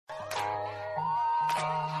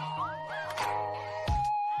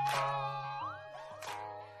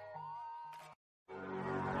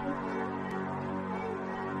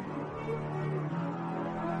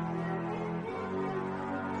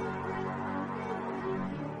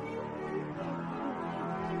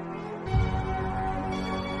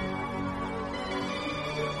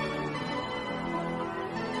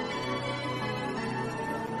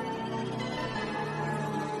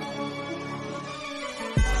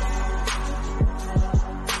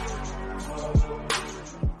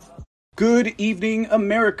Good evening,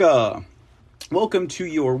 America. Welcome to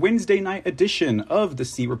your Wednesday night edition of the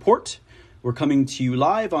C Report. We're coming to you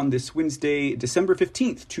live on this Wednesday, December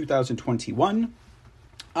 15th, 2021.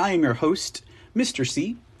 I am your host, Mr.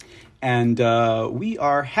 C, and we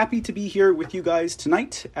are happy to be here with you guys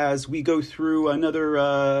tonight as we go through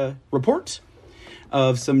another report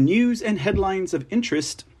of some news and headlines of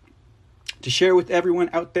interest to share with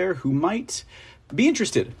everyone out there who might be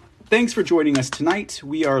interested. Thanks for joining us tonight.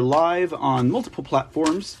 We are live on multiple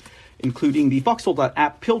platforms, including the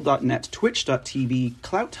foxhole.app, pill.net, twitch.tv,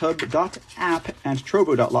 clouthub.app, and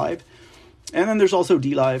trovo.live. And then there's also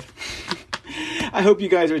DLive. I hope you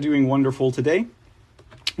guys are doing wonderful today.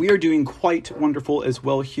 We are doing quite wonderful as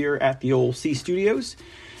well here at the old C Studios,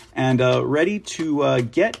 and ready to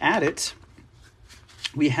get at it.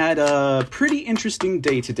 We had a pretty interesting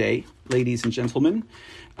day today, ladies and gentlemen.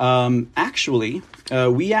 We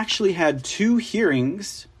actually had two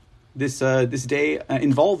hearings this day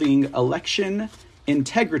involving election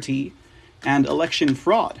integrity and election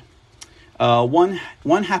fraud.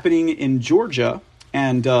 One happening in Georgia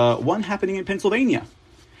and one happening in Pennsylvania.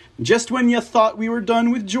 Just when you thought we were done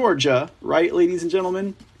with Georgia, right, ladies and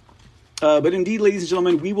gentlemen? But indeed, ladies and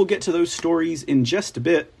gentlemen, we will get to those stories in just a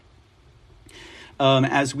bit.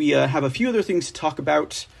 As we have a few other things to talk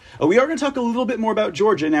about. We are going to talk a little bit more about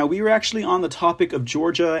Georgia. Now, we were actually on the topic of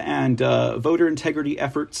Georgia and voter integrity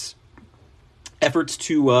efforts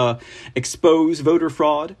to expose voter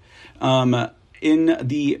fraud in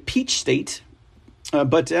the Peach State.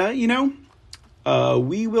 But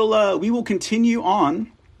we will continue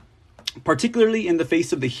on, particularly in the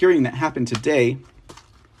face of the hearing that happened today.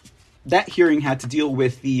 That hearing had to deal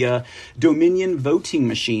with the Dominion voting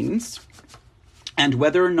machines and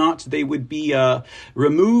whether or not they would be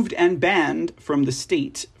removed and banned from the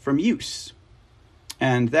state from use.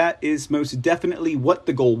 And that is most definitely what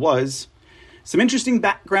the goal was. Some interesting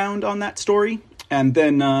background on that story, and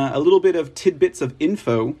then a little bit of tidbits of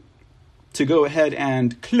info to go ahead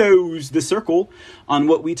and close the circle on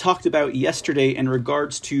what we talked about yesterday in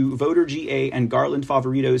regards to Voter GA and Garland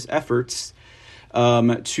Favorito's efforts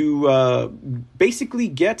to basically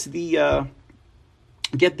get the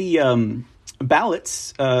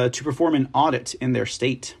ballots to perform an audit in their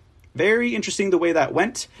state. Very interesting the way that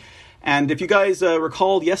went. And if you guys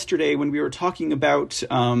recalled yesterday when we were talking about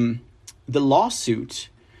the lawsuit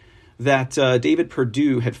that David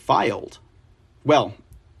Perdue had filed, well,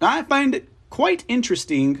 I find it quite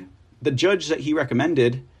interesting, the judge that he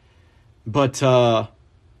recommended, but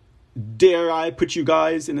dare I put you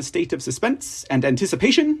guys in a state of suspense and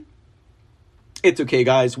anticipation? It's okay,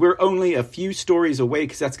 guys. We're only a few stories away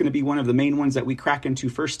because that's going to be one of the main ones that we crack into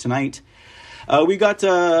first tonight. We got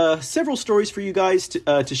several stories for you guys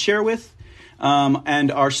to share with.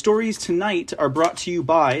 And our stories tonight are brought to you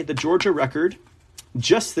by the Georgia Record,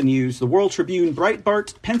 Just the News, the World Tribune,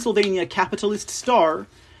 Breitbart, Pennsylvania Capitalist Star,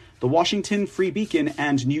 the Washington Free Beacon,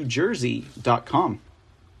 and NewJersey.com.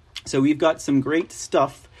 So we've got some great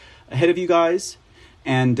stuff ahead of you guys.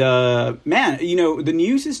 And, man, the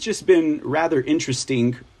news has just been rather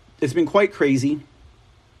interesting. It's been quite crazy.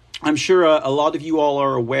 I'm sure a lot of you all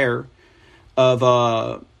are aware of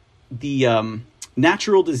the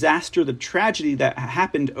natural disaster, the tragedy that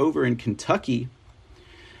happened over in Kentucky.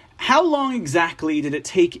 How long exactly did it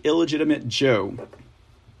take Illegitimate Joe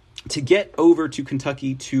to get over to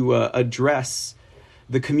Kentucky to address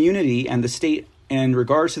the community and the state in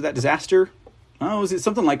regards to that disaster? Oh, was it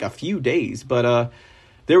something like a few days? But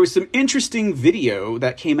there was some interesting video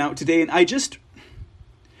that came out today, and I just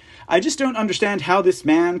don't understand how this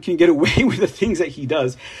man can get away with the things that he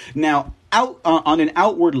does. Now, on an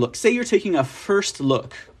outward look, say you're taking a first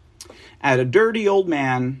look at a dirty old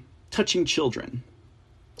man touching children.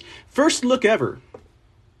 First look ever.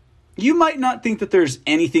 You might not think that there's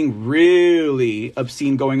anything really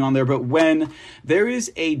obscene going on there, but when there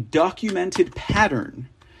is a documented pattern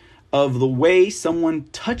of the way someone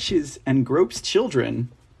touches and gropes children,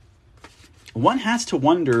 one has to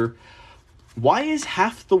wonder, why is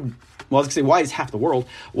half the world,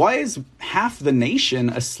 why is half the nation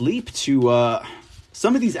asleep to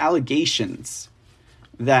some of these allegations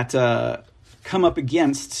that come up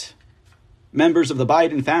against members of the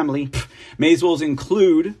Biden family? May as well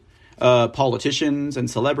include politicians and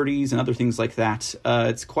celebrities and other things like that.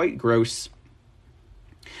 It's quite gross.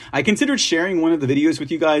 I considered sharing one of the videos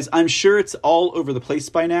with you guys. I'm sure it's all over the place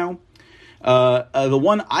by now. The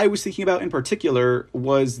one I was thinking about in particular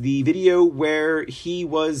was the video where he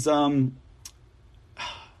was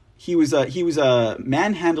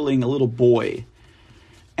manhandling a little boy,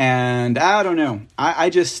 and I don't know. I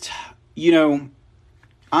just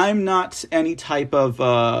I'm not any type of,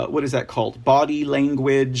 what is that called? Body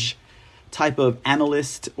language type of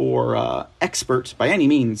analyst or expert by any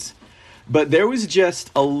means. But there was just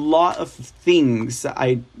a lot of things that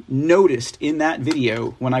I noticed in that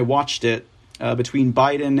video when I watched it between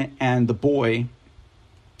Biden and the boy.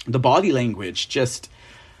 The body language just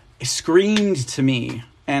screamed to me,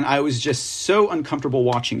 and I was just so uncomfortable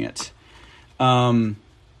watching it. Can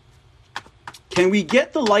we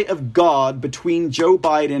get the light of God between Joe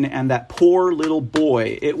Biden and that poor little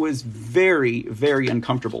boy? It was very, very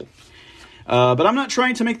uncomfortable. But I'm not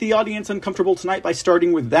trying to make the audience uncomfortable tonight by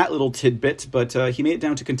starting with that little tidbit, but he made it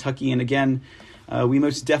down to Kentucky. And again, we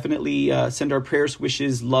most definitely send our prayers,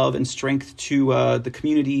 wishes, love, and strength to the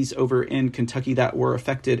communities over in Kentucky that were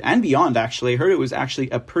affected and beyond, actually. I heard it was actually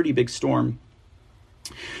a pretty big storm.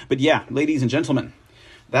 But yeah, ladies and gentlemen,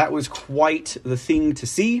 that was quite the thing to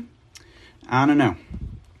see. I don't know.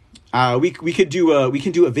 We could do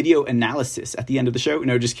a video analysis at the end of the show.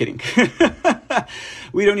 No, just kidding.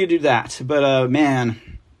 We don't need to do that. But man,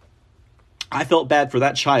 I felt bad for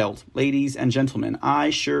that child, ladies and gentlemen. I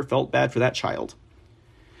sure felt bad for that child.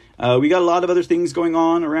 We got a lot of other things going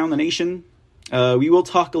on around the nation. We will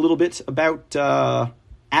talk a little bit about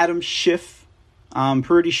Adam Schiff. I'm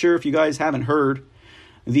pretty sure if you guys haven't heard,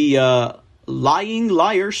 the lying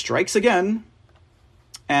liar strikes again.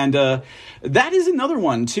 And that is another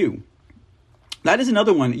one, too. That is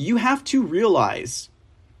another one. You have to realize,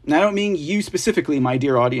 and I don't mean you specifically, my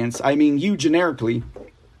dear audience. I mean you generically.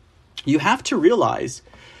 You have to realize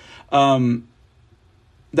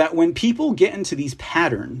that when people get into these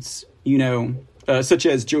patterns, such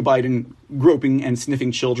as Joe Biden groping and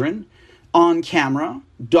sniffing children on camera,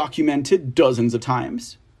 documented dozens of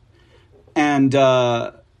times, and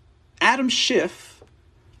Adam Schiff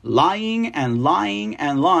lying and lying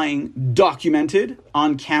and lying, documented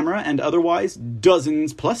on camera and otherwise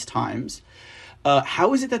dozens plus times.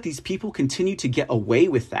 How is it that these people continue to get away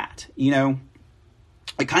with that?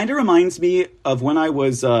 It kind of reminds me of when I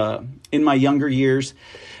was in my younger years,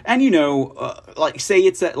 and like say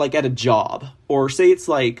it's at a job, or say it's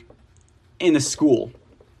like in a school,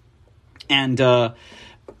 and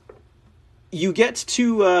you get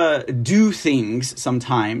to do things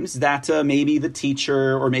sometimes that maybe the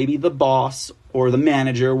teacher or maybe the boss or the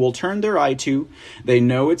manager will turn their eye to. They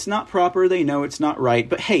know it's not proper, they know it's not right,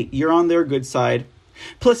 but hey, you're on their good side.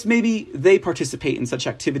 Plus, maybe they participate in such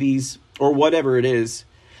activities or whatever it is,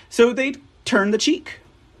 so they turn the cheek.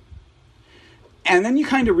 And then you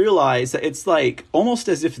kind of realize that it's like almost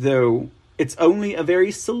as if though it's only a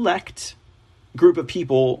very select group of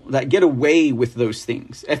people that get away with those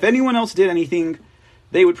things. If anyone else did anything,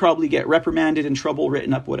 they would probably get reprimanded, in trouble,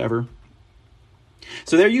 written up, whatever.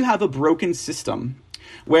 So there you have a broken system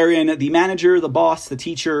wherein the manager, the boss, the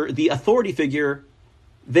teacher, the authority figure,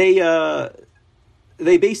 they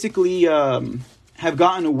basically have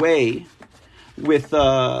gotten away with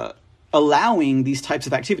allowing these types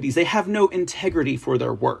of activities. They have no integrity for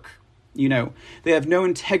their work. They have no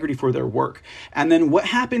integrity for their work. And then what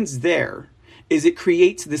happens there is it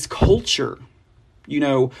creates this culture,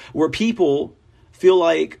 where people feel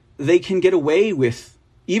like they can get away with,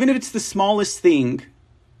 even if it's the smallest thing,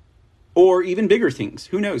 or even bigger things.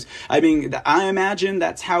 Who knows? I mean, I imagine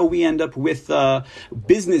that's how we end up with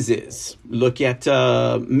businesses. Look at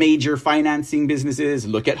major financing businesses.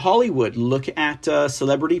 Look at Hollywood. Look at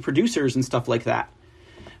celebrity producers and stuff like that,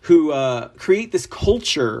 who create this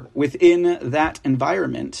culture within that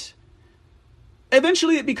environment.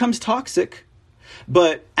 Eventually it becomes toxic.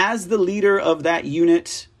 But as the leader of that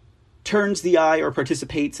unit turns the eye or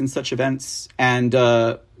participates in such events, and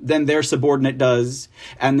then their subordinate does,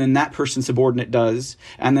 and then that person's subordinate does,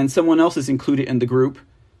 and then someone else is included in the group,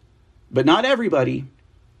 but not everybody,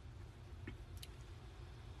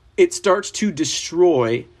 it starts to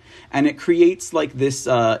destroy, and it creates like this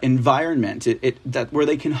environment that where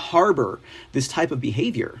they can harbor this type of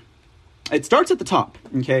behavior. It starts at the top,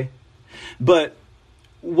 okay? But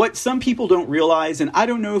what some people don't realize, and I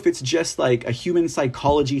don't know if it's just like a human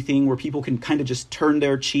psychology thing where people can kind of just turn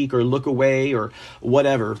their cheek or look away or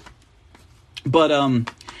whatever, but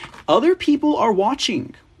other people are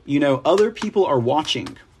watching. Other people are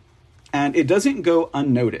watching, and it doesn't go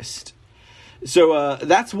unnoticed. So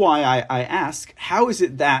that's why I ask, how is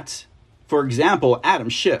it that, for example, Adam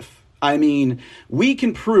Schiff, I mean, we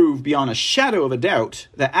can prove beyond a shadow of a doubt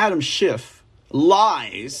that Adam Schiff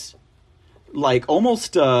lies like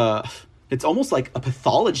almost, it's almost like a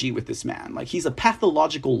pathology with this man. Like he's a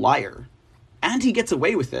pathological liar, and he gets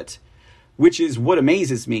away with it, which is what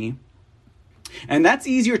amazes me. And that's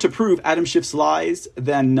easier to prove, Adam Schiff's lies,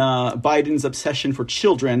 than Biden's obsession for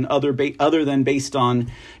children, other than based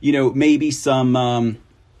on, maybe some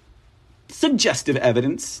suggestive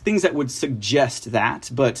evidence, things that would suggest that.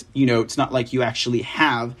 But, it's not like you actually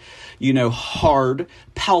have, hard,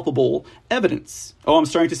 palpable evidence. Oh, I'm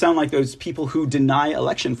starting to sound like those people who deny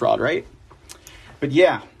election fraud, right? But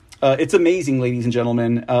yeah, it's amazing, ladies and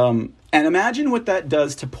gentlemen. And imagine what that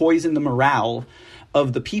does to poison the morale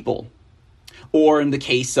of the people. Or in the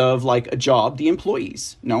case of like a job, the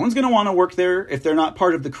employees. No one's going to want to work there. If they're not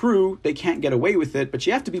part of the crew, they can't get away with it, but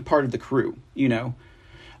you have to be part of the crew,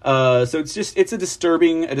 So it's a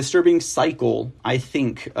disturbing cycle, I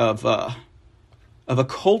think, of a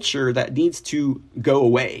culture that needs to go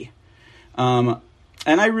away. And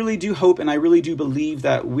I really do hope and I really do believe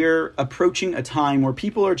that we're approaching a time where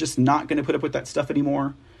people are just not going to put up with that stuff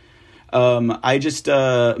anymore. I just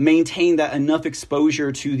maintain that enough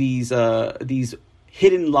exposure to these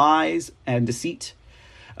hidden lies and deceit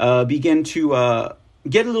begin to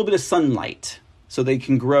get a little bit of sunlight so they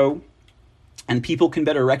can grow and people can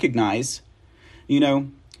better recognize,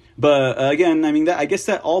 But again, I guess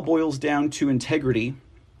that all boils down to integrity.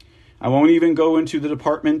 I won't even go into the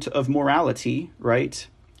department of morality, right?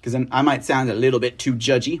 Because then I might sound a little bit too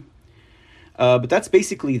judgy. But that's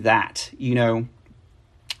basically that,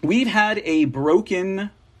 We've had a broken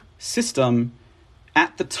system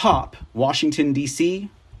at the top, Washington, D.C.,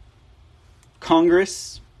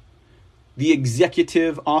 Congress, the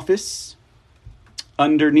executive office,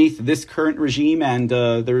 underneath this current regime and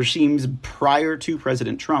the regimes prior to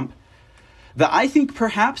President Trump, that I think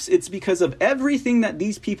perhaps it's because of everything that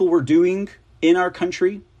these people were doing in our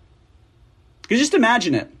country. Because just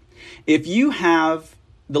imagine it. If you have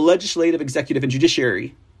the legislative, executive, and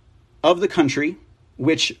judiciary of the country,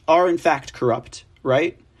 which are in fact corrupt,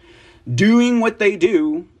 right? Doing what they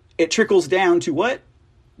do, it trickles down to what?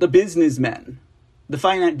 The businessmen,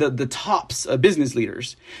 the tops business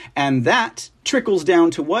leaders. And that trickles down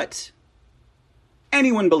to what?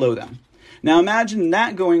 Anyone below them. Now imagine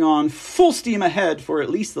that going on full steam ahead for at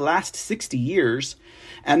least the last 60 years.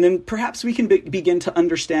 And then perhaps we can begin to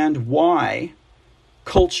understand why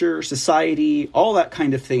culture, society, all that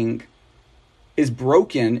kind of thing is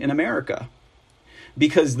broken in America.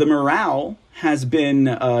 Because the morale has been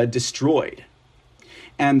destroyed.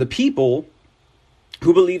 And the people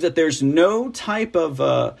who believe that there's no type of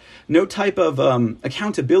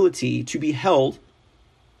accountability to be held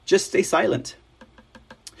just stay silent.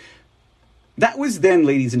 That was then,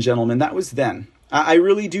 ladies and gentlemen, that was then. I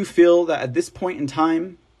really do feel that at this point in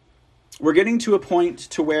time, we're getting to a point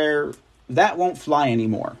to where that won't fly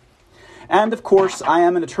anymore. And of course, I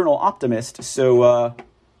am an eternal optimist, so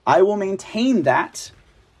I will maintain that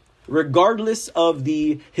regardless of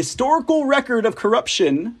the historical record of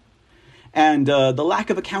corruption and the lack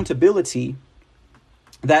of accountability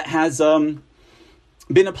that has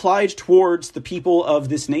been applied towards the people of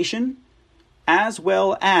this nation, as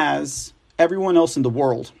well as everyone else in the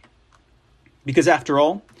world. Because after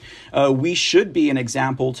all, we should be an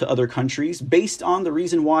example to other countries based on the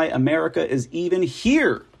reason why America is even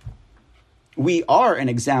here. We are an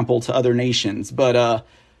example to other nations, but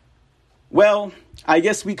well, I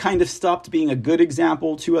guess we kind of stopped being a good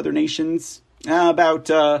example to other nations about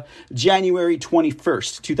January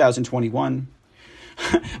 21st, 2021.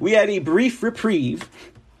 We had a brief reprieve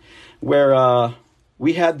where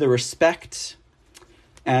we had the respect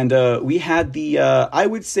and we had the, I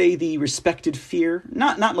would say, the respected fear.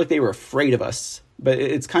 Not like they were afraid of us, but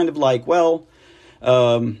it's kind of like, well,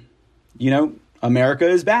 America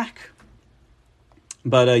is back.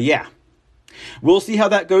 But yeah. We'll see how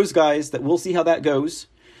that goes, guys. We'll see how that goes.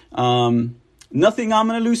 Nothing I'm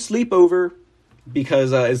going to lose sleep over,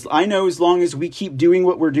 because as I know, as long as we keep doing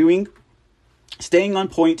what we're doing, staying on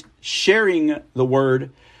point, sharing the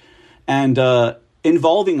word, and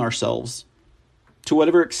involving ourselves to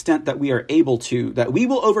whatever extent that we are able to, that we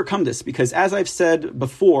will overcome this. Because as I've said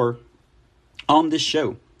before on this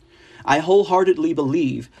show, I wholeheartedly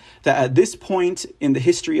believe that at this point in the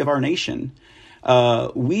history of our nation,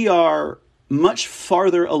 we are much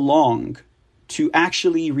farther along to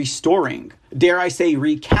actually restoring, dare I say,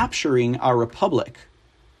 recapturing our republic.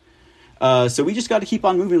 So we just got to keep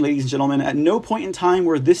on moving, ladies and gentlemen. At no point in time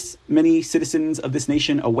were this many citizens of this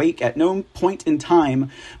nation awake. At no point in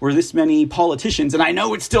time were this many politicians. And I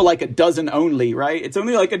know it's still like a dozen only, right? It's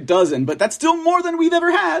only like a dozen, but that's still more than we've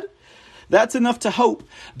ever had. That's enough to hope.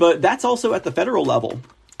 But that's also at the federal level.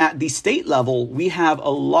 At the state level, we have a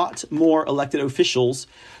lot more elected officials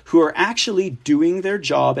who are actually doing their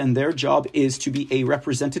job, and their job is to be a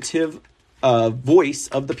representative voice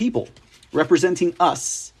of the people, representing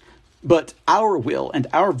us, but our will and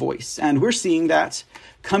our voice. And we're seeing that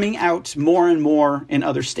coming out more and more in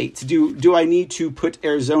other states. Do I need to put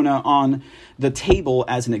Arizona on the table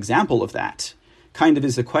as an example of that? Kind of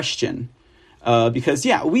is a question. Because,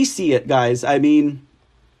 yeah, we see it, guys. I mean,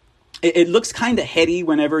 it looks kind of heady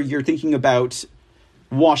whenever you're thinking about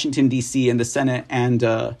Washington, D.C. and the Senate and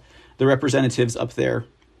the representatives up there.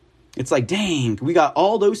 It's like, dang, we got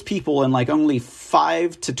all those people and like only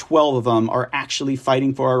 5 to 12 of them are actually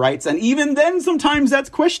fighting for our rights. And even then, sometimes that's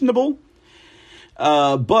questionable.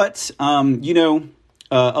 But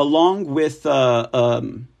along with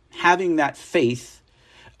having that faith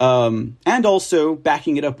and also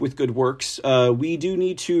backing it up with good works, we do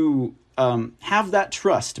need to have that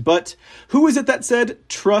trust. But who is it that said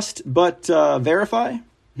trust but verify?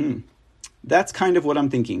 That's kind of what I'm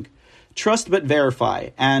thinking. Trust but verify.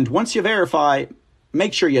 And once you verify,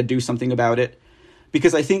 make sure you do something about it.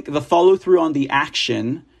 Because I think the follow through on the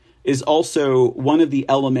action is also one of the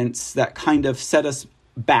elements that kind of set us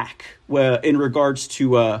back in regards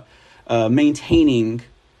to maintaining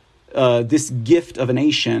this gift of a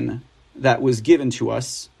nation that was given to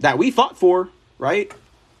us, that we fought for, right?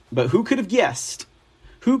 But who could have guessed?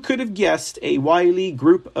 Who could have guessed a wily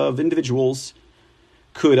group of individuals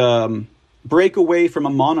could break away from a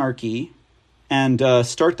monarchy and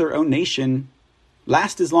start their own nation,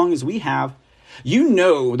 last as long as we have? You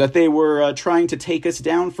know that they were trying to take us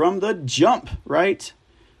down from the jump, right?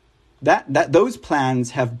 That those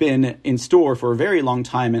plans have been in store for a very long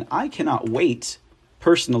time, and I cannot wait,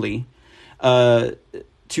 personally, to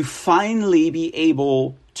finally be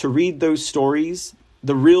able to read those stories,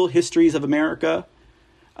 the real histories of America.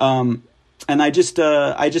 And I just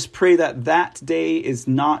pray that day is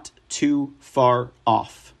not too far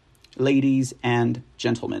off, ladies and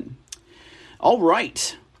gentlemen. All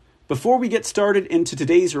right. Before we get started into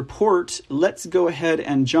today's report, let's go ahead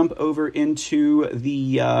and jump over into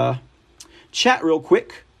the chat real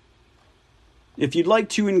quick. If you'd like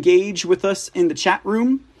to engage with us in the chat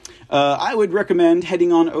room, I would recommend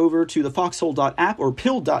heading on over to the foxhole.app or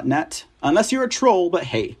pill.net, unless you're a troll, but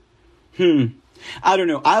hey, I don't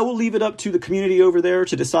know. I will leave it up to the community over there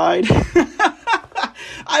to decide.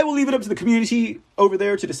 I will leave it up to the community over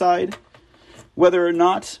there to decide whether or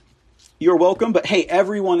not you're welcome. But hey,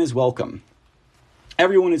 everyone is welcome.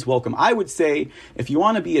 Everyone is welcome. I would say if you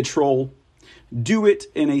want to be a troll, do it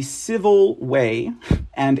in a civil way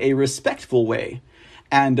and a respectful way.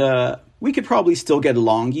 And we could probably still get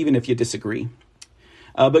along, even if you disagree.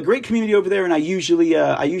 But great community over there, and I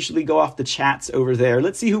usually go off the chats over there.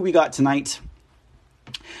 Let's see who we got tonight.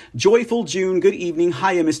 Joyful June, good evening.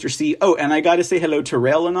 Hiya, Mr. C. Oh, and I got to say hello to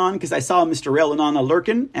Railanon, because I saw Mr. Railanon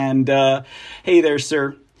a-lurkin. And hey there,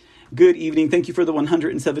 sir. Good evening. Thank you for the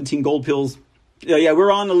 117 gold pills. Yeah,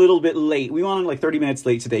 we're on a little bit late. We were on like 30 minutes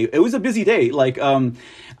late today. It was a busy day. Like,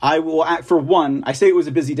 I will act for one. I say it was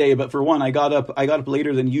a busy day, but for one, I got up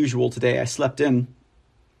later than usual today. I slept in.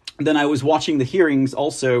 Then I was watching the hearings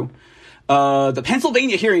also. The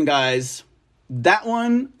Pennsylvania hearing, guys. That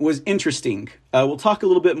one was interesting. We'll talk a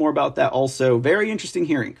little bit more about that also. Very interesting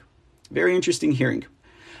hearing. Very interesting hearing.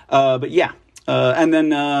 But yeah. And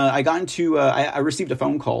then I got into, I received a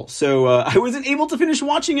phone call. So I wasn't able to finish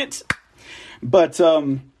watching it. But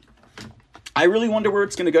I really wonder where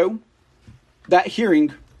it's going to go. That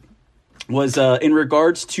hearing was in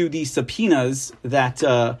regards to the subpoenas that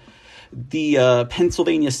the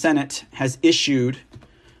Pennsylvania Senate has issued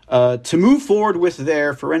to move forward with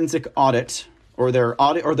their forensic audit or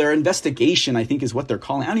their investigation, I think is what they're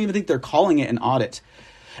calling. I don't even think they're calling it an audit.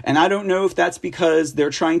 And I don't know if that's because they're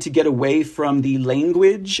trying to get away from the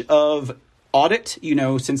language of audit,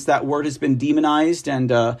 since that word has been demonized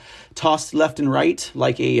and tossed left and right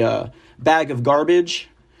like a bag of garbage,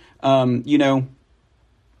 or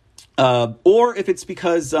if it's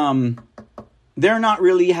because they're not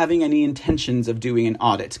really having any intentions of doing an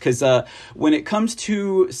audit. Because when it comes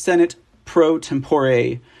to Senate pro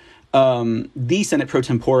tempore, the Senate pro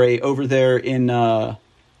tempore over there in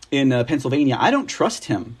Pennsylvania, I don't trust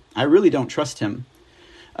him. I really don't trust him.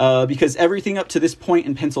 Because everything up to this point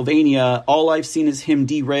in Pennsylvania, all I've seen is him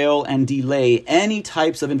derail and delay any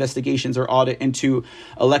types of investigations or audit into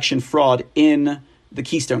election fraud in the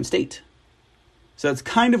Keystone State. So that's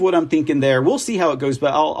kind of what I'm thinking there. We'll see how it goes,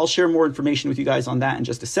 but I'll share more information with you guys on that in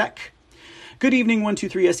just a sec. Good evening,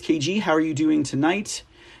 123 SKG. How are you doing tonight?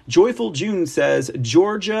 Joyful June says,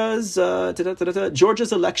 Georgia's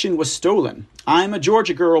election was stolen. I'm a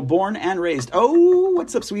Georgia girl, born and raised. Oh,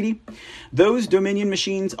 what's up, sweetie? Those Dominion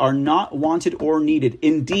machines are not wanted or needed.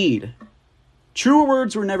 Indeed. Truer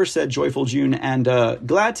words were never said, Joyful June, and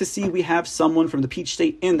glad to see we have someone from the Peach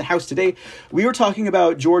State in the house today. We were talking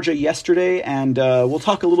about Georgia yesterday, and we'll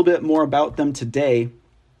talk a little bit more about them today.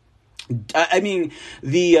 I mean,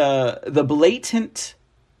 the blatant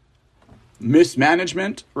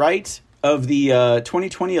mismanagement, right, of the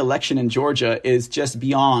 2020 election in Georgia is just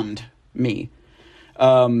beyond me.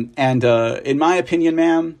 And in my opinion,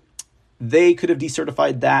 ma'am, they could have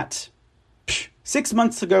decertified that 6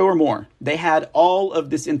 months ago or more. They had all of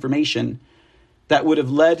this information that would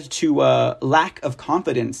have led to a lack of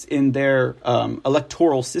confidence in their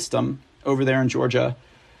electoral system over there in Georgia.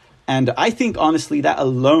 And I think, honestly, that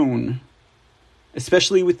alone,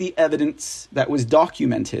 especially with the evidence that was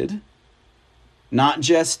documented, not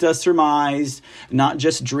just surmised, not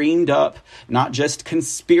just dreamed up, not just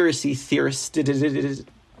conspiracy theorists,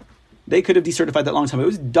 they could have decertified that long time. It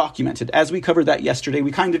was documented. As we covered that yesterday,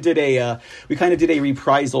 we kind of did a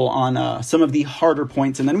reprisal on some of the harder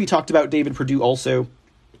points, and then we talked about David Perdue also,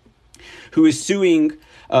 who is suing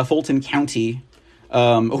Fulton County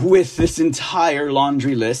with this entire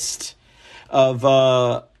laundry list of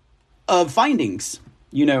findings.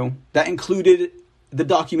 You know, that included the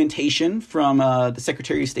documentation from the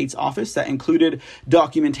Secretary of State's office, that included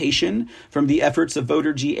documentation from the efforts of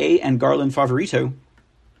Voter GA and Garland Favorito.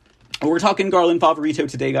 We're talking Garland Favorito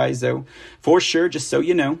today, guys, though, for sure, just so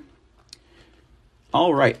you know.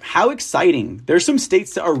 All right. How exciting. There's some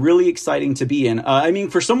states that are really exciting to be in. I mean,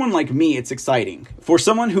 for someone like me, it's exciting. For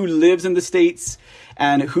someone who lives in the states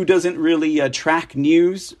and who doesn't really track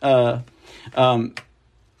news, it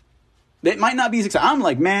might not be as exciting. I'm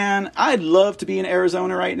like, man, I'd love to be in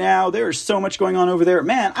Arizona right now. There's so much going on over there.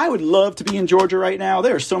 Man, I would love to be in Georgia right now.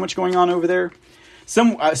 There's so much going on over there.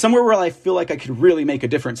 Somewhere where I feel like I could really make a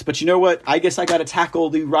difference. But you know what? I guess I got to tackle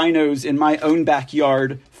the rhinos in my own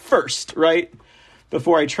backyard first, right?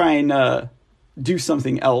 Before I try and do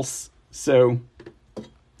something else. So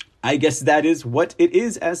I guess that is what it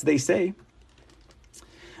is, as they say.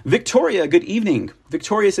 Victoria, good evening.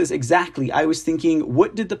 Victoria says, exactly. I was thinking,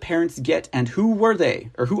 what did the parents get and who were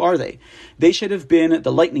they? Or who are they? They should have been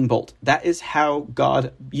the lightning bolt. That is how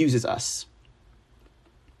God uses us.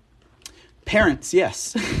 Parents,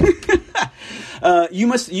 yes. You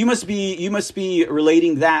must be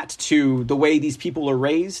relating that to the way these people are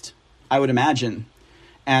raised, I would imagine,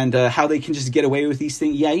 and how they can just get away with these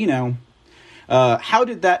things. Yeah, you know, how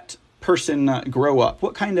did that person grow up?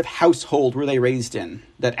 What kind of household were they raised in?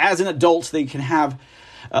 That as an adult they can have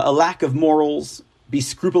a lack of morals, be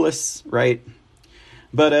scrupulous, right?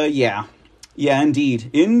 But yeah, indeed,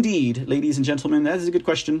 ladies and gentlemen, that is a good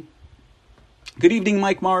question. Good evening,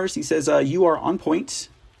 Mike Mars. He says, you are on point.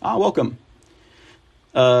 Welcome.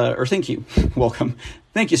 Or thank you. Welcome.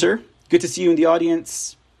 Thank you, sir. Good to see you in the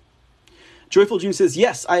audience. Joyful June says,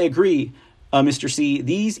 yes, I agree, Mr. C.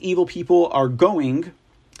 These evil people are going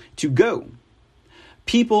to go.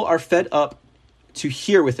 People are fed up to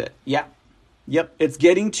hear with it. Yeah. Yep. It's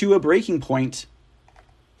getting to a breaking point.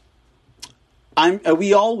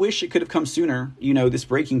 We all wish it could have come sooner, you know, this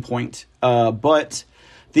breaking point. But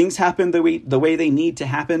things happen the way they need to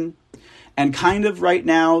happen. And kind of right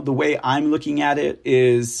now, the way I'm looking at it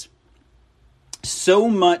is so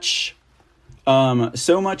much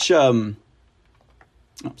corruption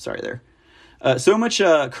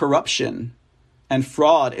and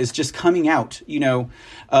fraud is just coming out. You know,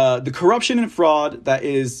 the corruption and fraud that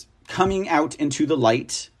is coming out into the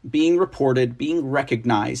light, being reported, being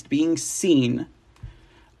recognized, being seen,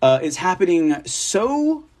 is happening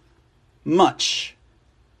so much.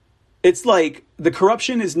 It's like the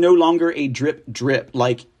corruption is no longer a drip.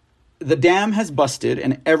 Like the dam has busted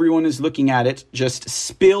and everyone is looking at it just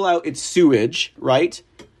spill out its sewage, right?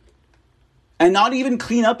 And not even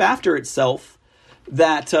clean up after itself.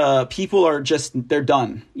 That people are just, they're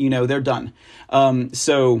done. You know, they're done.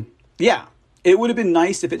 So, yeah, it would have been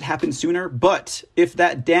nice if it happened sooner. But if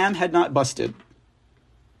that dam had not busted,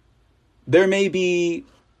 there may be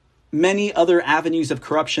many other avenues of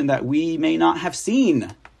corruption that we may not have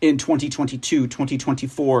seen in 2022,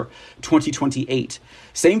 2024, 2028.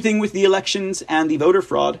 Same thing with the elections and the voter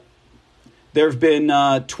fraud. There have been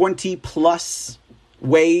 20 plus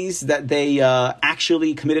ways that they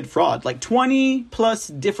actually committed fraud, like 20 plus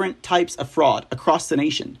different types of fraud across the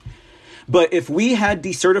nation. But if we had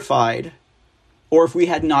decertified, or if we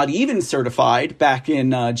had not even certified back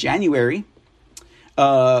in January,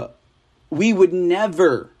 we would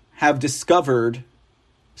never have discovered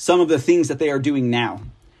some of the things that they are doing now.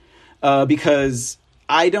 Because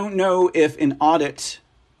I don't know if an audit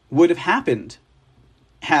would have happened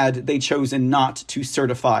had they chosen not to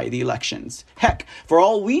certify the elections. Heck, for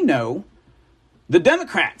all we know, the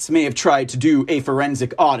Democrats may have tried to do a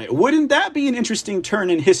forensic audit. Wouldn't that be an interesting turn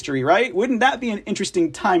in history, right? Wouldn't that be an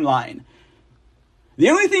interesting timeline? The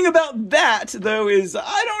only thing about that, though, is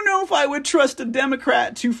I don't know if I would trust a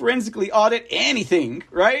Democrat to forensically audit anything,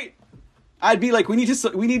 right? I'd be like, we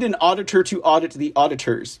need an auditor to audit the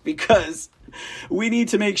auditors, because we need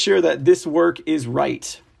to make sure that this work is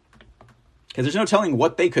right. Because there's no telling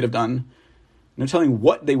what they could have done. No telling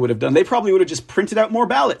what they would have done. They probably would have just printed out more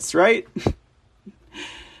ballots, right?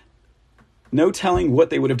 No telling what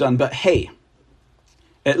they would have done. But hey,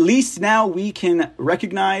 at least now we can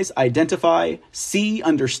recognize, identify, see,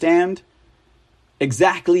 understand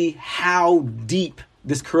exactly how deep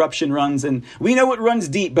this corruption runs. And we know it runs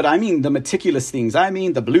deep, but I mean the meticulous things. I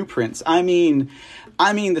mean the blueprints. I mean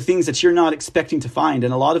the things that you're not expecting to find.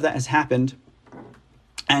 And a lot of that has happened.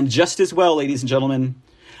 And just as well, ladies and gentlemen,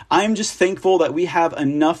 I'm just thankful that we have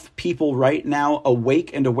enough people right now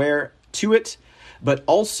awake and aware to it, but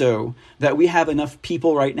also that we have enough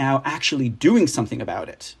people right now actually doing something about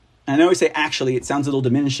it. And I know I say actually, it sounds a little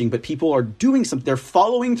diminishing, but people are doing something. They're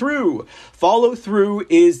following through. Follow through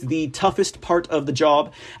is the toughest part of the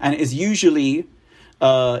job, and it is usually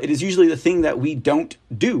the thing that we don't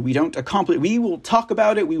do. We don't accomplish. We will talk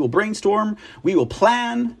about it. We will brainstorm. We will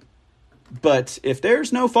plan. But if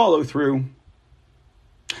there's no follow through,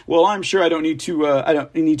 well, I'm sure I don't need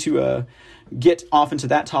to get off into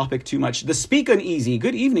that topic too much. The Speak Uneasy.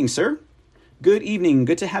 Good evening, sir. Good evening.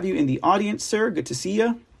 Good to have you in the audience, sir. Good to see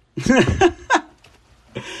you.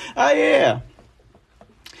 Yeah.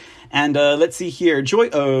 And let's see here.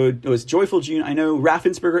 It was Joyful June. I know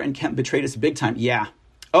Raffensperger and Kemp betrayed us big time. Yeah.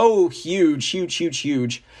 Oh, huge.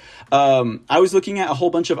 I was looking at a whole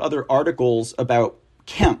bunch of other articles about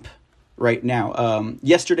Kemp right now,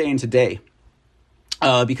 yesterday and today.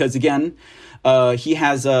 Because again, he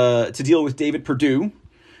has to deal with David Perdue.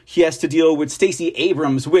 He has to deal with Stacey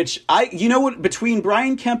Abrams, which between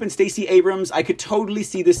Brian Kemp and Stacey Abrams, I could totally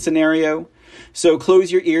see this scenario. So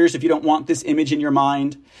close your ears if you don't want this image in your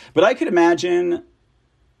mind. But I could imagine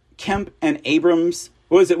Kemp and Abrams.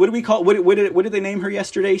 What is it? What do we call? What did they name her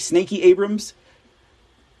yesterday? Snaky Abrams,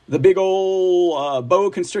 the big old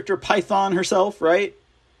boa constrictor python herself, right?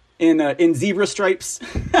 In zebra stripes.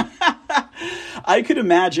 I could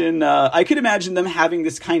imagine them having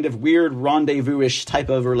this kind of weird rendezvous-ish type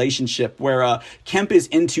of relationship where Kemp is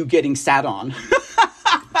into getting sat on.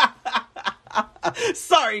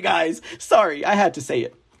 Sorry, guys. Sorry, I had to say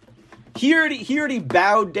it. He already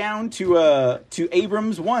bowed down to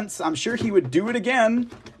Abrams once. I'm sure he would do it again.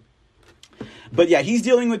 But yeah, he's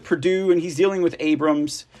dealing with Perdue and he's dealing with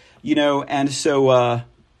Abrams, and so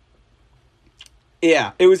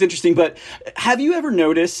yeah, it was interesting. But have you ever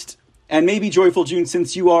noticed? And maybe Joyful June,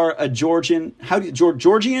 since you are a Georgian,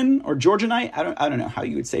 Georgian or Georgianite? I don't know how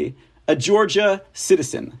you would say a Georgia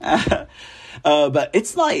citizen. But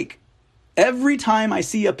it's like every time I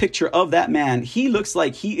see a picture of that man, he looks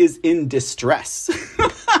like he is in distress.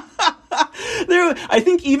 I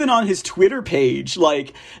think even on his Twitter page,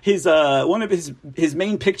 like his one of his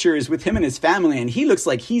main pictures with him and his family, and he looks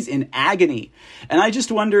like he's in agony. And I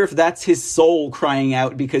just wonder if that's his soul crying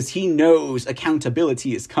out because he knows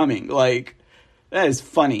accountability is coming. Like, that is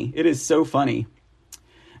funny. It is so funny.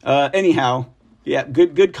 Anyhow, yeah,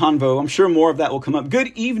 good convo. I'm sure more of that will come up. Good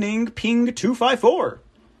evening, Ping 254.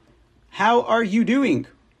 How are you doing?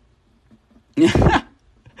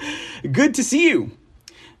 Good to see you.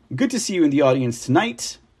 Good to see you in the audience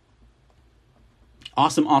tonight.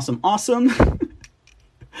 Awesome.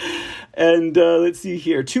 And let's see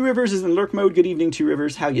here. Two Rivers is in lurk mode. Good evening, Two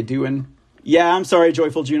Rivers. How you doing? Yeah, I'm sorry,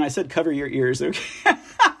 Joyful June. I said cover your ears. Okay.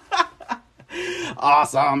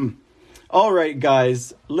 Awesome. All right,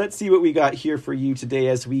 guys. Let's see what we got here for you today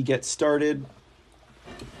as we get started.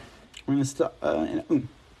 We're going to start.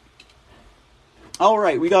 All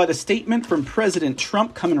right, we got a statement from President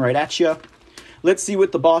Trump coming right at you. Let's see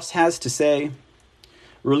what the boss has to say.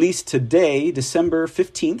 Released today, December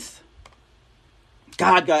 15th.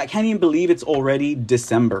 God, I can't even believe it's already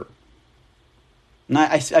December. And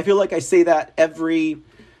I feel like I say that every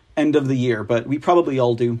end of the year, but we probably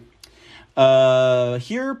all do.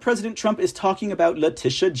 Here, President Trump is talking about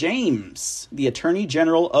Letitia James, the Attorney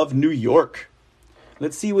General of New York.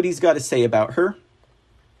 Let's see what he's got to say about her.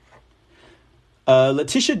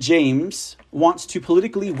 Letitia James wants to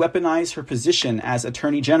politically weaponize her position as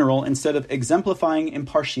Attorney General instead of exemplifying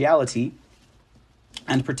impartiality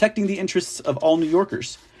and protecting the interests of all New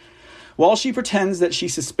Yorkers. While she pretends that she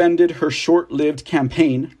suspended her short-lived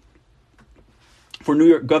campaign for New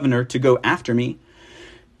York governor to go after me,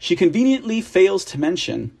 she conveniently fails to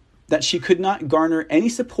mention that she could not garner any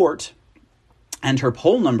support and her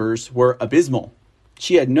poll numbers were abysmal.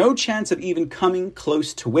 She had no chance of even coming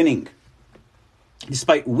close to winning.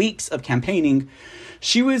 Despite weeks of campaigning,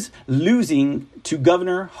 she was losing to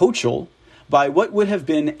Governor Hochul by what would have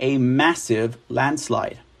been a massive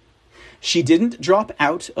landslide. She didn't drop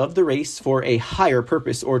out of the race for a higher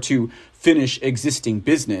purpose or to finish existing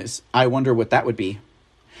business. I wonder what that would be.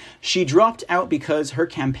 She dropped out because her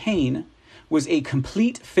campaign was a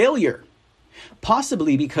complete failure.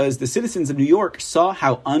 Possibly because the citizens of New York saw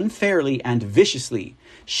how unfairly and viciously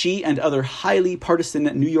she and other highly partisan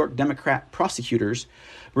New York Democrat prosecutors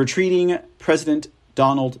were treating President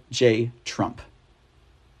Donald J. Trump.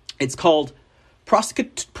 It's called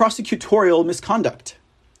prosecutorial misconduct.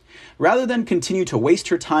 Rather than continue to waste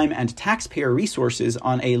her time and taxpayer resources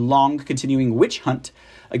on a long continuing witch hunt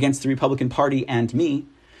against the Republican Party and me,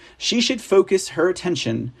 she should focus her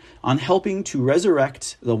attention on helping to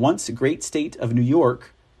resurrect the once great state of New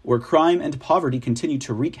York, where crime and poverty continue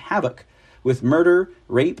to wreak havoc with murder,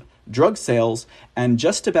 rape, drug sales, and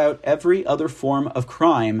just about every other form of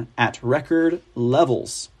crime at record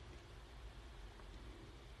levels.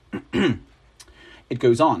 It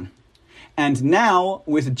goes on. And now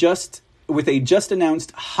with a just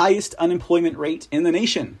announced highest unemployment rate in the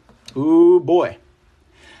nation. Ooh boy.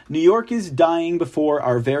 New York is dying before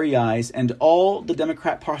our very eyes, and all the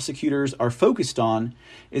Democrat prosecutors are focused on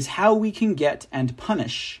is how we can get and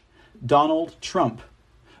punish Donald Trump,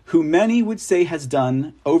 who many would say has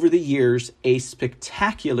done over the years a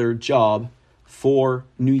spectacular job for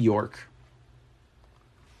New York.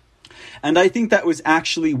 And I think that was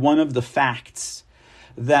actually one of the facts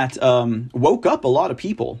that woke up a lot of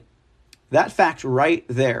people. That fact right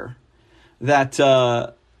there,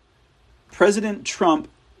 that President Trump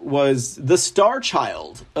was the star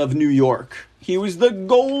child of New York. He was the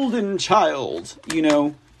golden child, you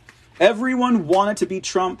know. Everyone wanted to be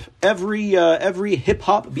Trump. Every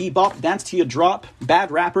hip-hop, bebop, dance to your drop, bad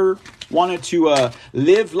rapper wanted to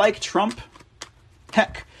live like Trump.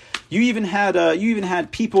 Heck, you even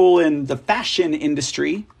had people in the fashion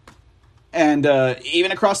industry and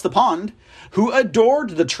even across the pond who adored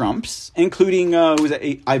the Trumps, including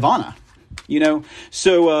Ivana, you know.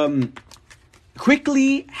 So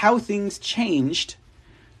quickly, how things changed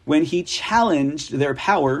when he challenged their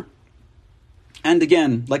power. And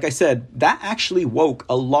again, like I said, that actually woke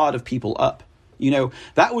a lot of people up. You know,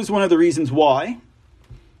 that was one of the reasons why,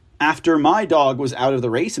 after my dog was out of the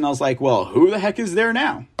race, and I was like, well, who the heck is there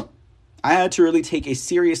now? I had to really take a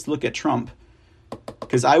serious look at Trump,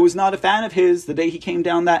 because I was not a fan of his the day he came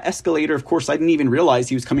down that escalator. Of course, I didn't even realize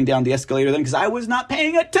he was coming down the escalator then, because I was not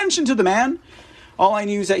paying attention to the man. All I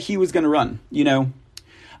knew is that he was going to run, you know.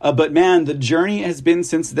 But man, the journey has been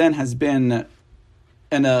since then has been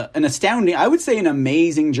an astounding, I would say an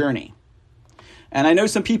amazing journey. And I know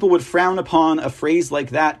some people would frown upon a phrase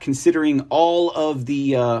like that, considering all of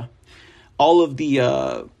the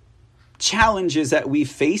challenges that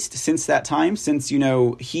we've faced since that time. Since, you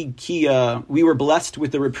know, we were blessed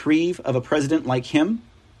with the reprieve of a president like him.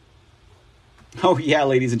 Oh yeah,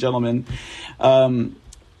 ladies and gentlemen.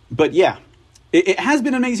 But yeah, it has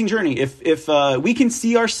been an amazing journey. If we can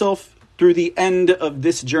see ourselves through the end of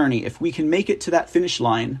this journey, if we can make it to that finish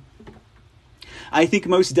line, I think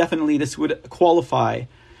most definitely this would qualify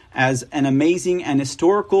as an amazing and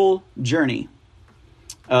historical journey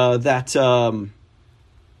that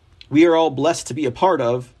we are all blessed to be a part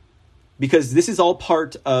of, because this is all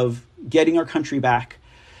part of getting our country back,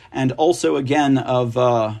 and also, again, of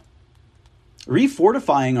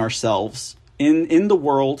refortifying ourselves in the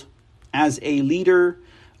world as a leader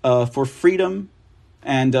for freedom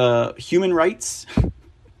and human rights,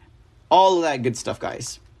 all of that good stuff,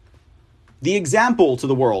 guys. The example to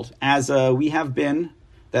the world, as we have been,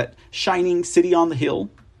 that shining city on the hill.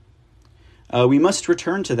 We must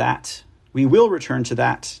return to that. We will return to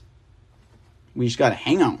that. We just got to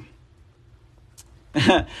hang on.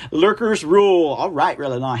 Lurkers rule. All right,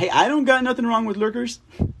 Relana. Hey, I don't got nothing wrong with lurkers.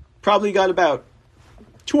 Probably got about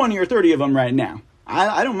 20 or 30 of them right now.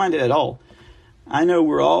 I don't mind it at all. I know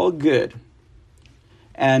we're all good.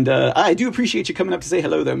 And I do appreciate you coming up to say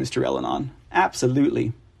hello, though, Mr. Elanon.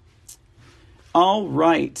 Absolutely. All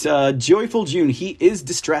right. Joyful June. He is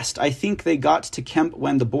distressed. I think they got to Kemp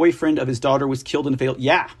when the boyfriend of his daughter was killed in a fatal...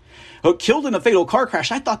 Yeah. Oh, killed in a fatal car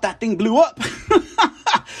crash. I thought that thing blew up.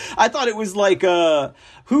 I thought it was like...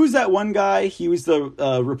 who's that one guy? He was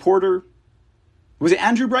the reporter. Was it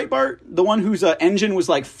Andrew Breitbart? The one whose engine was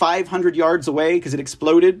like 500 yards away because it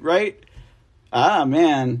exploded, right? Ah,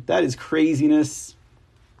 man. That is craziness.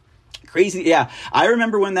 Crazy. Yeah. I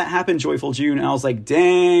remember when that happened, Joyful June, and I was like,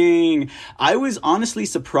 dang. I was honestly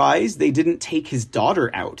surprised they didn't take his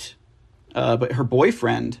daughter out, but her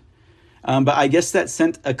boyfriend. But I guess that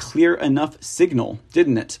sent a clear enough signal,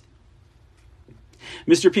 didn't it?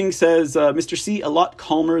 Mr. Ping says, Mr. C, a lot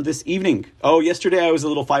calmer this evening. Oh, yesterday I was a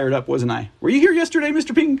little fired up, wasn't I? Were you here yesterday,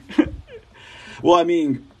 Mr. Ping? Well, I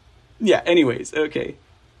mean, yeah, anyways, okay.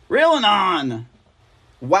 Railin' on!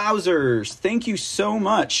 Wowzers, thank you so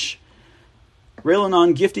much. Railin'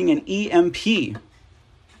 on gifting an EMP.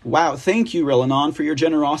 Wow, thank you, Relanon, for your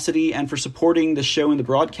generosity and for supporting the show and the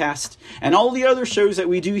broadcast and all the other shows that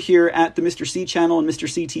we do here at the Mr. C channel and Mr.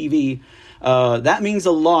 C TV. That means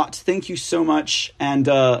a lot. Thank you so much. And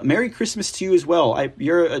Merry Christmas to you as well.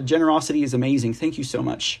 Your generosity is amazing. Thank you so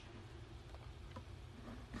much.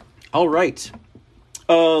 All right.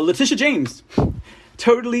 Letitia James.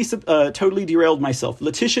 Totally derailed myself.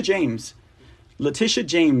 Letitia James,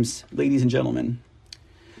 ladies and gentlemen.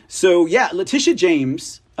 So, yeah, Letitia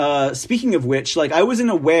James... speaking of which, like, I wasn't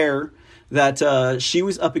aware that she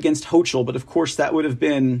was up against Hochul, but of course that would have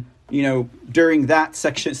been, during that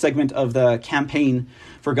segment of the campaign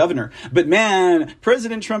for governor. But man,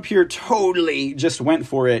 President Trump here totally just went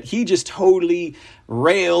for it. He just totally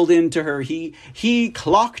railed into her. He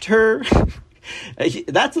clocked her.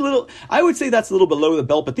 I would say that's a little below the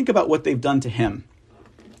belt, but think about what they've done to him.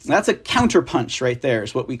 That's a counterpunch right there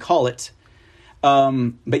is what we call it.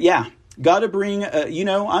 But yeah. Got to bring,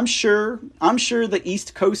 I'm sure the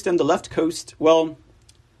East Coast and the left coast, well,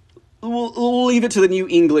 we'll leave it to the New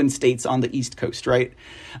England states on the East Coast, right?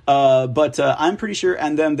 But I'm pretty sure,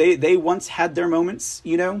 and then they once had their moments,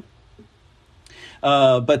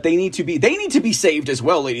 but they need to be saved as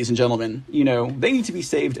well, ladies and gentlemen. They need to be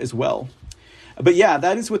saved as well. But yeah,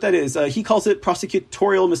 that is what that is. He calls it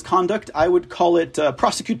prosecutorial misconduct. I would call it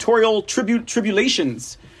prosecutorial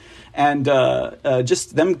tribulations. And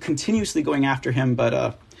just them continuously going after him.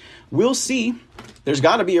 But we'll see. There's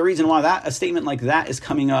got to be a reason why a statement like that is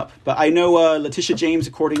coming up. But I know Letitia James,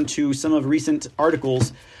 according to some of recent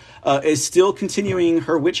articles, is still continuing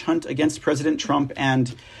her witch hunt against President Trump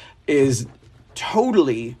and is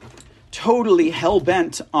totally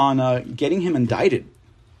hell-bent on getting him indicted.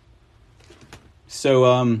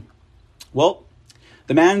 So, well,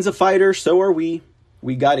 the man's a fighter, so are we.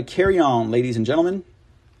 We got to carry on, ladies and gentlemen.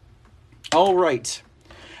 All right,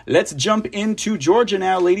 let's jump into Georgia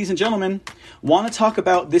now, ladies and gentlemen. Want to talk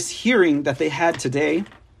about this hearing that they had today.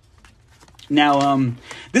 Now,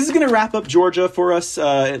 this is going to wrap up Georgia for us,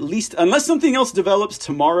 at least, unless something else develops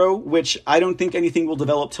tomorrow, which I don't think anything will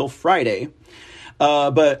develop till Friday.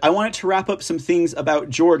 But I wanted to wrap up some things about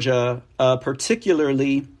Georgia,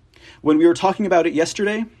 particularly when we were talking about it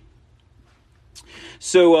yesterday.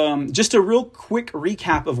 So just a real quick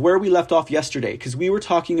recap of where we left off yesterday, because we were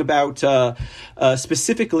talking about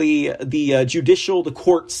specifically the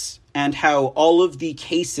courts, and how all of the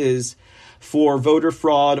cases for voter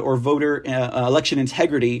fraud or voter election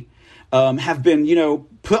integrity have been,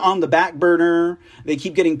 put on the back burner. They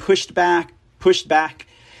keep getting pushed back.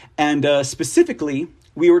 And specifically,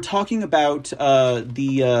 we were talking about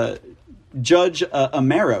the Judge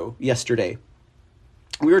Amaro yesterday.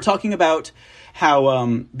 We were talking about how,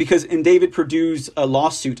 because in David Perdue's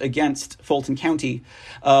lawsuit against Fulton County,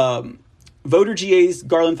 voter GAs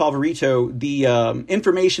Garland Favorito, the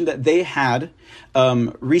information that they had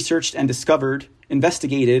researched and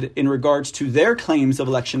investigated in regards to their claims of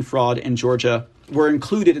election fraud in Georgia were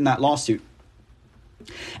included in that lawsuit.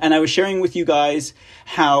 And I was sharing with you guys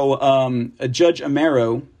how Judge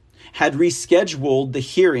Amaro had rescheduled the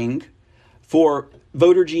hearing for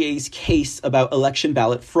voter GA's case about election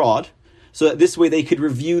ballot fraud, so that this way they could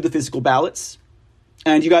review the physical ballots.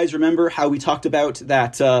 And you guys remember how we talked about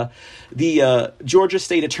that the Georgia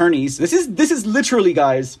state attorneys, this is literally,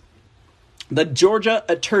 guys, the Georgia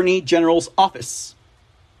Attorney General's office.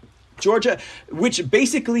 Georgia, which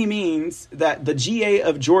basically means that the GA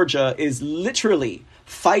of Georgia is literally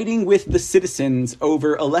fighting with the citizens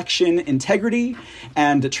over election integrity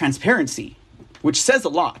and transparency, which says a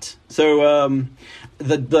lot. So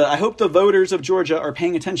I hope the voters of Georgia are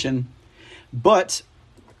paying attention. But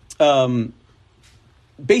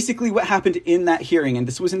basically what happened in that hearing, and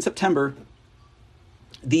this was in September,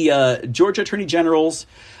 the Georgia Attorney General's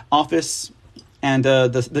office and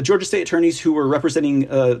the Georgia state attorneys who were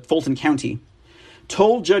representing Fulton County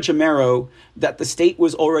told Judge Amaro that the state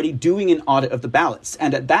was already doing an audit of the ballots.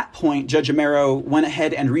 And at that point, Judge Amaro went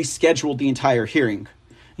ahead and rescheduled the entire hearing.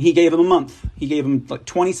 He gave him a month. He gave him like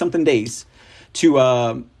 20-something days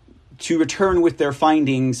to return with their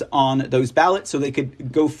findings on those ballots so they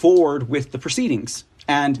could go forward with the proceedings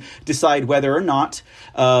and decide whether or not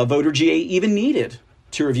voter GA even needed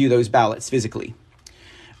to review those ballots physically.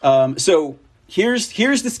 So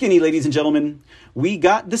here's the skinny, ladies and gentlemen. We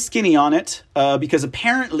got the skinny on it because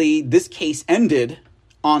apparently this case ended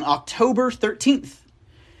on October 13th.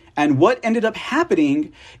 And what ended up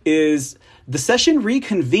happening is the session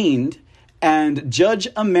reconvened and Judge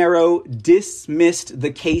Amero dismissed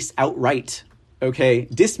the case outright. Okay,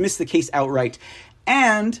 dismissed the case outright.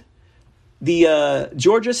 And the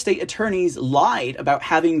Georgia state attorneys lied about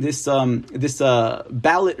having this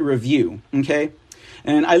ballot review. Okay,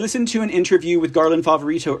 and I listened to an interview with Garland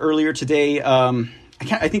Favorito earlier today.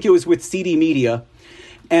 I think it was with CD Media,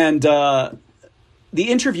 and the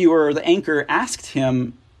interviewer, the anchor, asked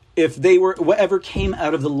him if they were whatever came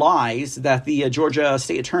out of the lies that the Georgia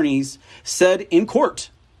state attorneys said in court,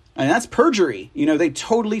 and that's perjury. You know, they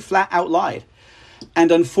totally flat out lied,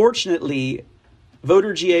 and unfortunately,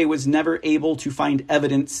 Voter GA was never able to find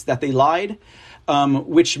evidence that they lied,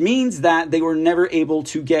 which means that they were never able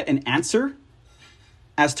to get an answer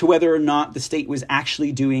as to whether or not the state was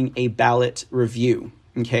actually doing a ballot review,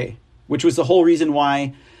 okay? Which was the whole reason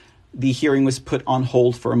why the hearing was put on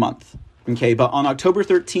hold for a month, okay? But on October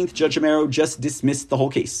 13th, Judge Amero just dismissed the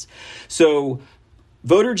whole case. So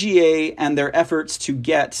Voter GA and their efforts to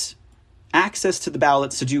get access to the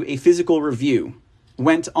ballots to do a physical review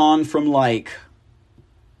went on from like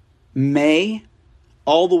May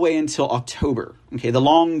all the way until October. Okay, the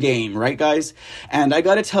long game, right, guys? And I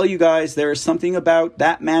got to tell you guys, there is something about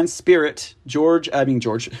that man's spirit, George. I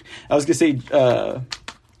was going to say,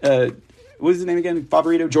 what is his name again?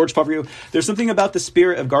 George Favorito. There's something about the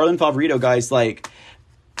spirit of Garland Favorito, guys. Like,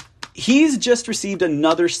 he's just received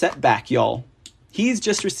another setback, y'all. He's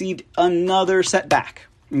just received another setback,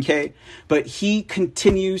 okay? But he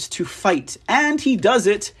continues to fight, and he does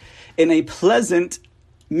it in a pleasant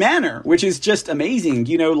manner, which is just amazing.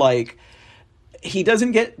 You know, like, he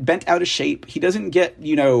doesn't get bent out of shape. He doesn't get,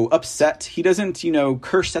 upset. He doesn't,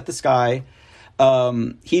 curse at the sky.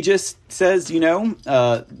 He just says,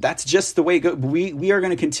 that's just the way it goes. We are going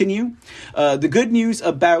to continue. The good news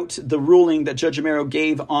about the ruling that Judge Amero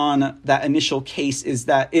gave on that initial case is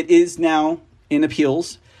that it is now in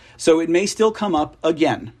appeals, so it may still come up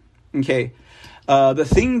again. Okay. The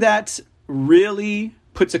thing that really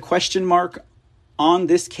puts a question mark on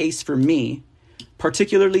this case for me,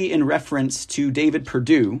 particularly in reference to David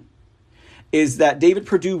Perdue, is that David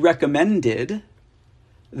Perdue recommended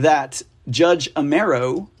that Judge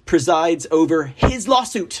Amero presides over his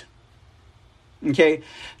lawsuit. Okay?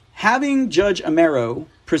 Having Judge Amero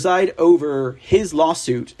preside over his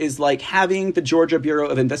lawsuit is like having the Georgia Bureau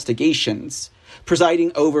of Investigations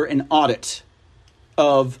presiding over an audit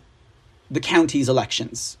of the county's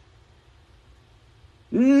elections.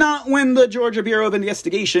 Not when the Georgia Bureau of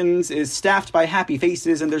Investigations is staffed by happy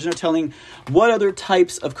faces and there's no telling what other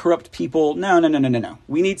types of corrupt people. No.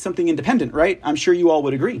 We need something independent, right? I'm sure you all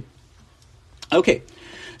would agree. Okay,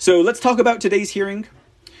 so let's talk about today's hearing.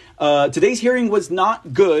 Today's hearing was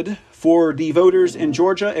not good for the voters in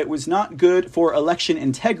Georgia. It was not good for election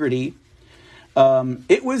integrity.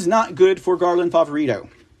 It was not good for Garland Favorito.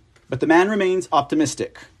 But the man remains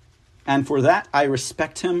optimistic. And for that, I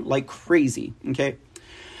respect him like crazy, okay?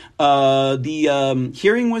 The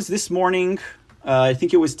hearing was this morning. I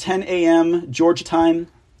think it was 10 a.m. Georgia time.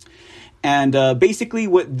 And basically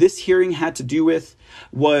what this hearing had to do with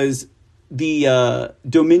was the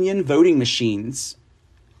Dominion voting machines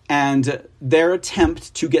and their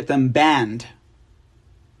attempt to get them banned,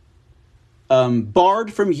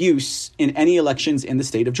 barred from use in any elections in the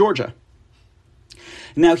state of Georgia.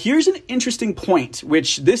 Now, here's an interesting point,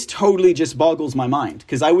 which this totally just boggles my mind,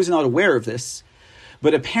 because I was not aware of this.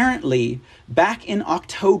 But apparently, back in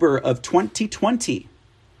October of 2020,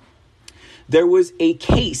 there was a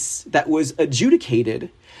case that was adjudicated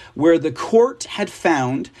where the court had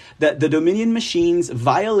found that the Dominion machines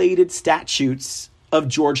violated statutes of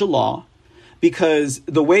Georgia law because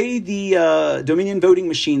the way the Dominion voting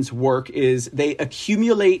machines work is they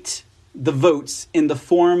accumulate the votes in the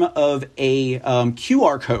form of a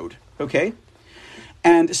QR code, okay?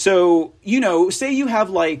 And so, say you have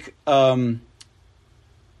like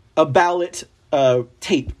a ballot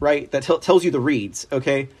tape, right, that tells you the reads,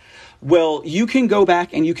 okay? Well, you can go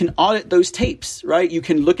back and you can audit those tapes, right? You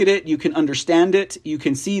can look at it, you can understand it, you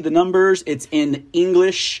can see the numbers, it's in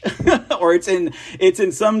English, or it's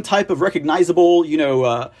in some type of recognizable,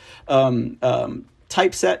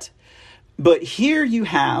 typeset. But here you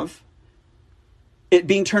have it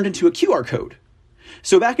being turned into a QR code.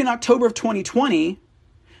 So back in October of 2020,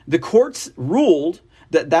 the courts ruled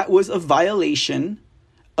that was a violation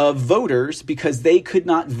of voters because they could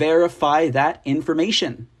not verify that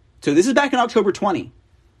information. So this is back in October 20.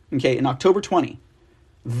 Okay, in October 20.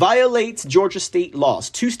 violates Georgia state laws.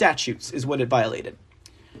 2 statutes is what it violated.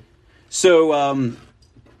 So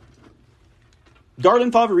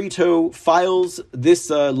Garland Favorito files this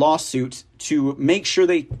lawsuit to make sure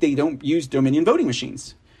they don't use Dominion voting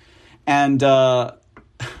machines. And on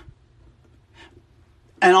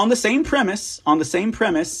the same premise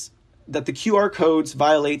that the QR codes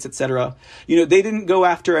violates, etc., they didn't go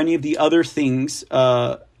after any of the other things,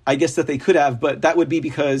 I guess, that they could have, but that would be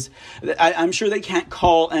because I'm sure they can't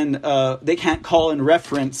call and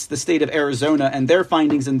reference the state of Arizona and their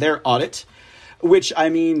findings in their audit, which, I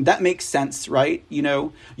mean, that makes sense, right? You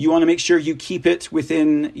want to make sure you keep it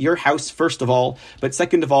within your house, first of all, but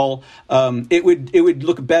second of all, it would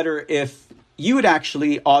look better if you had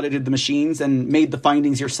actually audited the machines and made the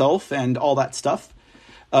findings yourself and all that stuff.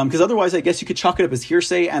 Because otherwise, I guess you could chalk it up as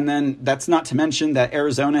hearsay, and then that's not to mention that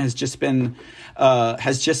Arizona has just been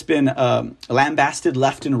lambasted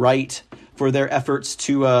left and right for their efforts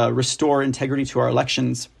to restore integrity to our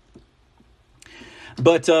elections.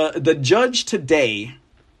 But the judge today,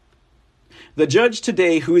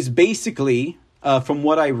 who is basically, from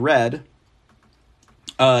what I read,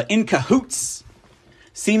 in cahoots,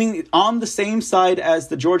 seeming on the same side as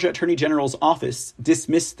the Georgia Attorney General's office,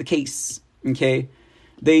 dismissed the case. Okay.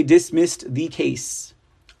 They dismissed the case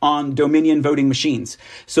on Dominion voting machines.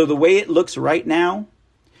 So the way it looks right now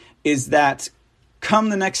is that come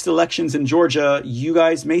the next elections in Georgia, you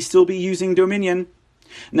guys may still be using Dominion.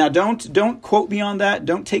 Now, don't quote me on that.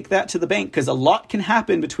 Don't take that to the bank, because a lot can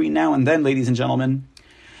happen between now and then, ladies and gentlemen.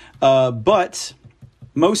 But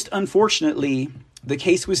most unfortunately, the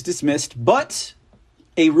case was dismissed, but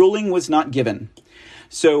a ruling was not given.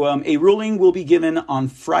 So a ruling will be given on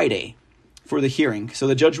Friday for the hearing. So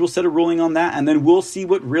the judge will set a ruling on that, and then we'll see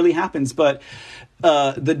what really happens. But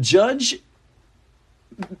the judge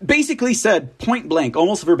basically said point blank,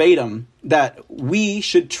 almost verbatim, that we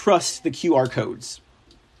should trust the QR codes.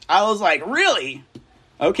 I was like, really?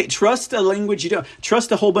 Okay, trust a language you don't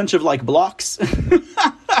trust, a whole bunch of like blocks.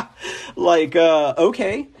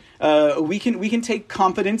 Okay. We can take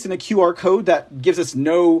confidence in a QR code that gives us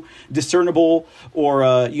no discernible or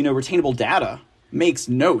retainable data. Makes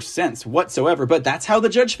no sense whatsoever, but that's how the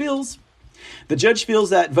judge feels. The judge feels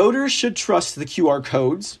that voters should trust the QR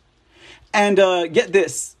codes. And get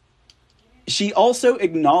this, she also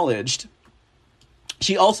acknowledged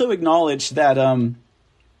that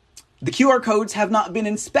the QR codes have not been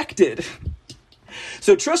inspected.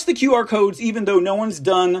 So trust the QR codes, even though no one's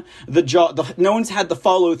done the job, no one's had the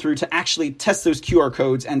follow through to actually test those QR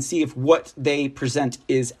codes and see if what they present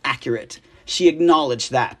is accurate. She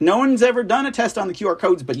acknowledged that. No one's ever done a test on the QR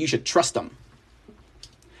codes, but you should trust them.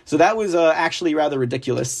 So that was actually rather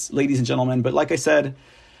ridiculous, ladies and gentlemen. But like I said,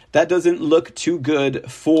 that doesn't look too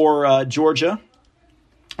good for Georgia.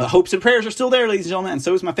 Hopes and prayers are still there, ladies and gentlemen, and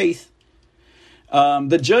so is my faith.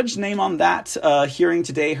 The judge's name on that hearing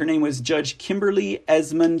today, her name was Judge Kimberly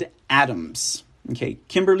Esmond Adams. Okay,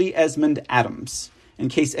 Kimberly Esmond Adams. In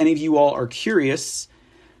case any of you all are curious,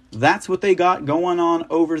 that's what they got going on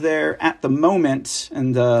over there at the moment.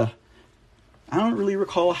 And I don't really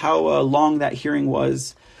recall how long that hearing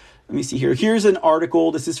was. Let me see here. Here's an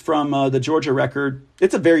article. This is from the Georgia Record.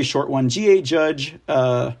 It's a very short one. GA judge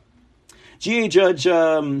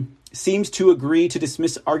seems to agree to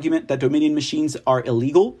dismiss argument that Dominion machines are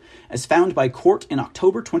illegal, as found by court in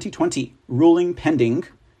October 2020. Ruling pending.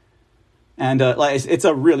 And it's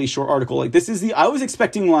a really short article. Like, this is I was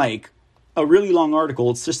expecting like a really long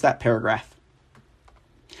article. It's just that paragraph.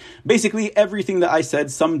 Basically, everything that I said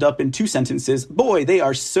summed up in 2 sentences. Boy, they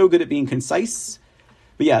are so good at being concise.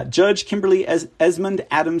 But yeah, Judge Kimberly Esmond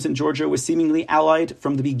Adams in Georgia was seemingly allied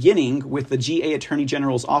from the beginning with the GA Attorney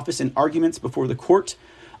General's office in arguments before the court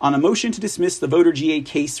on a motion to dismiss the voter GA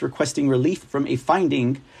case requesting relief from a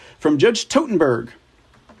finding from Judge Totenberg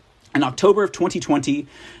in October of 2020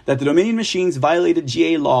 that the Dominion machines violated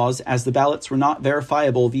GA laws as the ballots were not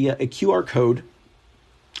verifiable via a QR code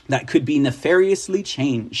that could be nefariously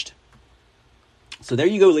changed. So there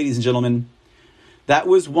you go, ladies and gentlemen. That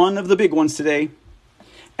was one of the big ones today.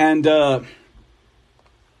 And I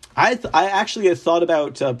actually had thought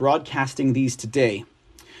about broadcasting these today.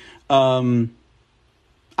 I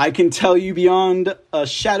can tell you beyond a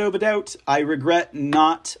shadow of a doubt, I regret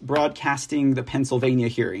not broadcasting the Pennsylvania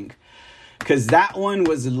hearing. Because that one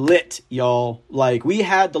was lit, y'all. Like, we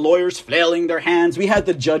had the lawyers flailing their hands. We had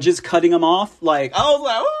the judges cutting them off. Like,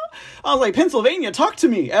 I was like, Pennsylvania, talk to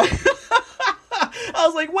me. I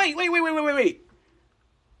was like, wait.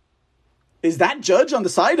 Is that judge on the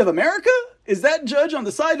side of America? Is that judge on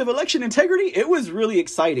the side of election integrity? It was really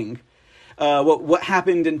exciting what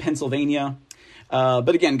happened in Pennsylvania.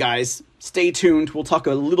 But again, guys, stay tuned. We'll talk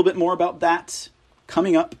a little bit more about that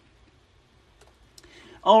coming up.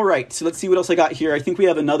 All right, so let's see what else I got here. I think we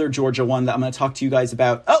have another Georgia one that I'm going to talk to you guys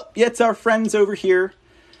about. Oh, yeah, it's our friends over here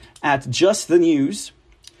at Just the News.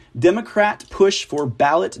 Democrat push for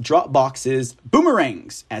ballot drop boxes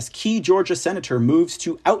boomerangs as key Georgia senator moves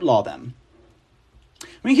to outlaw them.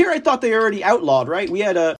 I mean, here I thought they already outlawed, right? We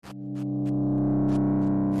had a...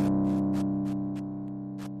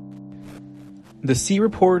 The C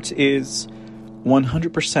Report is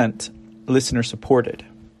 100% listener supported.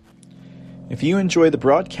 If you enjoy the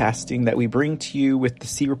broadcasting that we bring to you with the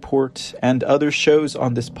C Report and other shows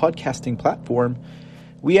on this podcasting platform,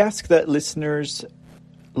 we ask that listeners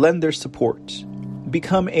lend their support.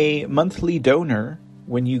 Become a monthly donor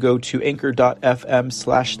when you go to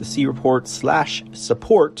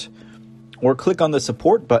anchor.fm/thecreport/support, or click on the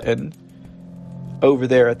support button over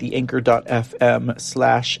there at the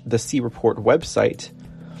anchor.fm/thecreport website,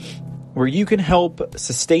 where you can help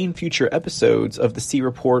sustain future episodes of the C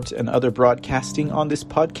Report and other broadcasting on this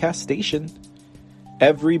podcast station.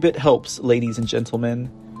 Every bit helps, ladies and gentlemen,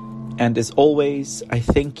 and as always, I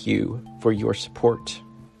thank you for your support.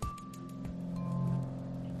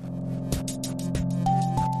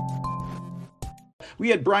 We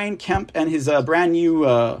had Brian Kemp and his brand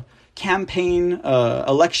new campaign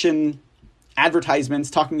election advertisements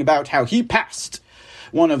talking about how he passed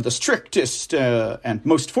one of the strictest and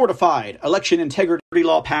most fortified election integrity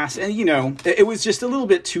law passed. And, you know, it was just a little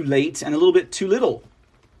bit too late and a little bit too little,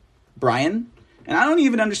 Brian. And I don't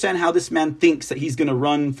even understand how this man thinks that he's going to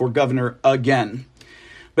run for governor again.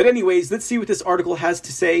 But anyways, let's see what this article has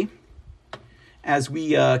to say as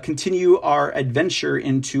we continue our adventure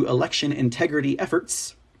into election integrity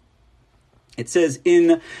efforts. It says,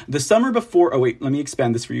 in the summer before... Oh, wait, let me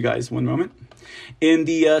expand this for you guys. One moment. In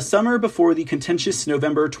the summer before the contentious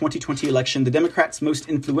November 2020 election, the Democrats' most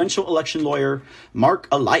influential election lawyer, Mark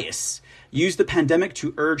Elias, used the pandemic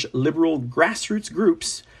to urge liberal grassroots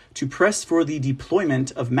groups to press for the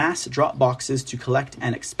deployment of mass drop boxes to collect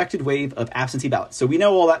an expected wave of absentee ballots. So we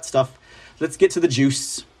know all that stuff. Let's get to the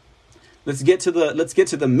juice. Let's get to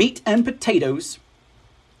the meat and potatoes.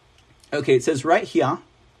 Okay, it says right here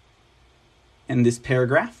in this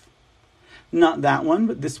paragraph, not that one,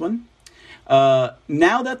 but this one.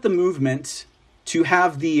 Now that the movement to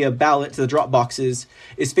have the ballot, the drop boxes,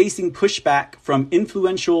 is facing pushback from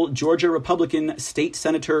influential Georgia Republican State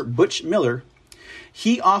Senator Butch Miller,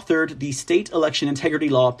 he authored the state election integrity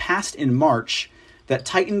law passed in March that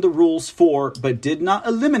tightened the rules for, but did not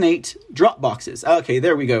eliminate, drop boxes. Okay,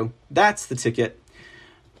 there we go. That's the ticket.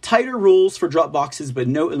 Tighter rules for drop boxes, but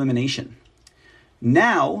no elimination.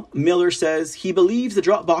 Now, Miller says he believes the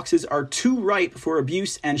drop boxes are too ripe for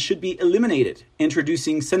abuse and should be eliminated,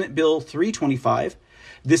 introducing Senate Bill 325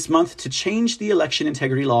 this month to change the election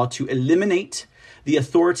integrity law to eliminate the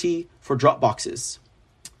authority for drop boxes.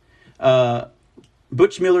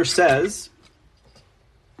 Butch Miller says,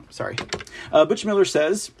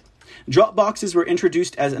 drop boxes were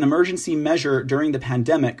introduced as an emergency measure during the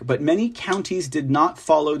pandemic, but many counties did not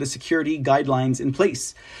follow the security guidelines in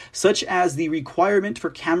place, such as the requirement for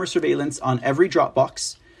camera surveillance on every drop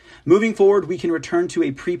box. Moving forward, we can return to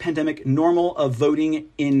a pre-pandemic normal of voting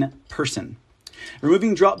in person.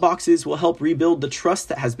 Removing drop boxes will help rebuild the trust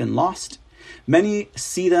that has been lost. Many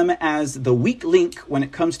see them as the weak link when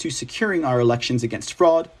it comes to securing our elections against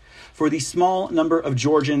fraud. For the small number of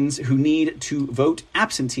Georgians who need to vote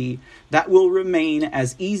absentee, that will remain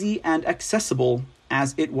as easy and accessible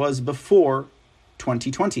as it was before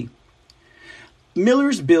 2020.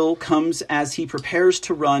 Miller's bill comes as he prepares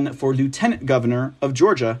to run for lieutenant governor of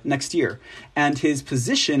Georgia next year, and his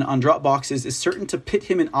position on drop boxes is certain to pit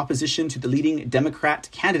him in opposition to the leading Democrat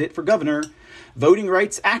candidate for governor, voting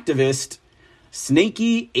rights activist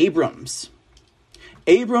Snakey Abrams.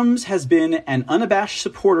 Abrams has been an unabashed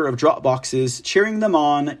supporter of drop boxes, cheering them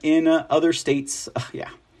on in other states.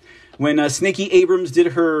 When Snakey Abrams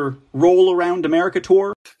did her Roll Around America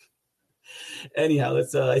tour. Anyhow,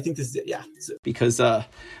 let's. I think this is because I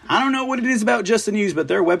don't know what it is about Just the News, but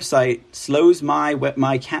their website slows my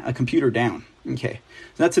computer down. Okay,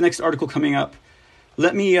 so that's the next article coming up.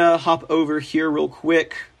 Let me hop over here real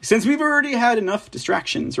quick, since we've already had enough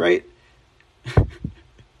distractions, right?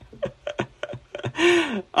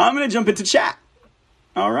 I'm going to jump into chat.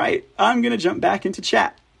 All right. I'm going to jump back into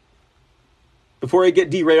chat before I get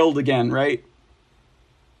derailed again, right?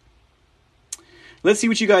 Let's see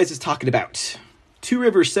what you guys is talking about. Two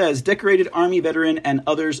Rivers says, decorated Army veteran and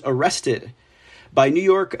others arrested by New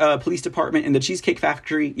York Police Department in the Cheesecake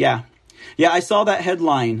Factory. Yeah. Yeah, I saw that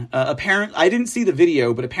headline. I didn't see the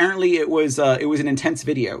video, but apparently it was an intense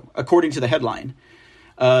video, according to the headline.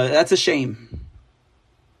 That's a shame.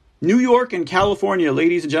 New York and California,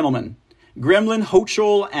 ladies and gentlemen. Gremlin,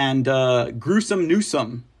 Hochul, and Gruesome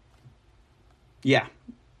Newsome. Yeah.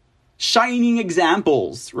 Shining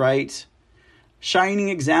examples, right? Shining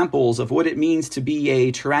examples of what it means to be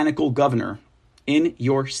a tyrannical governor in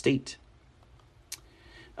your state.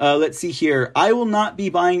 Let's see here. I will not be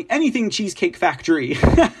buying anything Cheesecake Factory.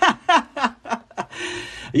 I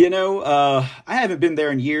haven't been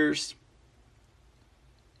there in years.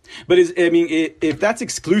 But if that's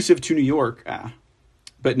exclusive to New York,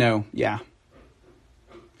 but no, yeah.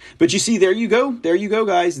 But you see, there you go,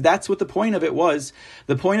 guys. That's what the point of it was.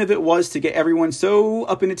 The point of it was to get everyone so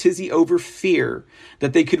up in a tizzy over fear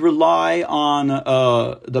that they could rely on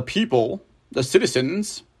the people, the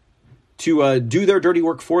citizens, to do their dirty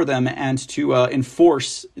work for them and to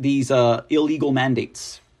enforce these illegal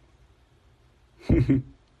mandates.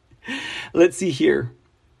 Let's see here.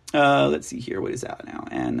 What is that now?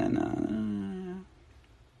 And then,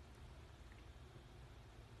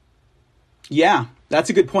 yeah, that's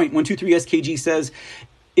a good point. 123SKG says,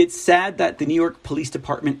 it's sad that the New York Police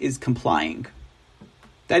Department is complying.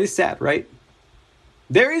 That is sad, right?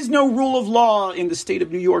 There is no rule of law in the state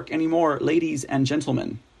of New York anymore, ladies and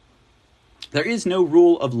gentlemen. There is no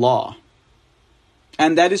rule of law.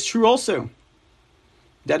 And that is true also.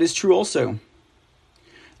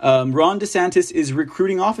 Ron DeSantis is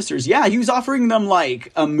recruiting officers. Yeah, he was offering them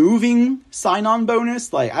like a moving sign-on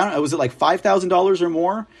bonus. Like, I don't know, was it like $5,000 or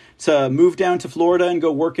more to move down to Florida and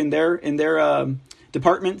go work in their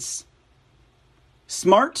departments?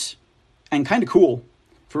 Smart and kind of cool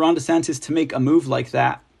for Ron DeSantis to make a move like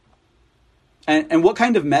that. And what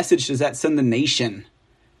kind of message does that send the nation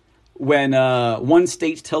when one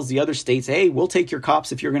state tells the other states, hey, we'll take your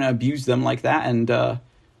cops if you're going to abuse them like that?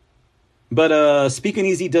 But Speaking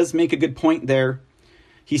Easy does make a good point there.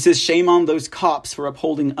 He says, shame on those cops for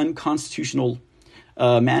upholding unconstitutional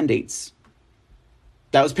mandates.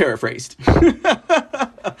 That was paraphrased.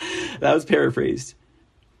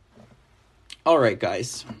 All right,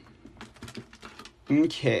 guys.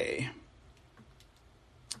 Okay.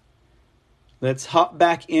 Let's hop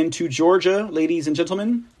back into Georgia, ladies and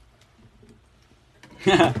gentlemen.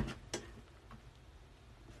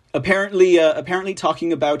 Apparently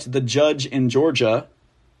talking about the judge in Georgia,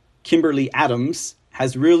 Kimberly Adams,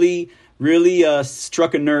 has really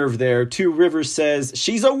struck a nerve there. Two Rivers says,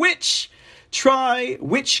 she's a witch. Try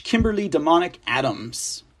witch Kimberly Demonic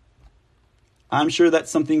Adams. I'm sure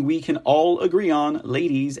that's something we can all agree on,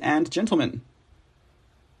 ladies and gentlemen.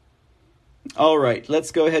 All right,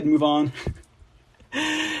 let's go ahead and move on.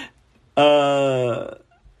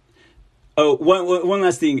 One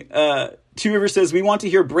last thing. Two Rivers says, we want to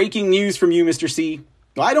hear breaking news from you, Mr. C.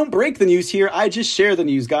 Well, I don't break the news here. I just share the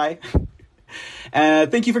news, guy.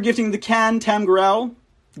 Thank you for gifting the can, Tam Gorel.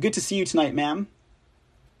 Good to see you tonight, ma'am.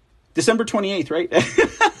 December 28th, right?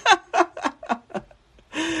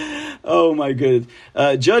 Oh, my good.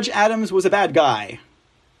 Judge Adams was a bad guy.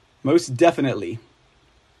 Most definitely.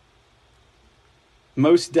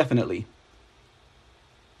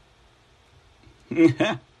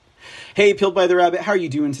 Hey, Pilled by the Rabbit, how are you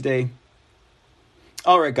doing today?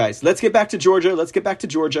 All right, guys, let's get back to Georgia.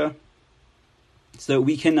 So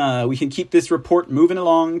we can keep this report moving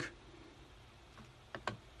along.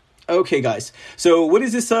 Okay, guys. So what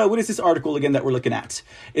is this article again that we're looking at?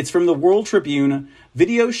 It's from the World Tribune.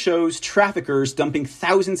 Video shows traffickers dumping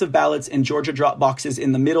thousands of ballots in Georgia drop boxes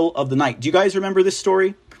in the middle of the night. Do you guys remember this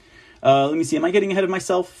story? Let me see. Am I getting ahead of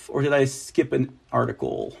myself, or did I skip an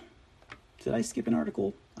article? I might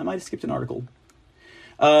have skipped an article.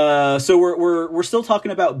 So we're still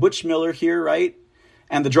talking about Butch Miller here, right?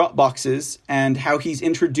 And the drop boxes and how he's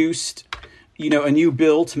introduced, a new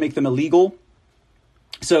bill to make them illegal.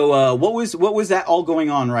 So what was that all going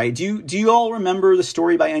on, right? Do you all remember the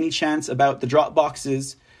story by any chance about the drop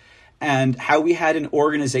boxes and how we had an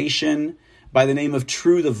organization by the name of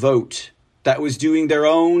True the Vote that was doing their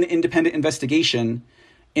own independent investigation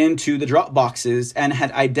into the drop boxes and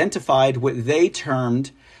had identified what they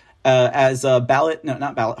termed as not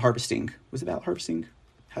ballot harvesting. Was it ballot harvesting?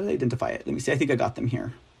 How did they identify it? Let me see. I think I got them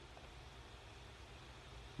here.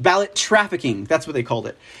 Ballot trafficking. That's what they called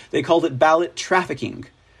it. They called it ballot trafficking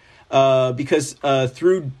because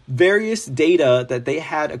through various data that they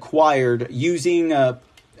had acquired using a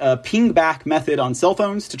ping-back method on cell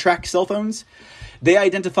phones to track cell phones, they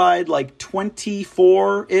identified like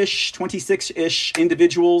 26-ish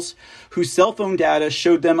individuals whose cell phone data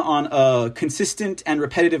showed them on a consistent and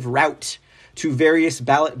repetitive route to various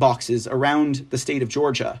ballot boxes around the state of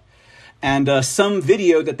Georgia. And some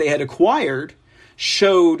video that they had acquired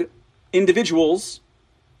showed individuals,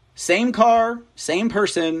 same car, same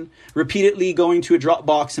person, repeatedly going to a drop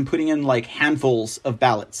box and putting in like handfuls of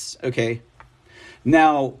ballots. Okay.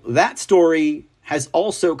 Now, that story has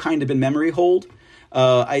also kind of been memory hold.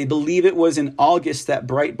 I believe it was in August that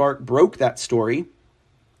Breitbart broke that story.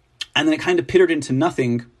 And then it kind of pittered into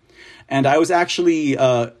nothing. And I was actually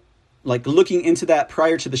looking into that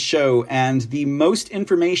prior to the show. And the most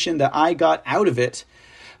information that I got out of it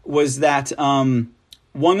was that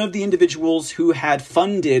one of the individuals who had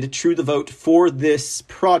funded True the Vote for this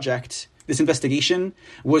project, this investigation,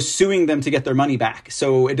 was suing them to get their money back.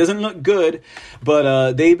 So it doesn't look good,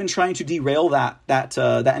 but they've been trying to derail that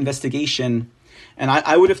investigation. And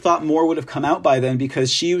I would have thought more would have come out by then,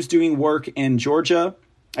 because she was doing work in Georgia.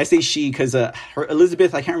 I say she because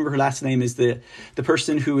Elizabeth, I can't remember her last name, is the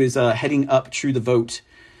person who is heading up True the Vote.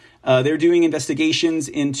 They're doing investigations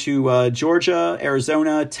into Georgia,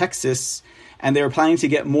 Arizona, Texas, and they were planning to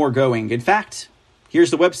get more going. In fact,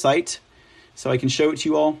 here's the website, so I can show it to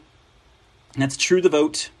you all. And that's True the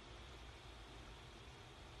Vote.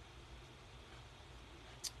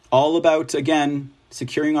 All about, again,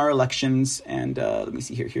 securing our elections. And let me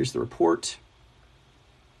see here. Here's the report.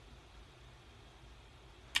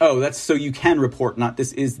 Oh, that's so you can report, not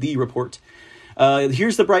this is the report.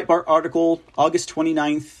 Here's the Breitbart article, August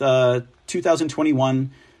 29th,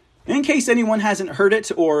 2021. In case anyone hasn't heard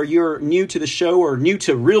it, or you're new to the show or new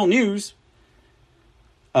to real news,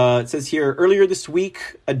 it says here, earlier this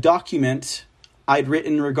week, a document I'd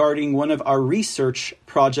written regarding one of our research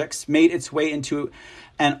projects made its way into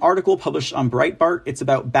an article published on Breitbart. It's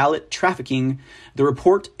about ballot trafficking. The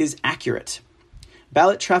report is accurate.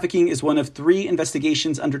 Ballot trafficking is one of 3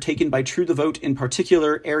 investigations undertaken by True the Vote in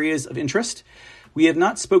particular areas of interest. We have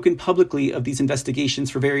not spoken publicly of these investigations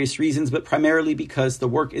for various reasons, but primarily because the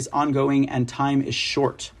work is ongoing and time is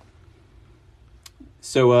short.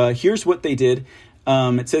 So here's what they did.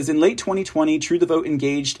 It says, in late 2020, True the Vote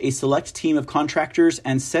engaged a select team of contractors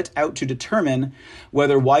and set out to determine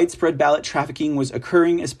whether widespread ballot trafficking was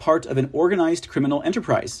occurring as part of an organized criminal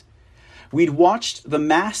enterprise. We'd watched the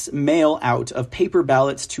mass mail out of paper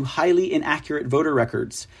ballots to highly inaccurate voter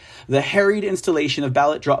records, the harried installation of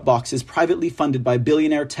ballot drop boxes privately funded by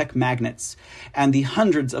billionaire tech magnates, and the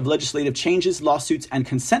hundreds of legislative changes, lawsuits, and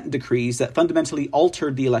consent decrees that fundamentally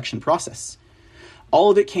altered the election process. All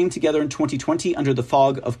of it came together in 2020 under the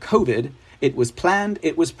fog of COVID. It was planned,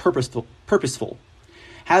 it was purposeful.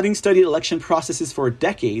 Having studied election processes for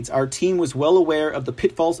decades, our team was well aware of the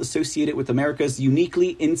pitfalls associated with America's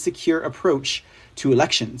uniquely insecure approach to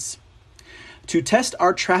elections. To test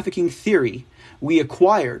our trafficking theory, we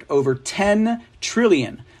acquired over 10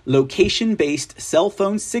 trillion location-based cell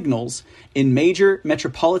phone signals in major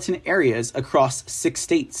metropolitan areas across 6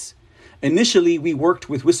 states. Initially, we worked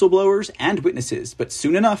with whistleblowers and witnesses, but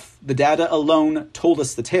soon enough, the data alone told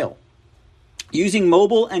us the tale. Using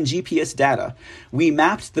mobile and GPS data, we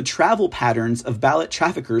mapped the travel patterns of ballot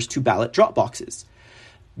traffickers to ballot drop boxes.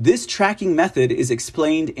 This tracking method is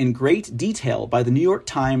explained in great detail by the New York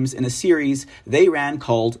Times in a series they ran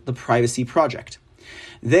called The Privacy Project.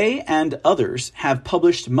 They and others have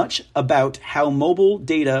published much about how mobile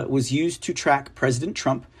data was used to track President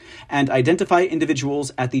Trump and identify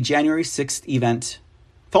individuals at the January 6th event,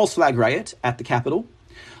 false flag riot at the Capitol.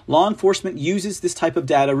 Law enforcement uses this type of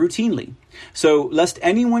data routinely. So, lest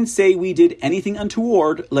anyone say we did anything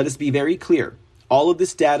untoward, let us be very clear. All of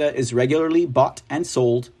this data is regularly bought and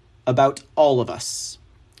sold about all of us.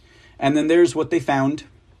 And then there's what they found.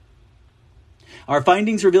 Our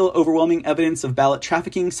findings reveal overwhelming evidence of ballot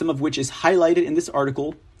trafficking, some of which is highlighted in this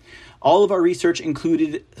article. All of our research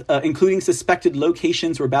including suspected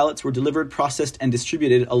locations where ballots were delivered, processed, and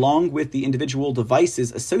distributed, along with the individual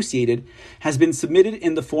devices associated, has been submitted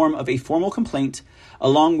in the form of a formal complaint,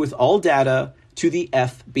 along with all data, to the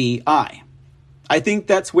FBI. I think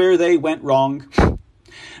that's where they went wrong.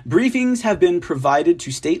 Briefings have been provided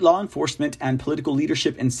to state law enforcement and political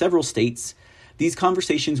leadership in several states. These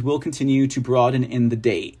conversations will continue to broaden in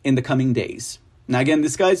the coming days. Now, again,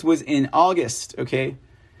 this guy's was in August, okay?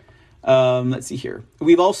 Let's see here.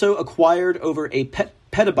 We've also acquired over a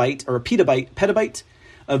petabyte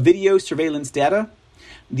of video surveillance data.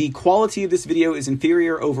 The quality of this video is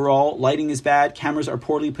inferior overall. Lighting is bad. Cameras are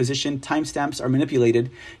poorly positioned. Timestamps are manipulated.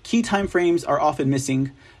 Key timeframes are often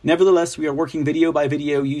missing. Nevertheless, we are working video by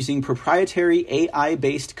video using proprietary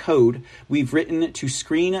AI-based code we've written to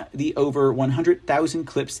screen the over 100,000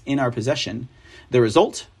 clips in our possession. The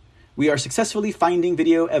result? We are successfully finding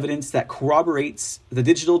video evidence that corroborates the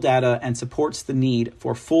digital data and supports the need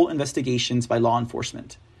for full investigations by law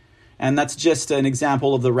enforcement. And that's just an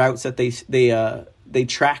example of the routes that they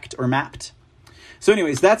tracked or mapped. So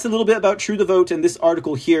anyways, that's a little bit about True the Vote, and this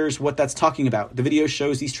article here is what that's talking about. The video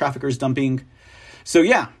shows these traffickers dumping. So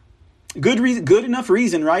yeah, good enough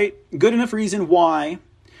reason, right? Good enough reason why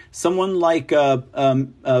someone like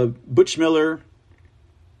Butch Miller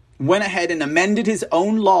went ahead and amended his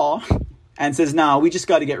own law and says, nah, we just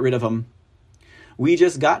got to get rid of them. We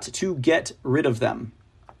just got to get rid of them.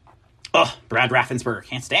 Ugh, Brad Raffensperger,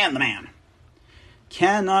 can't stand the man.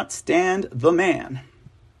 Cannot stand the man.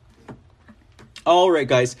 All right,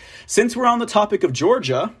 guys, since we're on the topic of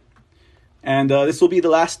Georgia, and this will be the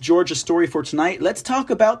last Georgia story for tonight, let's talk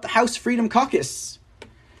about the House Freedom Caucus.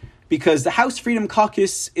 Because the House Freedom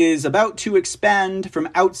Caucus is about to expand from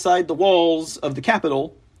outside the walls of the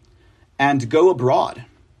Capitol and go abroad.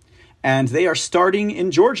 And they are starting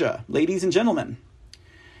in Georgia, ladies and gentlemen.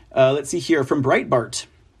 Let's see here from Breitbart.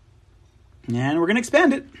 And we're going to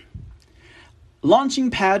expand it. Launching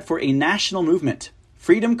pad for a national movement.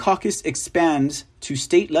 Freedom Caucus expands to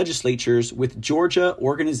state legislatures with Georgia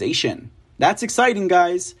organization. That's exciting,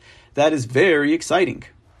 guys. That is very exciting.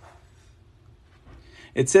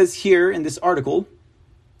 It says here in this article,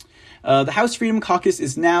 the House Freedom Caucus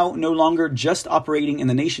is now no longer just operating in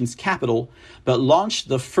the nation's capital, but launched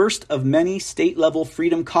the first of many state-level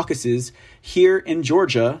Freedom Caucuses here in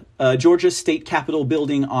Georgia, Georgia's state capitol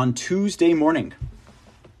building on Tuesday morning.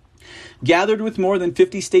 Gathered with more than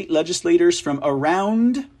 50 state legislators from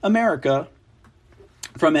around America,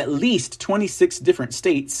 from at least 26 different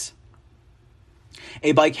states,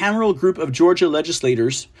 a bicameral group of Georgia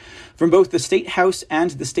legislators from both the State House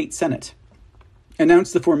and the State Senate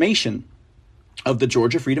announced the formation of the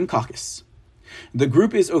Georgia Freedom Caucus. The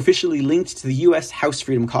group is officially linked to the U.S. House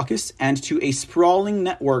Freedom Caucus and to a sprawling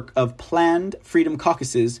network of planned Freedom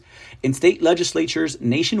Caucuses in state legislatures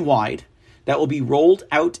nationwide that will be rolled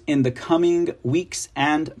out in the coming weeks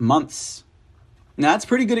and months. Now, that's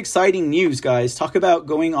pretty good, exciting news, guys. Talk about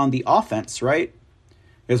going on the offense, right?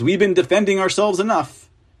 Because we've been defending ourselves enough.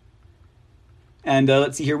 And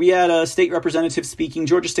let's see here. We had a state representative speaking,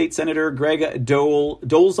 Georgia State Senator Greg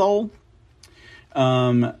Dolezal.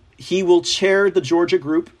 He will chair the Georgia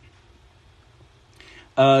group.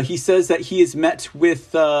 He says that he has met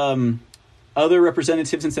with other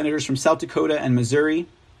representatives and senators from South Dakota and Missouri,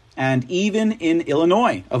 and even in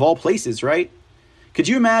Illinois, of all places, right? Could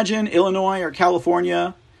you imagine Illinois or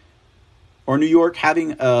California or New York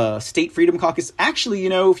having a state freedom caucus? Actually,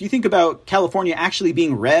 if you think about California actually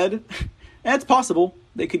being red, that's possible.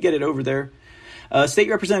 They could get it over there. State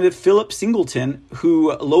Representative Philip Singleton,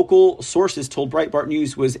 who local sources told Breitbart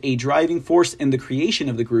News was a driving force in the creation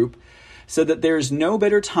of the group, said that there's no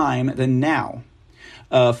better time than now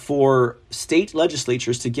for state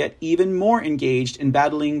legislatures to get even more engaged in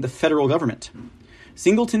battling the federal government.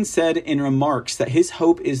 Singleton said in remarks that his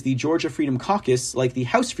hope is the Georgia Freedom Caucus, like the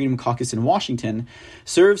House Freedom Caucus in Washington,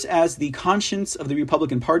 serves as the conscience of the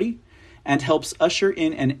Republican Party and helps usher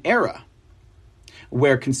in an era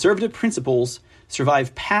where conservative principles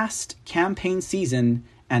survive past campaign season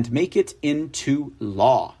and make it into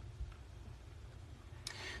law.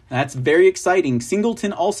 That's very exciting.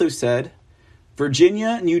 Singleton also said,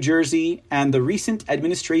 Virginia, New Jersey, and the recent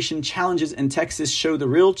administration challenges in Texas show that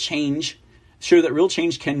real change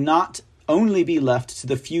cannot only be left to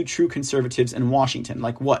the few true conservatives in Washington.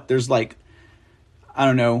 Like what? There's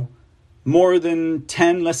more than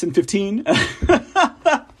 10, less than 15.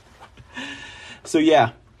 So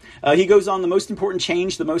yeah, he goes on, the most important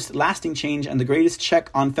change, the most lasting change, and the greatest check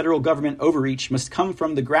on federal government overreach must come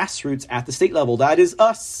from the grassroots at the state level. That is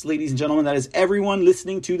us, ladies and gentlemen. That is everyone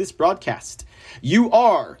listening to this broadcast. You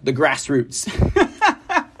are the grassroots.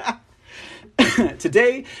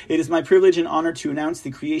 Today, it is my privilege and honor to announce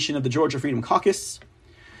the creation of the Georgia Freedom Caucus.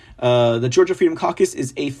 The Georgia Freedom Caucus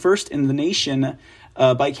is a first in the nation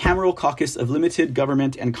bicameral caucus of limited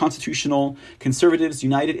government and constitutional conservatives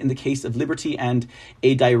united in the case of liberty and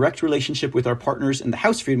a direct relationship with our partners in the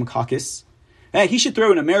House Freedom Caucus. He should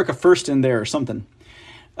throw an America First in there or something.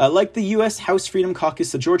 Like the U.S. House Freedom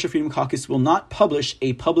Caucus, the Georgia Freedom Caucus will not publish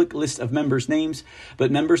a public list of members' names, but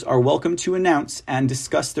members are welcome to announce and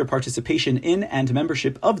discuss their participation in and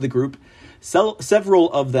membership of the group.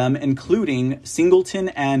 Several of them, including Singleton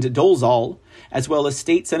and Dolezal, as well as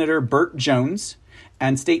State Senator Burt Jones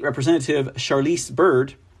and State Representative Charlize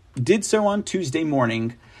Byrd, did so on Tuesday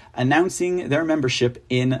morning, announcing their membership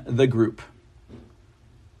in the group.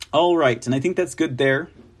 All right, and I think that's good there.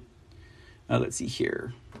 Let's see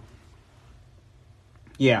here.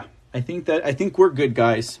 Yeah, I think we're good,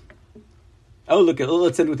 guys.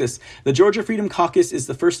 let's end with this. The Georgia Freedom Caucus is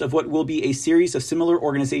the first of what will be a series of similar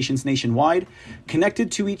organizations nationwide,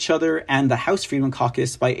 connected to each other and the House Freedom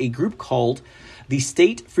Caucus by a group called the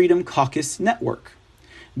State Freedom Caucus Network.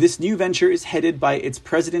 This new venture is headed by its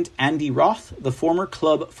president, Andy Roth, the former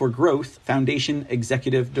Club for Growth Foundation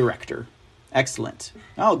executive director. Excellent.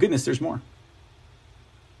 Oh, goodness, there's more.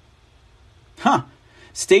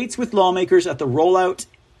 States with lawmakers at the rollout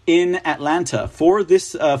in Atlanta for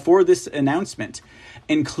this announcement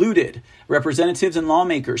included representatives and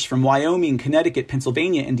lawmakers from Wyoming, Connecticut,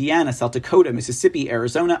 Pennsylvania, Indiana, South Dakota, Mississippi,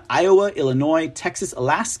 Arizona, Iowa, Illinois, Texas,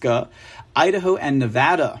 Alaska, Idaho, and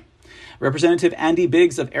Nevada. Representative Andy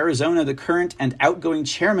Biggs of Arizona, the current and outgoing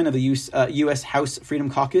chairman of the U.S. House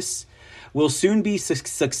Freedom Caucus, will soon be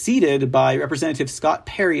succeeded by Representative Scott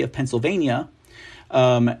Perry of Pennsylvania.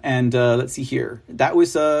 Let's see here. That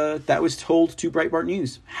was told to Breitbart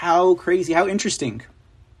News. How crazy, how interesting.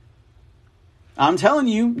 I'm telling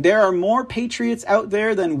you, there are more patriots out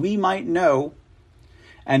there than we might know.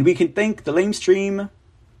 And we can thank the lamestream,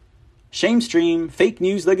 shamestream, fake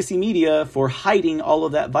news, legacy media for hiding all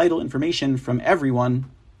of that vital information from everyone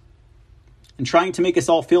and trying to make us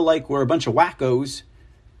all feel like we're a bunch of wackos.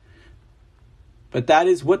 But that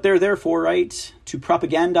is what they're there for, right? To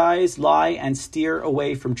propagandize, lie, and steer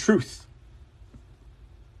away from truth.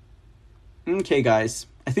 Okay, guys,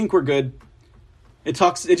 I think we're good. It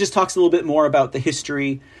just talks a little bit more about the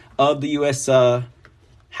history of the U.S.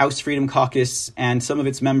 House Freedom Caucus and some of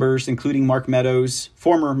its members, including Mark Meadows,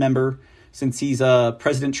 former member, since he's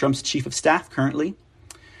President Trump's chief of staff currently.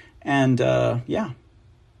 And yeah,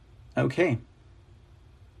 okay.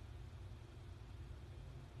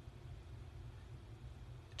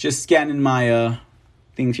 Just scanning my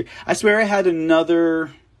things here. I swear I had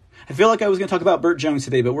another... I feel like I was going to talk about Burt Jones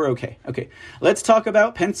today, but we're okay. Okay, let's talk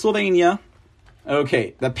about Pennsylvania.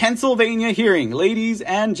 Okay, the Pennsylvania hearing, ladies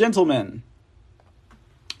and gentlemen.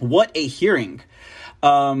 What a hearing.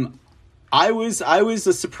 I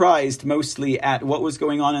was surprised mostly at what was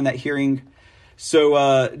going on in that hearing.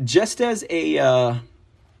 So just as an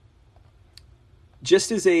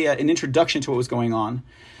introduction to what was going on.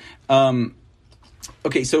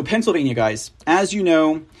 Okay, so Pennsylvania, guys, as you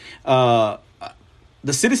know,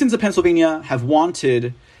 the citizens of Pennsylvania have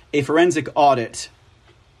wanted a forensic audit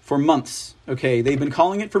for months. Okay, they've been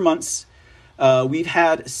calling it for months. We've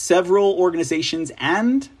had several organizations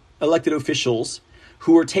and elected officials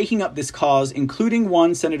who are taking up this cause, including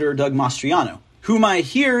one Senator Doug Mastriano, whom I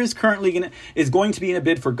hear is currently going to be in a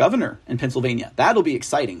bid for governor in Pennsylvania. That'll be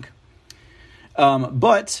exciting.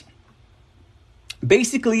 But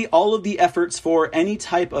basically, all of the efforts for any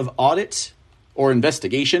type of audit or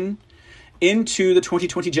investigation into the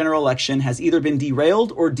 2020 general election has either been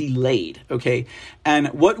derailed or delayed, okay? And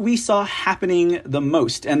what we saw happening the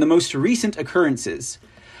most, and the most recent occurrences,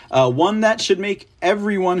 one that should make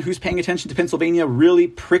everyone who's paying attention to Pennsylvania really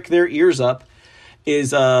prick their ears up,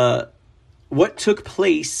 is what took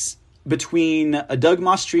place between Doug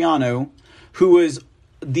Mastriano, who was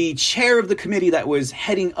the chair of the committee that was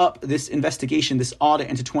heading up this investigation, this audit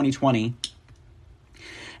into 2020,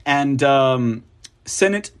 and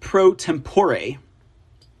Senate pro tempore.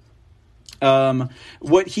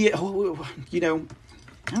 What he, I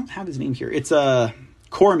don't have his name here. It's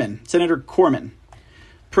Corman, Senator Corman,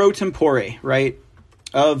 pro tempore, right,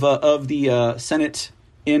 of the Senate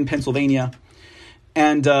in Pennsylvania,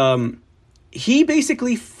 and he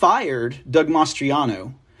basically fired Doug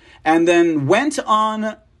Mastriano, and then went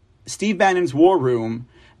on Steve Bannon's War Room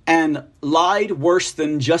and lied worse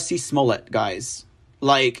than Jussie Smollett, guys.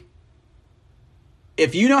 Like,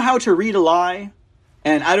 if you know how to read a lie,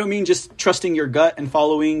 and I don't mean just trusting your gut and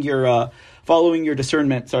following your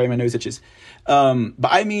discernment. Sorry, my nose itches. But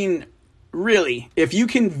I mean, really, if you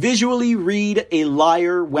can visually read a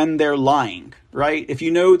liar when they're lying, right? If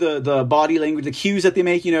you know the body language, the cues that they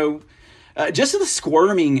make, just the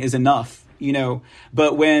squirming is enough,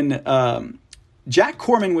 But when Jack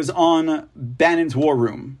Corman was on Bannon's War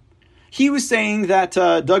Room, he was saying that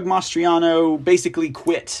Doug Mastriano basically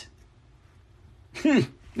quit. And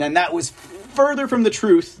that was further from the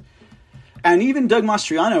truth. And even Doug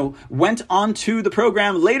Mastriano went onto the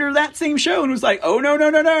program later that same show and was like, "Oh,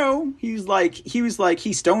 no. He was like, he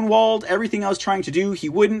stonewalled everything I was trying to do. He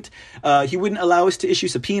wouldn't allow us to issue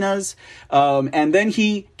subpoenas. And then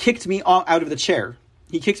he kicked me out of the chair.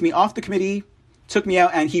 He kicked me off the committee, took me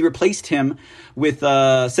out, and he replaced him with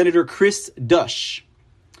Senator Chris Dush.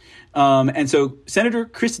 And so Senator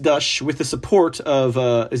Chris Dush, with the support of,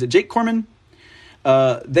 is it Jake Corman?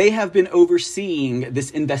 They have been overseeing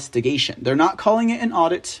this investigation. They're not calling it an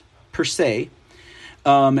audit per se.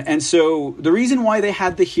 And so the reason why they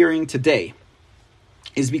had the hearing today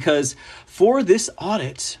is because for this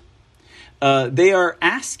audit, they are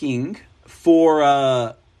asking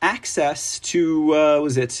for access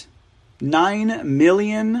to, 9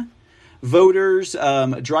 million voters,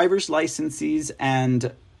 driver's licenses,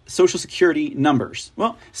 and Social Security numbers.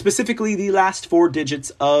 Well, specifically the last 4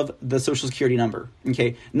 digits of the Social Security number.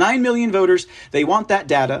 Okay, 9 million voters. They want that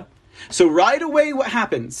data. So right away, what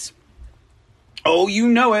happens? Oh, you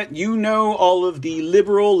know it. You know all of the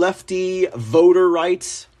liberal, lefty voter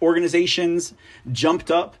rights organizations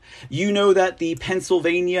jumped up. You know that the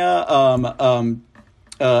Pennsylvania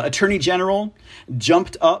Attorney General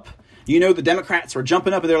jumped up. You know the Democrats were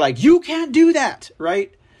jumping up and they're like, you can't do that,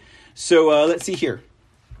 right? So let's see here.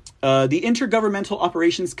 The Intergovernmental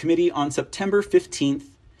Operations Committee on September 15th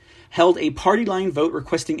held a party line vote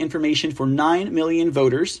requesting information for 9 million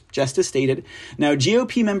voters, just as stated. Now,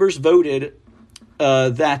 GOP members voted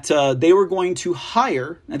that they were going to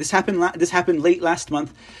hire, and this happened late last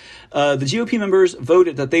month, the GOP members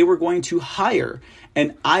voted that they were going to hire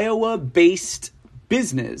an Iowa-based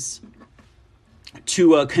business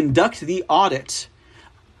to conduct the audit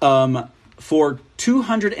for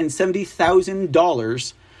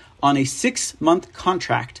 $270,000 on a 6-month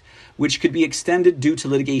contract, which could be extended due to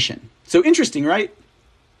litigation. So interesting, right?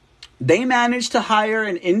 They managed to hire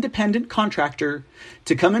an independent contractor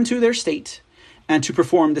to come into their state and to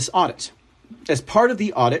perform this audit. As part of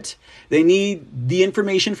the audit, they need the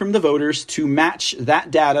information from the voters to match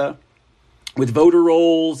that data with voter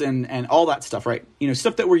rolls and all that stuff, right? You know,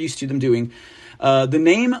 stuff that we're used to them doing. The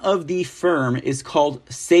name of the firm is called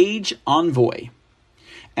Sage Envoy.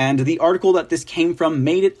 And the article that this came from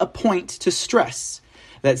made it a point to stress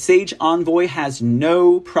that Sage Envoy has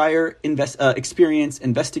no prior experience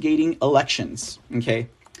investigating elections. Okay.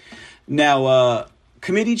 Now,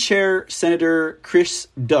 Committee Chair Senator Chris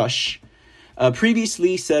Dush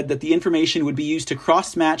previously said that the information would be used to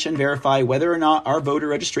cross-match and verify whether or not our voter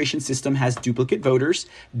registration system has duplicate voters,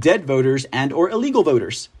 dead voters, and or illegal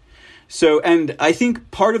voters. So, and I think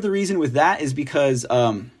part of the reason with that is because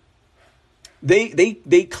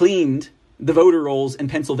they cleaned the voter rolls in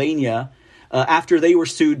Pennsylvania after they were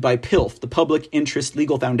sued by PILF, the Public Interest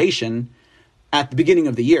Legal Foundation, at the beginning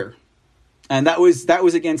of the year. And that was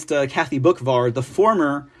against Kathy Bookvar, the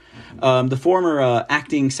former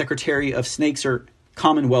acting Secretary of Snakes or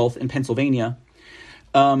Commonwealth in Pennsylvania.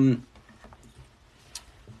 Now,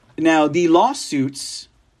 the lawsuits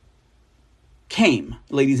came,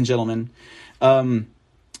 ladies and gentlemen.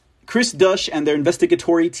 Chris Dush and their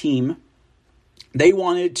investigatory team, they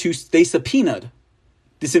subpoenaed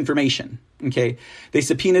this information. Okay, they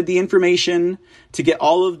subpoenaed the information to get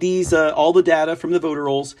all of these, all the data from the voter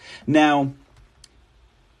rolls. Now,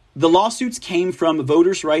 the lawsuits came from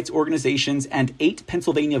voters' rights organizations and 8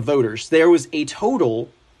 Pennsylvania voters. There was a total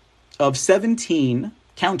of 17,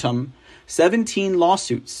 count them, 17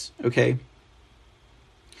 lawsuits, okay?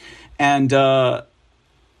 And so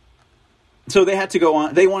they had to go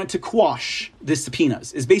on. They wanted to quash this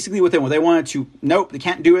subpoenas, is basically what they wanted. They wanted to, nope, they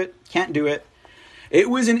can't do it. It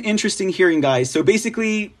was an interesting hearing, guys. So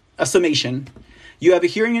basically, a summation. You have a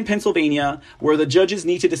hearing in Pennsylvania where the judges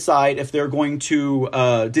need to decide if they're going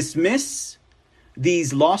to dismiss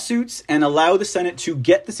these lawsuits and allow the Senate to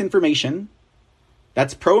get this information.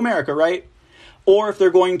 That's pro-America, right? Or if they're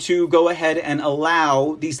going to go ahead and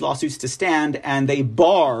allow these lawsuits to stand and they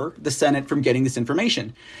bar the Senate from getting this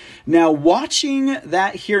information. Now, watching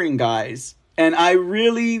that hearing, guys, and I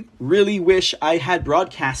really, really wish I had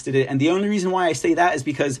broadcasted it. And the only reason why I say that is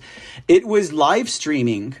because it was live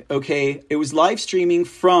streaming, okay? It was live streaming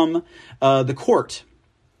from the court.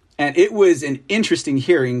 And it was an interesting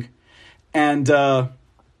hearing. And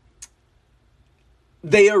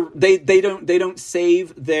they don't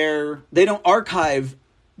archive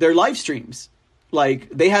their live streams. Like,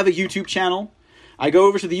 they have a YouTube channel. I go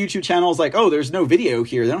over to the YouTube channel. It's like, oh, there's no video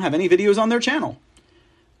here. They don't have any videos on their channel.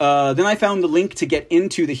 Then I found the link to get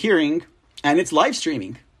into the hearing, and it's live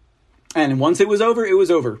streaming. And once it was over, it was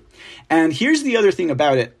over. And here's the other thing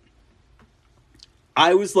about it.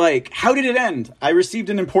 I was like, how did it end? I received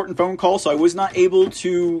an important phone call, so I was not able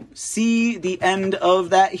to see the end of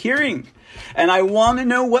that hearing. And I want to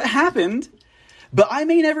know what happened, but I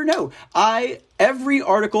may never know. Every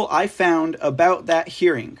article I found about that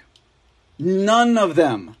hearing, none,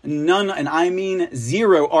 and I mean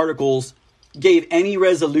 0 articles, gave any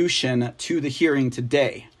resolution to the hearing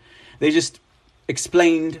today. They just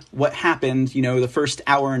explained what happened, the first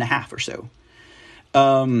hour and a half or so.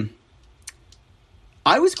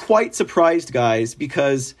 I was quite surprised, guys,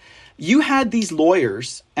 because you had these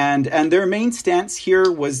lawyers and their main stance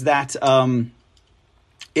here was that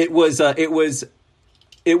it was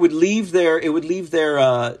it would leave their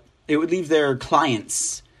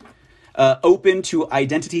clients open to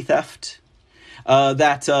identity theft.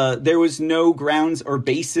 That there was no grounds or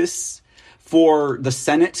basis for the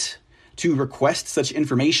Senate to request such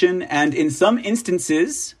information, and in some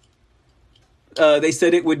instances, they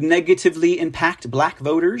said it would negatively impact Black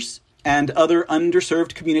voters and other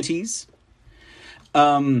underserved communities.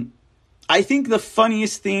 I think the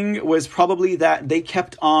funniest thing was probably that they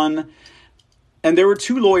kept on, and there were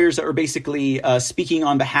two lawyers that were basically speaking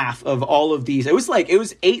on behalf of all of these. It was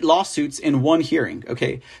 8 lawsuits in one hearing.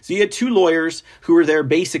 Okay, so you had 2 lawyers who were there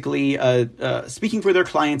basically speaking for their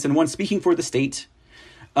clients, and one speaking for the state.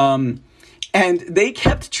 And they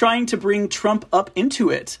kept trying to bring Trump up into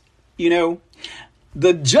it.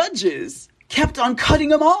 The judges kept on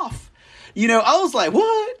cutting him off. I was like,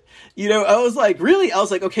 what? I was like, really? I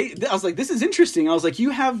was like, okay. I was like, this is interesting. I was like,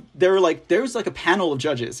 there was like a panel of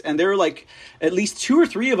judges, and there were like at least 2 or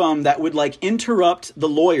 3 of them that would like interrupt the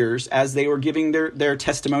lawyers as they were giving their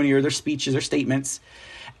testimony or their speeches or statements,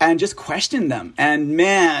 and just question them. And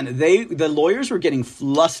man, the lawyers were getting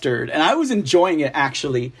flustered, and I was enjoying it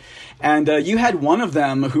actually. And you had one of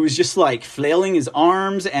them who was just like flailing his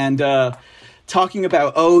arms and talking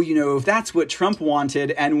about, if that's what Trump wanted.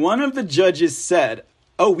 And one of the judges said,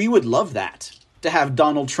 "Oh, we would love that, to have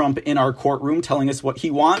Donald Trump in our courtroom telling us what he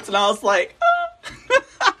wants." And I was like,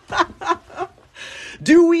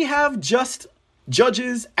 do we have just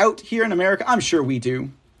judges out here in America? I'm sure we do.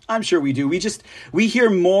 We hear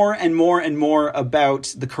more and more and more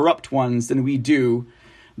about the corrupt ones than we do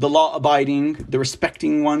the law-abiding, the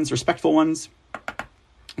respectful ones.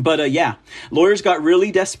 But yeah, lawyers got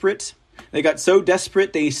really desperate. They got so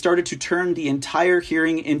desperate, they started to turn the entire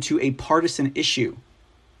hearing into a partisan issue.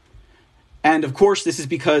 And of course, this is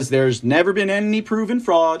because there's never been any proven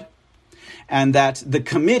fraud, and that the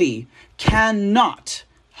committee cannot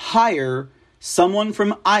hire someone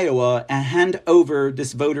from Iowa and hand over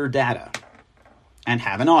this voter data and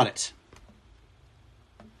have an audit.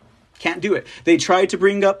 Can't do it. They tried to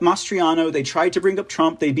bring up Mastriano. They tried to bring up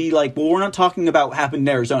Trump. They'd be like, well, we're not talking about what happened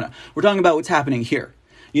in Arizona. We're talking about what's happening here.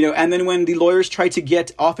 And then when the lawyers try to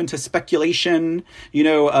get off into speculation,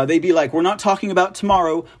 they'd be like, we're not talking about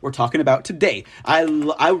tomorrow. We're talking about today.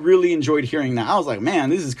 I really enjoyed hearing that. I was like, man,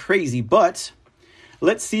 this is crazy. But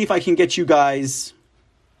let's see if I can get you guys.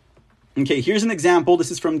 Okay, here's an example.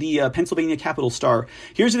 This is from the Pennsylvania Capital Star.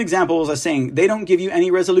 Here's an example, as I was saying, they don't give you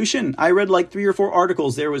any resolution. I read like 3 or 4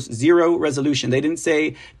 articles. There was 0 resolution. They didn't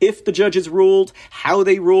say if the judges ruled, how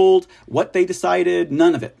they ruled, what they decided,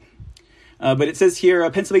 none of it. But it says here,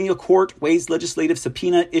 a Pennsylvania court weighs legislative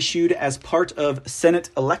subpoena issued as part of Senate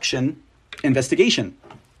election investigation.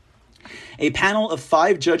 A panel of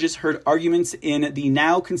 5 judges heard arguments in the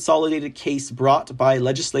now consolidated case brought by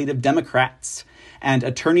legislative Democrats and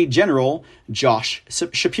Attorney General Josh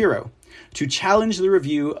Shapiro to challenge the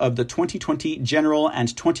review of the 2020 general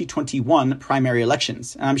and 2021 primary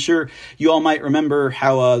elections. And I'm sure you all might remember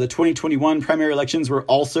how the 2021 primary elections were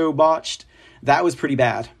also botched. That was pretty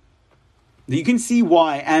bad. You can see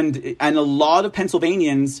why, and a lot of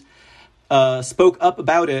Pennsylvanians spoke up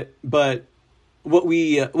about it. But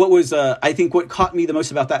I think what caught me the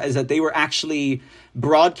most about that is that they were actually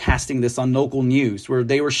broadcasting this on local news, where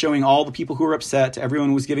they were showing all the people who were upset.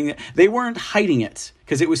 Everyone was giving it. They weren't hiding it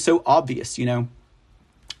because it was so obvious, Now,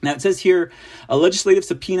 it says here, a legislative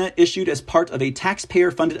subpoena issued as part of a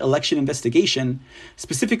taxpayer-funded election investigation,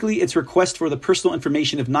 specifically its request for the personal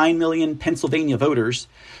information of 9 million Pennsylvania voters,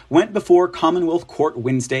 went before Commonwealth Court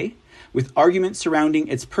Wednesday, with arguments surrounding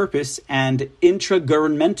its purpose and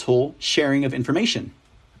intragovernmental sharing of information.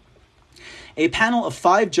 A panel of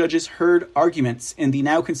 5 judges heard arguments in the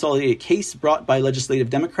now consolidated case brought by legislative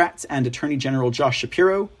Democrats and Attorney General Josh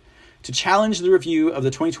Shapiro to challenge the review of the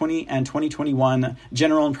 2020 and 2021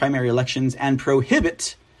 general and primary elections and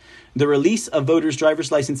prohibit the release of voters'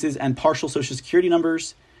 driver's licenses and partial Social Security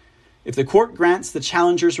numbers. If the court grants the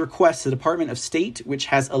challenger's request, the Department of State, which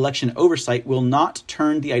has election oversight, will not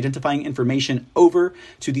turn the identifying information over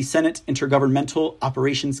to the Senate Intergovernmental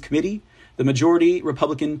Operations Committee, the majority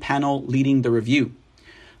Republican panel leading the review.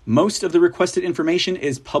 Most of the requested information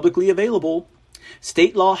is publicly available.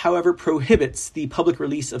 State law, however, prohibits the public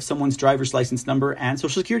release of someone's driver's license number and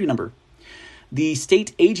Social Security number. The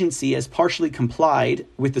state agency has partially complied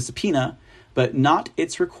with the subpoena, but not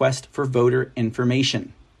its request for voter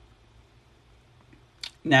information.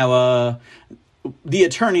 Now, the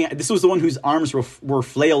attorney, this was the one whose arms were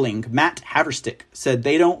flailing, Matt Haverstick, said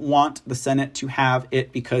they don't want the Senate to have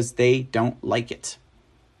it because they don't like it.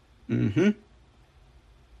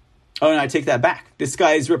 Oh, and I take that back. This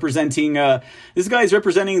guy's representing the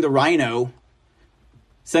rhino.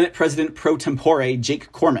 Senate President pro tempore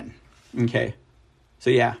Jake Corman. Okay. So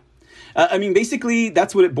yeah. I mean, basically,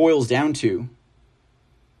 that's what it boils down to.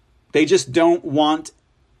 They just don't want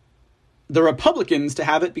the Republicans to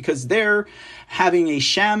have it because they're having a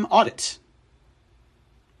sham audit,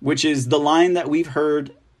 which is the line that we've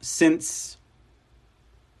heard since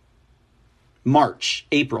March,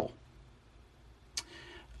 April.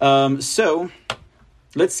 So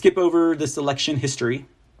let's skip over this election history.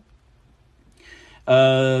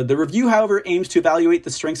 The review, however, aims to evaluate the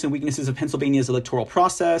strengths and weaknesses of Pennsylvania's electoral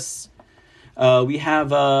process. We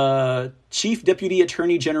have Chief Deputy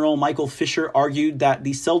Attorney General Michael Fisher argued that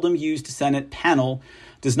the seldom used Senate panel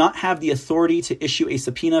does not have the authority to issue a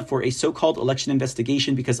subpoena for a so-called election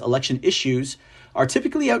investigation because election issues are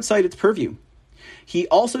typically outside its purview. He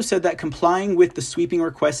also said that complying with the sweeping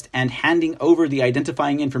request and handing over the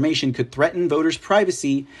identifying information could threaten voters'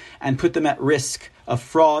 privacy and put them at risk of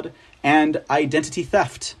fraud and identity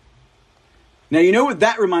theft. Now, you know what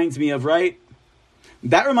that reminds me of, right?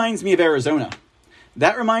 That reminds me of Arizona.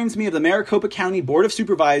 That reminds me of the Maricopa County Board of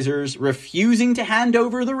Supervisors refusing to hand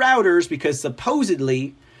over the routers because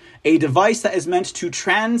supposedly a device that is meant to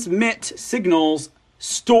transmit signals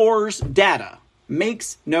stores data.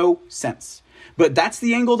 Makes no sense. But that's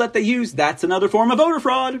the angle that they use. That's another form of voter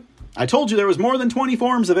fraud. I told you there was more than 20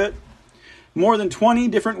 forms of it. More than 20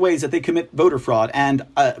 different ways that they commit voter fraud. And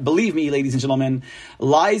believe me, ladies and gentlemen,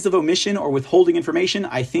 lies of omission or withholding information,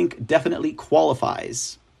 I think definitely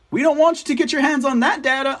qualifies. We don't want you to get your hands on that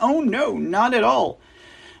data. Oh, no, not at all.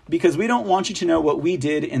 Because we don't want you to know what we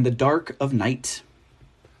did in the dark of night.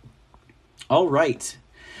 All right.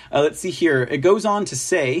 Let's see here. It goes on to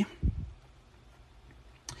say,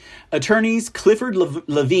 attorneys Clifford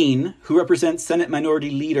Levine, who represents Senate Minority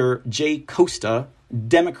Leader Jay Costa,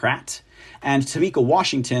 Democrat, and Tamika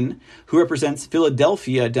Washington, who represents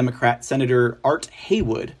Philadelphia Democrat Senator Art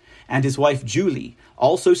Haywood, and his wife Julie,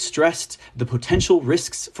 also stressed the potential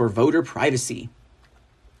risks for voter privacy.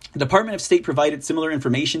 The Department of State provided similar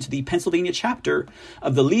information to the Pennsylvania chapter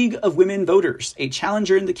of the League of Women Voters, a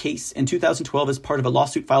challenger in the case in 2012 as part of a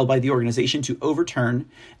lawsuit filed by the organization to overturn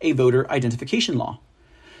a voter identification law.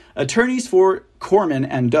 Attorneys for Corman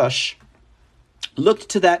and Dush looked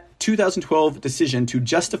to that 2012 decision to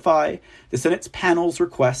justify the Senate's panel's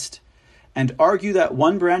request and argue that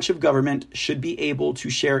one branch of government should be able to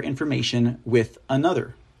share information with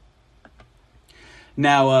another.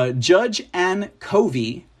 Now, Judge Ann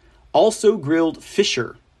Covey also grilled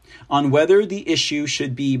Fisher on whether the issue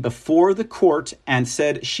should be before the court and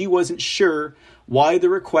said she wasn't sure why the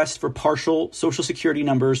request for partial Social Security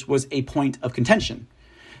numbers was a point of contention.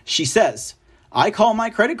 She says, I call my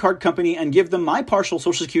credit card company and give them my partial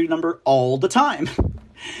Social Security number all the time.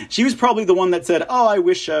 She was probably the one that said, oh, I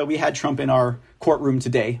wish we had Trump in our courtroom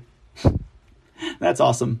today. That's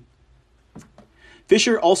awesome.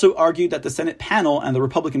 Fisher also argued that the Senate panel and the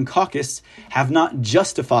Republican caucus have not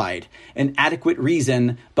justified an adequate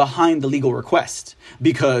reason behind the legal request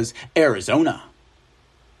because Arizona.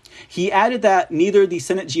 He added that neither the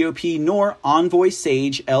Senate GOP nor Envoy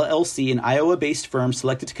Sage LLC, an Iowa-based firm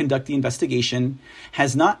selected to conduct the investigation,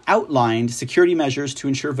 has not outlined security measures to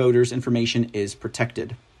ensure voters' information is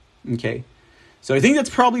protected. Okay, so I think that's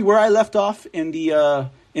probably where I left off in the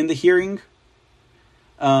hearing.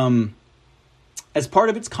 As part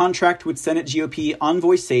of its contract with Senate GOP,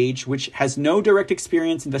 Envoy Sage, which has no direct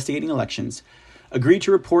experience investigating elections, agreed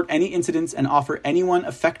to report any incidents and offer anyone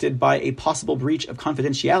affected by a possible breach of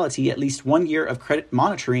confidentiality at least 1 year of credit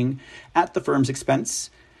monitoring at the firm's expense.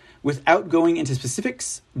 Without going into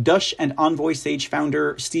specifics, Dush and Envoy Sage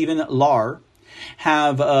founder Stephen Lahr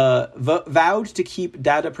have vowed to keep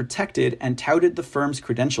data protected and touted the firm's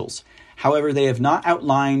credentials. However, they have not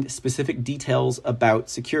outlined specific details about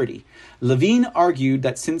security. Levine argued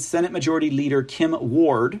that since Senate Majority Leader Kim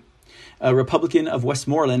Ward, a Republican of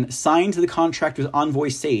Westmoreland, signed the contract with Envoy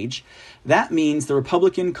Sage, that means the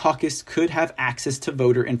Republican caucus could have access to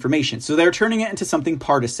voter information. So they're turning it into something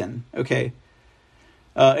partisan, okay?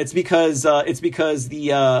 It's because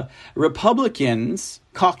the Republican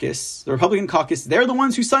caucus, they're the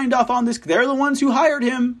ones who signed off on this. They're the ones who hired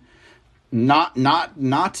him. Not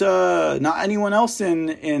anyone else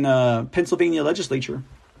in Pennsylvania legislature,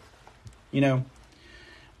 you know.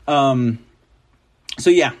 So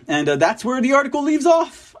yeah, and that's where the article leaves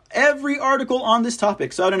off. Every article on this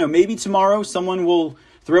topic. So I don't know, maybe tomorrow someone will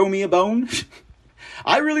throw me a bone.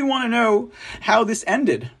 I really want to know how this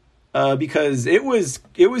ended, because it was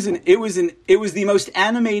the most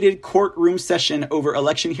animated courtroom session over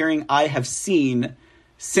election hearing I have seen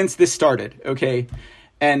since this started. Okay,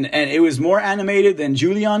 And it was more animated than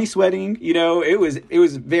Giuliani sweating. You know, it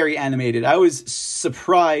was very animated. I was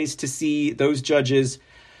surprised to see those judges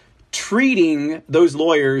treating those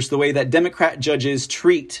lawyers the way that Democrat judges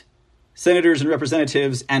treat senators and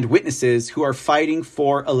representatives and witnesses who are fighting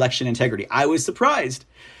for election integrity. I was surprised.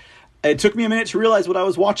 It took me a minute to realize what I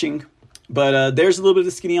was watching, but there's a little bit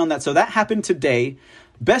of skinny on that. So that happened today.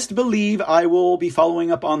 Best believe I will be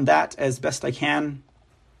following up on that as best I can,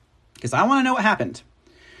 because I want to know what happened.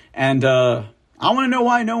 And I want to know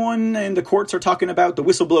why no one in the courts are talking about the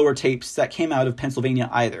whistleblower tapes that came out of Pennsylvania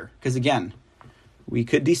either. Because again, we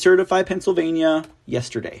could decertify Pennsylvania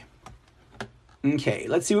yesterday. Okay,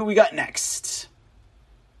 let's see what we got next.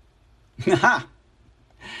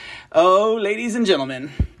 Oh, ladies and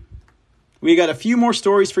gentlemen, we got a few more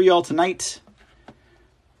stories for y'all tonight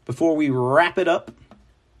before we wrap it up.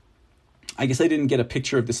 I guess I didn't get a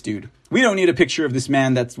picture of this dude. We don't need a picture of this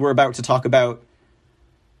man that we're about to talk about.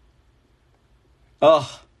 Ugh.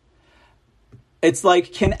 It's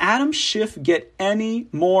like, can Adam Schiff get any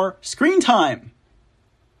more screen time?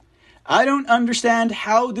 I don't understand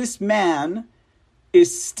how this man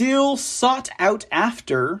is still sought out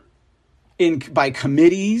after by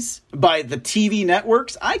committees, by the TV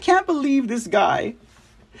networks. I can't believe this guy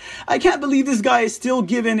is still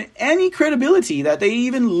given any credibility, that they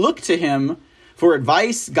even look to him for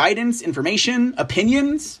advice, guidance, information,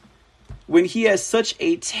 opinions, when he has such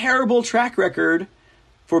a terrible track record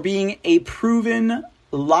for being a proven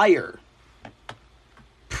liar.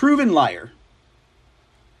 Proven liar.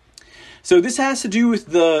 So this has to do with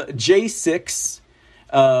the J6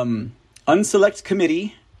 Unselect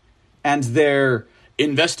Committee and their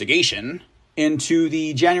investigation into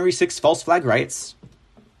the January 6th false flag riots.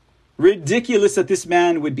 Ridiculous that this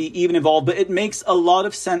man would be even involved, but it makes a lot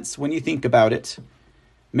of sense when you think about it.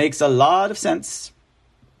 Makes a lot of sense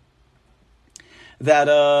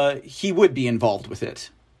that he would be involved with it,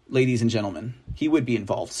 ladies and gentlemen. He would be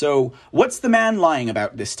involved. So what's the man lying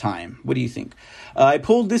about this time? What do you think? I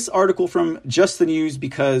pulled this article from Just the News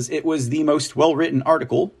because it was the most well-written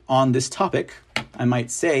article on this topic, I might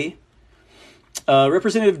say.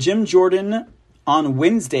 Representative Jim Jordan on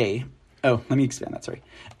Wednesday, let me expand that, sorry,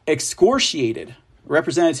 excoriated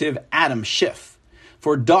Representative Adam Schiff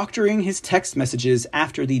for doctoring his text messages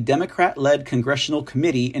after the Democrat-led congressional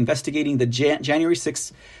committee investigating the January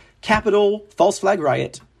 6th Capitol false flag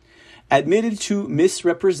riot admitted to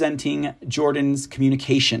misrepresenting Jordan's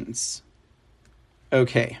communications.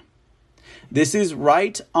 Okay. This is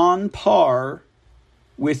right on par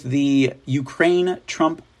with the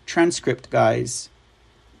Ukraine-Trump transcript, guys.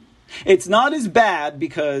 It's not as bad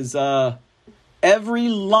because every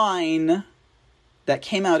line that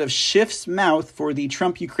came out of Schiff's mouth for the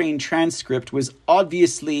Trump-Ukraine transcript was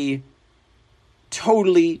obviously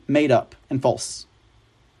totally made up and false.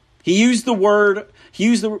 He used the word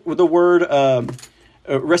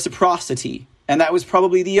reciprocity, and that was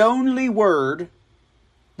probably the only word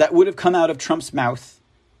that would have come out of Trump's mouth,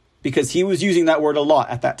 because he was using that word a lot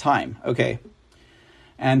at that time. Okay.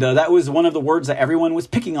 And that was one of the words that everyone was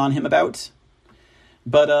picking on him about.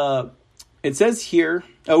 But it says here,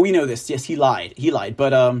 we know this. Yes, he lied.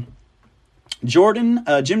 But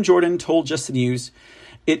Jim Jordan told Just the News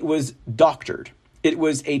it was doctored. It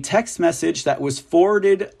was a text message that was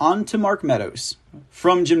forwarded onto Mark Meadows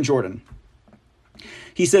from Jim Jordan.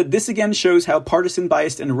 He said, this again shows how partisan,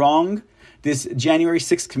 biased, and wrong this January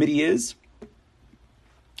 6th committee is.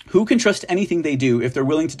 Who can trust anything they do if they're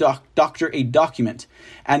willing to doctor a document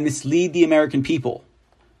and mislead the American people?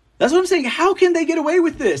 That's what I'm saying. How can they get away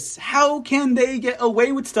with this? How can they get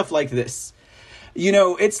away with stuff like this? You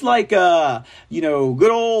know, it's like,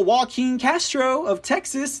 good old Joaquin Castro of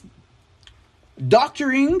Texas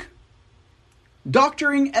doctoring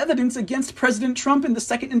evidence against President Trump in the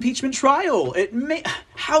second impeachment trial.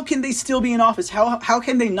 How can they still be in office? How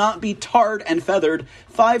can they not be tarred and feathered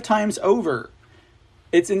 5 times over?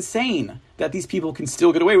 It's insane that these people can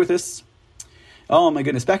still get away with this. Oh my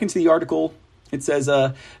goodness. Back into the article. It says,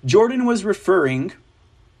 Jordan was referring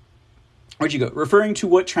to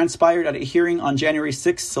what transpired at a hearing on January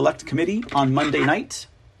 6th Select Committee on Monday night.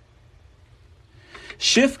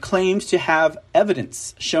 Schiff claimed to have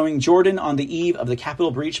evidence showing Jordan on the eve of the Capitol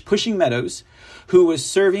breach pushing Meadows, who was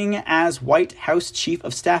serving as White House Chief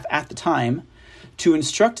of Staff at the time, to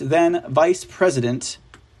instruct then Vice President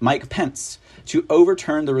Mike Pence to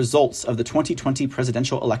overturn the results of the 2020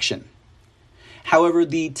 presidential election. However,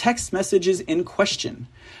 the text messages in question,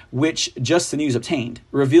 which Just the News obtained,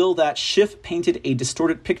 reveal that Schiff painted a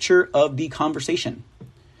distorted picture of the conversation.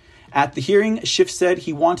 At the hearing, Schiff said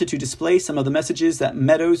he wanted to display some of the messages that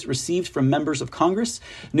Meadows received from members of Congress,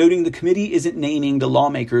 noting the committee isn't naming the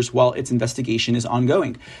lawmakers while its investigation is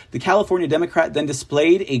ongoing. The California Democrat then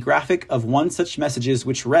displayed a graphic of one such messages,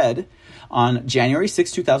 which read, on January 6,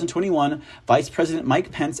 2021, Vice President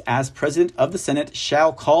Mike Pence, as President of the Senate,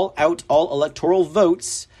 shall call out all electoral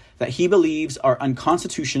votes that he believes are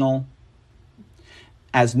unconstitutional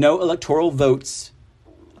as no electoral votes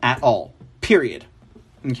at all. Period.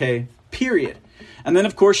 Okay, period. And then,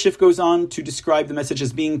 of course, Schiff goes on to describe the message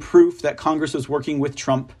as being proof that Congress was working with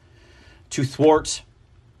Trump to thwart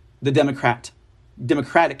the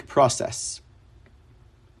democratic process.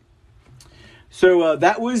 So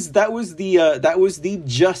that was the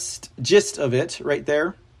gist of it right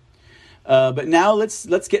there. But now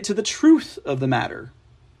let's get to the truth of the matter.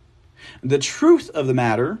 The truth of the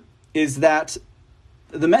matter is that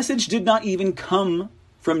the message did not even come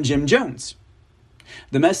from Jim Jones.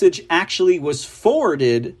 The message actually was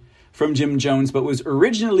forwarded from Jim Jones, but was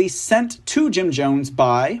originally sent to Jim Jones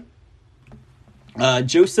by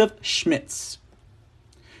Joseph Schmitz.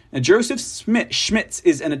 Now, Joseph Schmitz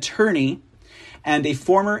is an attorney and a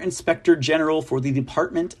former inspector general for the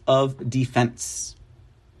Department of Defense.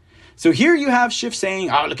 So here you have Schiff saying,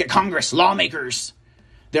 oh, look at Congress, lawmakers.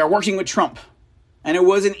 They're working with Trump. And it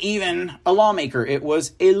wasn't even a lawmaker. It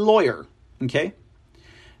was a lawyer. Okay?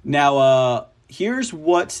 Now, here's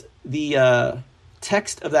what the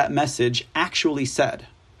text of that message actually said.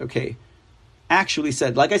 Okay? Actually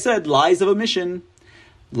said. Like I said, lies of omission.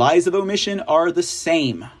 Lies of omission are the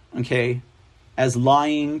same. Okay? As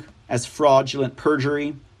lying, as fraudulent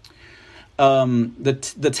perjury.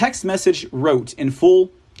 The text message read in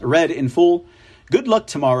full, good luck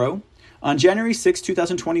tomorrow. On January 6,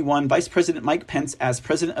 2021, Vice President Mike Pence, as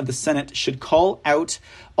President of the Senate, should call out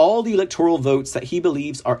all the electoral votes that he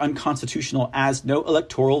believes are unconstitutional as no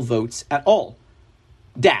electoral votes at all.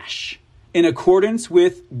 Dash. In accordance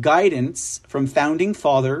with guidance from Founding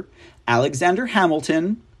Father Alexander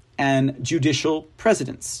Hamilton and judicial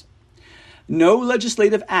presidents. No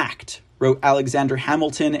legislative act, wrote Alexander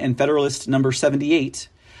Hamilton in Federalist Number 78,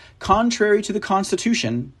 contrary to the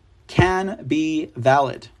Constitution, can be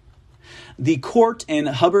valid. The court in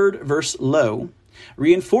Hubbard v. Lowe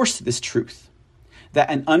reinforced this truth, that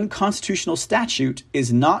an unconstitutional statute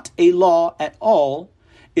is not a law at all,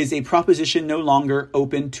 is a proposition no longer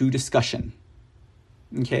open to discussion.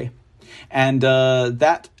 Okay. And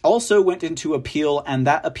that also went into appeal, and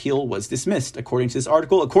that appeal was dismissed, according to this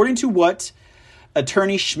article, according to what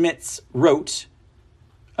Attorney Schmitz wrote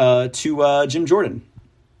to Jim Jordan.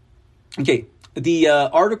 Okay.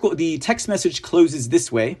 The text message closes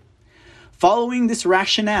this way. Following this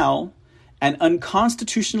rationale, an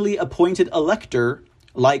unconstitutionally appointed elector,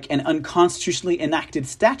 like an unconstitutionally enacted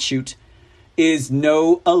statute, is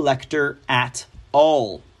no elector at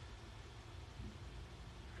all.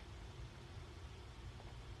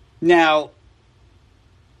 Now,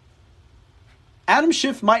 Adam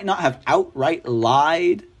Schiff might not have outright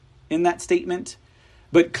lied in that statement,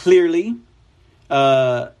 but clearly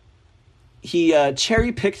he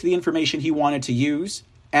cherry-picked the information he wanted to use.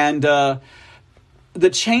 And the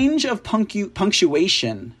change of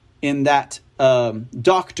punctuation in that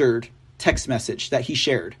doctored text message that he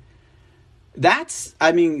shared, that's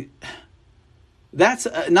not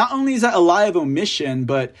only is that a lie of omission,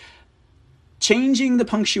 but changing the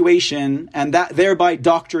punctuation and that thereby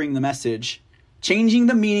doctoring the message, changing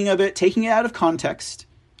the meaning of it, taking it out of context.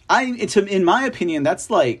 In my opinion, that's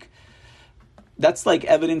like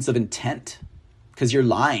evidence of intent. Because you're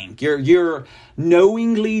lying. You're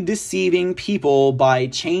knowingly deceiving people by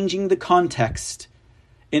changing the context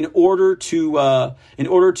in order to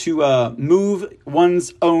move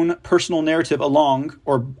one's own personal narrative along,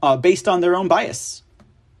 or based on their own bias.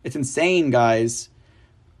 It's insane, guys.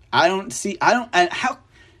 How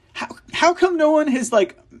come no one has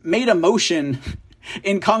made a motion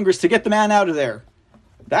in Congress to get the man out of there?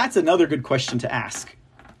 That's another good question to ask.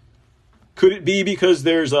 Could it be because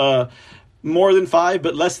there's more than 5,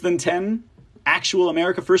 but less than 10 actual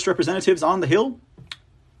America First representatives on the Hill?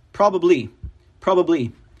 Probably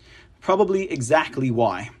exactly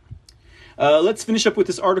why. Let's finish up with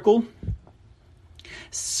this article.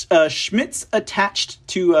 Schmitz attached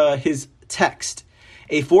to his text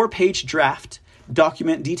a 4-page draft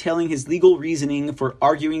document detailing his legal reasoning for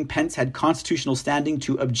arguing Pence had constitutional standing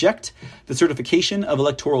to object the certification of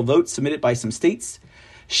electoral votes submitted by some states.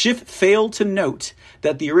 Schiff failed to note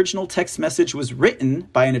that the original text message was written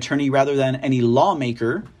by an attorney rather than any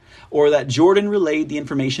lawmaker, or that Jordan relayed the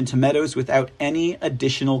information to Meadows without any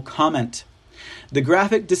additional comment. The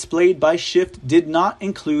graphic displayed by Schiff did not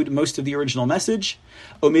include most of the original message,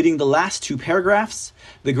 omitting the last two paragraphs.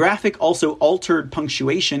 The graphic also altered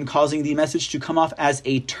punctuation, causing the message to come off as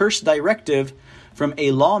a terse directive from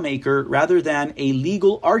a lawmaker rather than a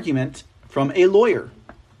legal argument from a lawyer.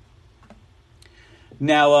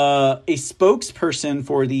 Now, a spokesperson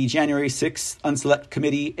for the January 6th Unselect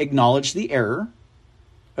Committee acknowledged the error.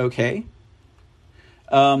 Okay.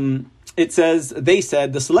 It says, they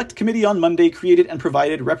said, the Select Committee on Monday created and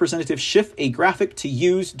provided Representative Schiff a graphic to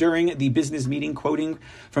use during the business meeting, quoting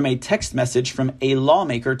from a text message from a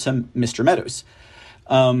lawmaker to Mr. Meadows.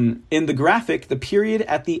 In the graphic, the period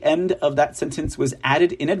at the end of that sentence was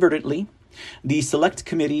added inadvertently. The Select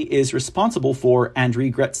Committee is responsible for and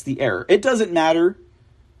regrets the error. It doesn't matter.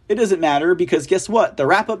 It doesn't matter because guess what? The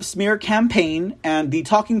wrap-up smear campaign and the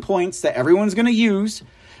talking points that everyone's going to use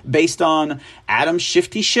based on Adam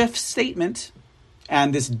Shifty Schiff's statement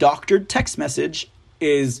and this doctored text message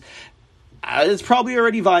is it's probably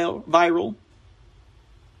already viral.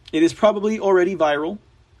 It is probably already viral.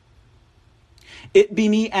 It Be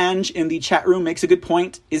Me Ange in the chat room makes a good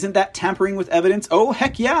point. Isn't that tampering with evidence? Oh,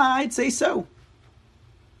 heck yeah, I'd say so.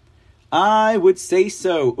 I would say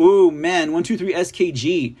so. Ooh, man, 123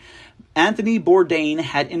 SKG. Anthony Bourdain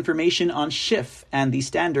had information on Schiff and the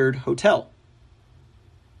Standard Hotel.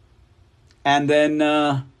 And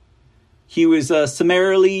then he was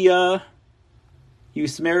summarily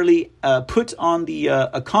put on the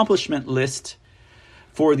accomplishment list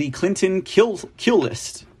for the Clinton kill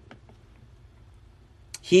list.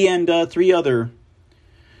 He and three other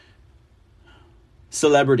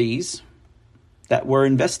celebrities that were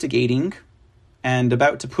investigating and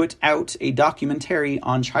about to put out a documentary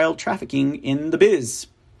on child trafficking in the biz.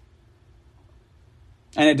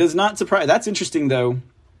 And it does not surprise. That's interesting, though.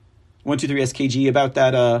 123 SKG about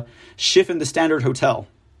that Schiff in the Standard Hotel.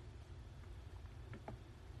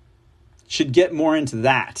 Should get more into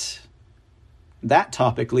that. That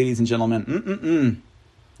topic, ladies and gentlemen,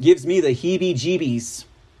 gives me the heebie-jeebies.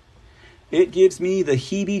 It gives me the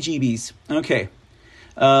heebie-jeebies. Okay.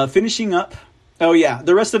 Finishing up. Oh, yeah.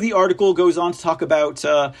 The rest of the article goes on to talk about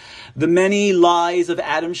the many lies of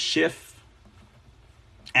Adam Schiff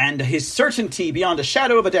and his certainty beyond a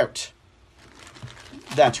shadow of a doubt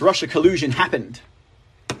that Russia collusion happened.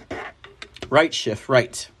 Right, Schiff,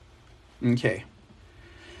 right. Okay.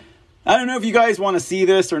 I don't know if you guys want to see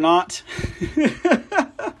this or not.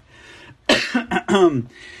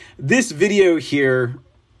 This video here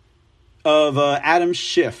of Adam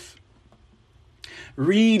Schiff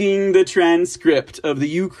reading the transcript of the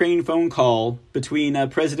Ukraine phone call between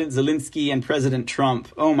President Zelensky and President Trump.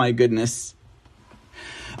 Oh my goodness.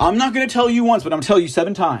 I'm not going to tell you once, but I'm going to tell you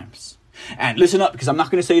 7 times. And listen up, because I'm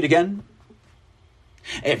not going to say it again.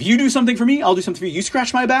 If you do something for me, I'll do something for you. You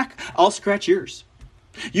scratch my back, I'll scratch yours.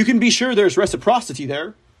 You can be sure there's reciprocity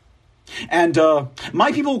there. And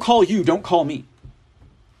my people will call you, don't call me.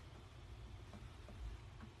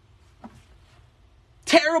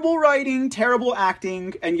 Terrible writing, terrible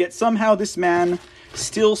acting, and yet somehow this man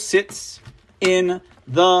still sits in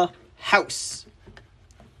the House.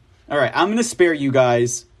 All right, I'm going to spare you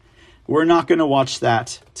guys. We're not going to watch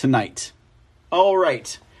that tonight. All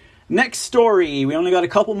right, next story. We only got a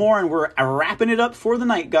couple more, and we're wrapping it up for the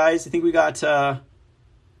night, guys. I think we got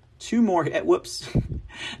 2 more. Whoops.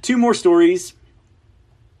 2 more stories.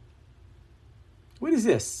 What is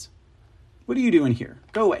this? What are you doing here?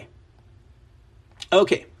 Go away.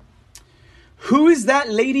 Okay. Who is that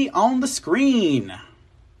lady on the screen?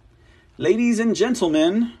 Ladies and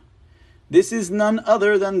gentlemen, this is none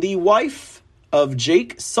other than the wife of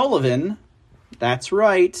Jake Sullivan. That's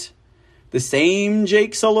right. The same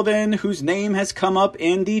Jake Sullivan whose name has come up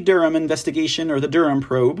in the Durham investigation or the Durham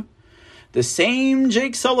probe. The same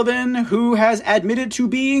Jake Sullivan who has admitted to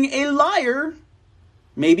being a liar.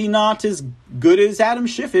 Maybe not as good as Adam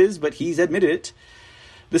Schiff is, but he's admitted it.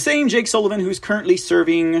 The same Jake Sullivan who's currently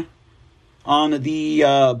serving on the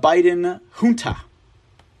Biden junta.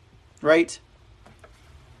 Right?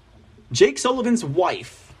 Jake Sullivan's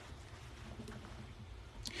wife.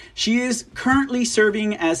 She is currently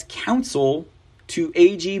serving as counsel to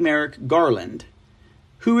AG Merrick Garland,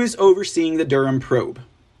 who is overseeing the Durham probe.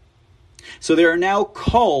 So there are now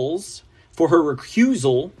calls for her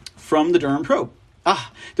recusal from the Durham probe.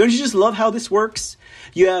 Don't you just love how this works?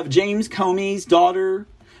 You have James Comey's daughter,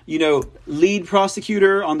 lead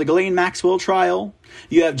prosecutor on the Ghislaine Maxwell trial.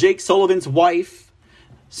 You have Jake Sullivan's wife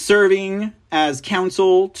serving as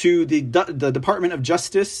counsel to the Department of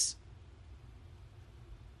Justice.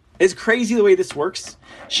 It's crazy the way this works.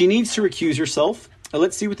 She needs to recuse herself.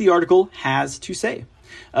 Let's see what the article has to say.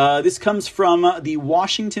 This comes from the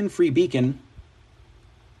Washington Free Beacon.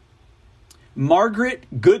 Margaret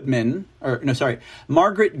Goodlander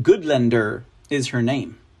is her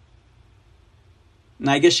name. And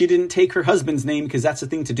I guess she didn't take her husband's name because that's a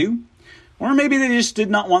thing to do. Or maybe they just did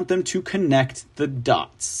not want them to connect the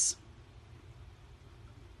dots.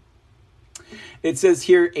 It says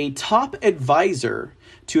here, a top advisor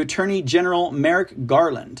to Attorney General Merrick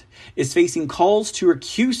Garland is facing calls to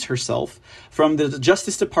recuse herself from the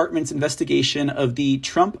Justice Department's investigation of the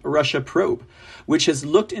Trump-Russia probe, which has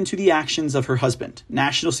looked into the actions of her husband,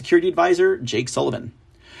 National Security Advisor Jake Sullivan.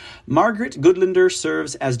 Margaret Goodlander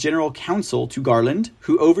serves as general counsel to Garland,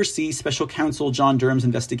 who oversees special counsel John Durham's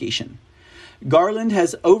investigation. Garland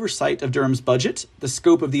has oversight of Durham's budget, the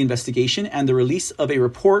scope of the investigation, and the release of a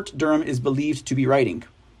report Durham is believed to be writing.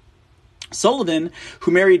 Sullivan,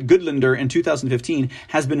 who married Goodlander in 2015,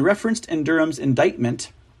 has been referenced in Durham's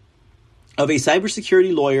indictment of a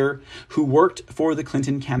cybersecurity lawyer who worked for the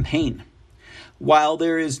Clinton campaign. While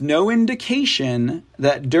there is no indication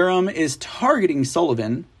that Durham is targeting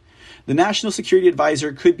Sullivan, the National Security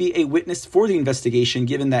Advisor could be a witness for the investigation,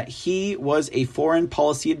 given that he was a foreign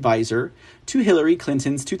policy advisor to Hillary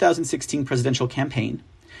Clinton's 2016 presidential campaign.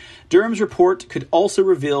 Durham's report could also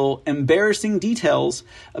reveal embarrassing details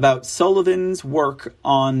about Sullivan's work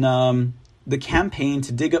on the campaign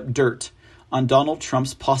to dig up dirt on Donald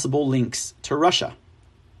Trump's possible links to Russia.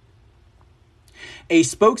 A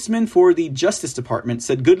spokesman for the Justice Department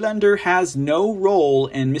said Goodlander has no role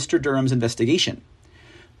in Mr. Durham's investigation,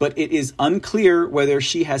 but it is unclear whether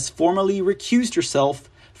she has formally recused herself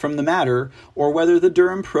from the matter or whether the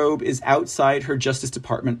Durham probe is outside her Justice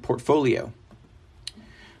Department portfolio.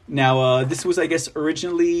 Now, this was, I guess,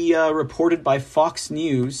 originally reported by Fox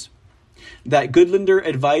News that Goodlander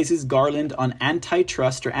advises Garland on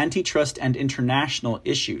antitrust and international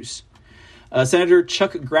issues. Senator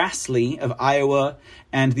Chuck Grassley of Iowa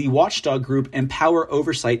and the watchdog group Empower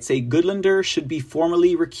Oversight say Goodlander should be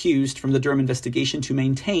formally recused from the Durham investigation to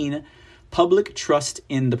maintain public trust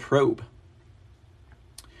in the probe.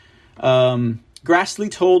 Grassley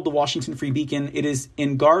told the Washington Free Beacon it is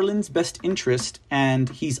in Garland's best interest and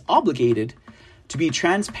he's obligated to be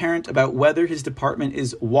transparent about whether his department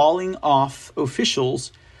is walling off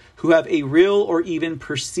officials who have a real or even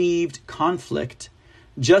perceived conflict,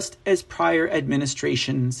 just as prior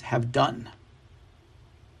administrations have done.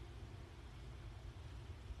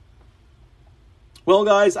 Well,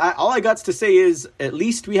 guys, all I got to say is at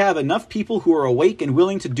least we have enough people who are awake and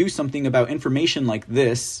willing to do something about information like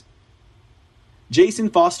this. Jason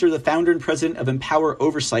Foster, the founder and president of Empower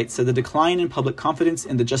Oversight, said the decline in public confidence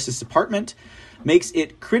in the Justice Department makes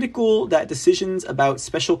it critical that decisions about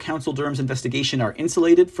Special Counsel Durham's investigation are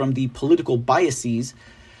insulated from the political biases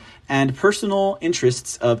and personal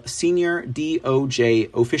interests of senior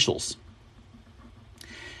DOJ officials.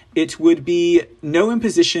 It would be no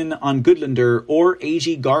imposition on Goodlander or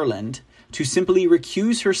AG Garland to simply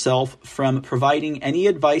recuse herself from providing any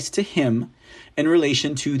advice to him in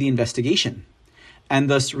relation to the investigation, and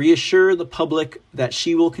thus reassure the public that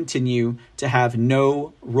she will continue to have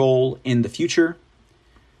no role in the future.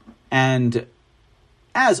 And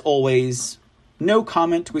as always, no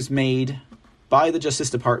comment was made by the Justice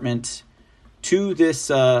Department to this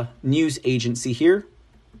news agency here,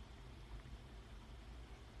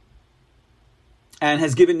 and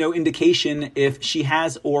has given no indication if she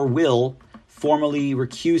has or will formally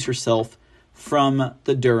recuse herself from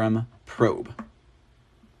the Durham probe.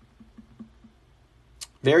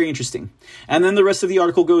 Very interesting. And then the rest of the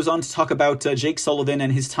article goes on to talk about Jake Sullivan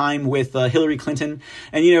and his time with Hillary Clinton.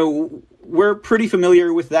 And, you know, we're pretty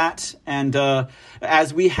familiar with that. And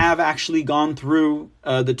as we have actually gone through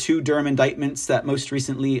the two Durham indictments that most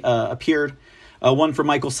recently appeared, one for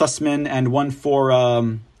Michael Sussman and one for,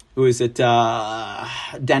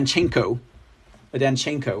 Danchenko.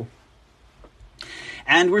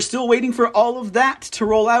 And we're still waiting for all of that to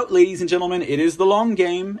roll out, ladies and gentlemen. It is the long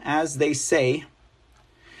game, as they say.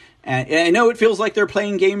 And I know it feels like they're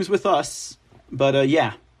playing games with us, but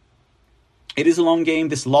yeah, it is a long game,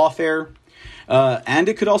 this lawfare. And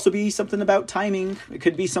it could also be something about timing. It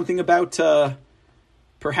could be something about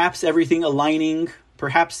perhaps everything aligning,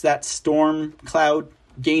 perhaps that storm cloud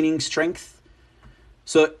gaining strength.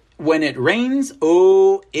 So when it rains,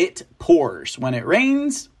 it pours. When it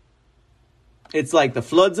rains, it's like the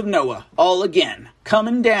floods of Noah, all again,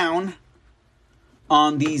 coming down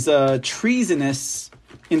on these treasonous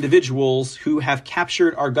individuals who have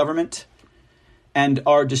captured our government and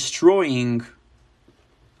are destroying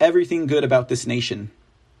everything good about this nation,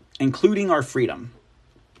 including our freedom.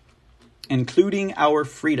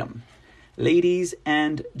 Ladies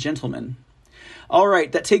and gentlemen. All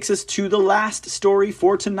right, that takes us to the last story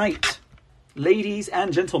for tonight. Ladies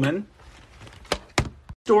and gentlemen,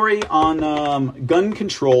 story on gun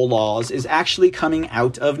control laws is actually coming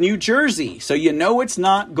out of New Jersey. So you know it's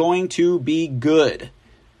not going to be good.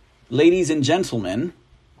 Ladies and gentlemen,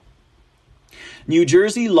 New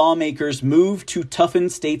Jersey lawmakers move to toughen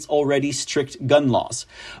state's already strict gun laws.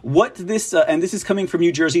 What this, and this is coming from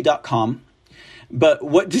NewJersey.com, but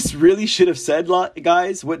what this really should have said,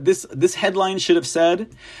 guys, what this headline should have said,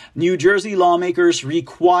 New Jersey lawmakers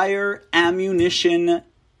require ammunition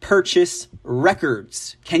purchase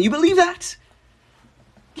records. Can you believe that?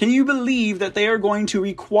 Can you believe that they are going to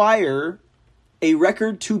require a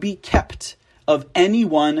record to be kept of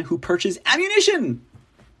anyone who purchases ammunition?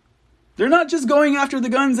 They're not just going after the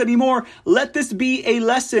guns anymore. Let this be a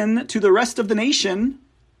lesson to the rest of the nation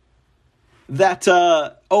that,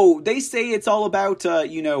 they say it's all about,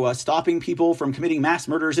 stopping people from committing mass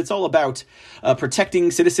murders. It's all about protecting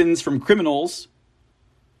citizens from criminals.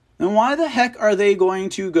 Then why the heck are they going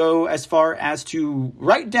to go as far as to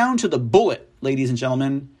right down to the bullet, ladies and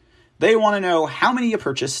gentlemen? They want to know how many you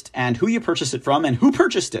purchased and who you purchased it from and who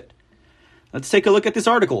purchased it. Let's take a look at this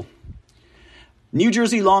article. New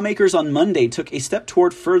Jersey lawmakers on Monday took a step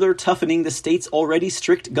toward further toughening the state's already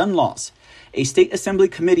strict gun laws. A state assembly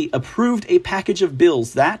committee approved a package of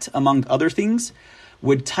bills that, among other things,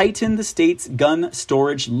 would tighten the state's gun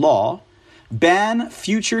storage law, ban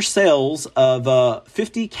future sales of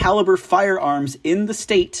 .50 caliber firearms in the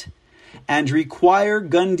state, and require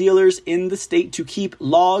gun dealers in the state to keep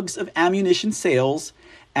logs of ammunition sales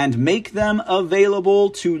and make them available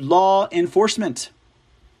to law enforcement.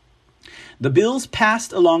 The bills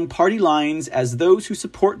passed along party lines as those who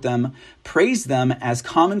support them praised them as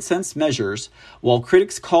common sense measures, while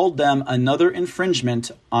critics called them another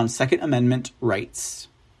infringement on Second Amendment rights.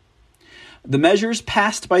 The measures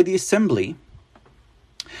passed by the Assembly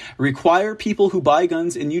require people who buy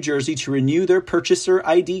guns in New Jersey to renew their purchaser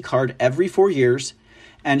ID card every 4 years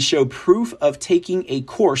and show proof of taking a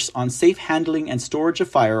course on safe handling and storage of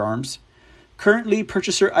firearms. Currently,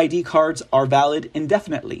 purchaser ID cards are valid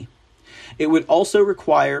indefinitely. It would also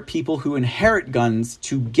require people who inherit guns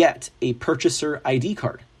to get a purchaser ID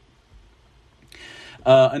card.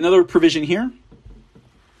 Another provision here,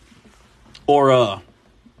 or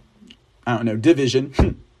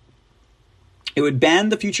division. It would ban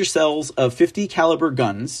the future sales of .50 caliber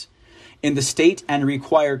guns in the state and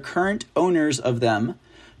require current owners of them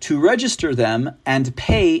to register them and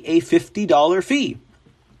pay a $50 fee.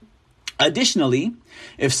 Additionally,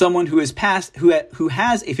 if someone who has a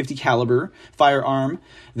 .50 caliber firearm,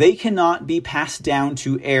 they cannot be passed down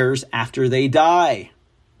to heirs after they die.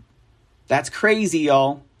 That's crazy,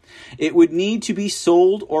 y'all. It would need to be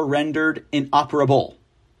sold or rendered inoperable.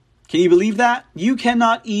 Can you believe that? You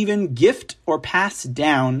cannot even gift or pass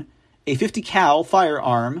down a .50 cal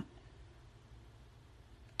firearm.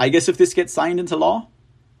 I guess if this gets signed into law.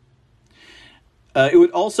 It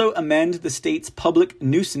would also amend the state's public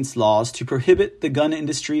nuisance laws to prohibit the gun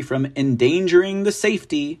industry from endangering the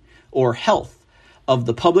safety or health of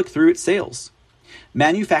the public through its sales,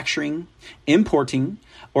 manufacturing, importing,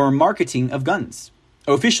 or marketing of guns.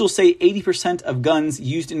 Officials say 80% of guns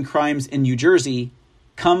used in crimes in New Jersey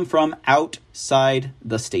come from outside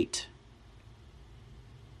the state.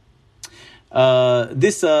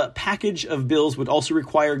 This package of bills would also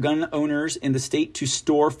require gun owners in the state to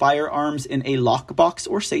store firearms in a lockbox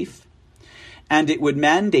or safe, and it would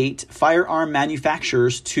mandate firearm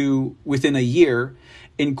manufacturers to, within a year,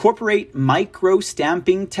 incorporate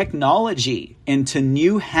micro-stamping technology into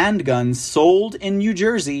new handguns sold in New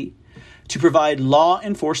Jersey to provide law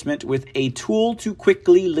enforcement with a tool to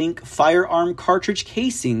quickly link firearm cartridge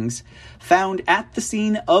casings found at the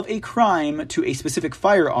scene of a crime to a specific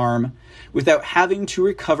firearm without having to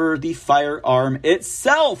recover the firearm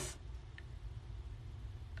itself.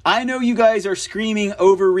 I know you guys are screaming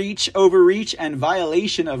overreach, and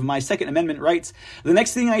violation of my Second Amendment rights. The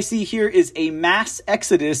next thing I see here is a mass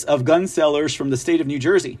exodus of gun sellers from the state of New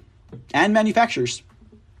Jersey and manufacturers.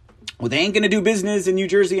 Well, they ain't going to do business in New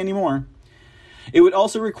Jersey anymore. It would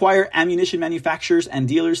also require ammunition manufacturers and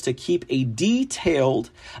dealers to keep a detailed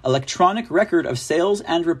electronic record of sales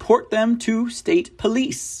and report them to state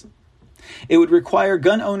police. It would require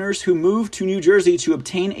gun owners who move to New Jersey to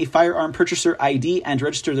obtain a firearm purchaser ID and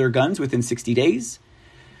register their guns within 60 days,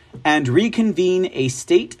 and reconvene a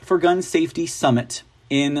State for Gun Safety Summit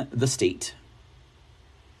in the state.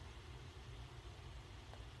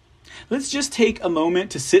 Let's just take a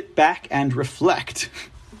moment to sit back and reflect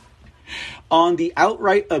on the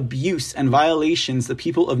outright abuse and violations the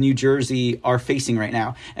people of New Jersey are facing right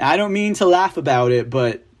now. And I don't mean to laugh about it,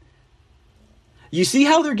 but you see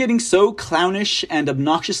how they're getting so clownish and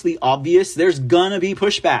obnoxiously obvious? There's gonna be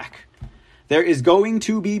pushback. There is going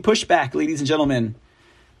to be pushback, ladies and gentlemen,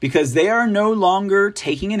 because they are no longer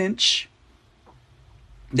taking an inch.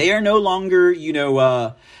 They are no longer,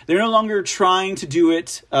 they're no longer trying to do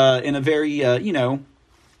it in a very,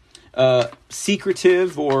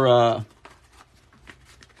 secretive or a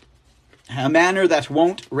manner that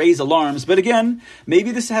won't raise alarms. But again,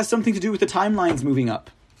 maybe this has something to do with the timelines moving up.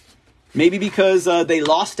 Maybe because they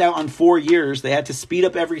lost out on 4 years, they had to speed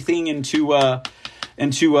up everything into a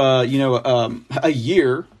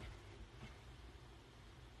year.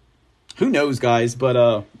 Who knows, guys?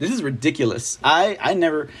 But this is ridiculous. I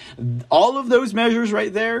never... All of those measures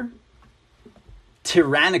right there,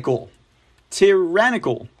 tyrannical.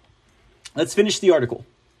 Tyrannical. Let's finish the article.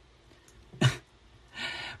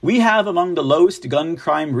 We have among the lowest gun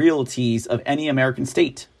crime realties of any American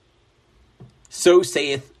state. So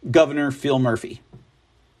saith Governor Phil Murphy.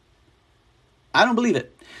 I don't believe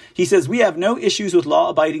it. He says, we have no issues with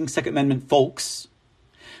law-abiding Second Amendment folks.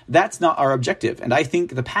 That's not our objective. And I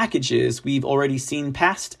think the packages we've already seen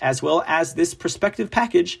passed, as well as this prospective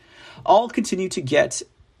package, all continue to get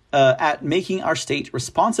at making our state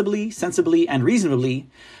responsibly, sensibly, and reasonably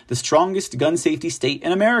the strongest gun safety state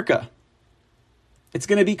in America. It's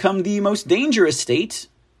going to become the most dangerous state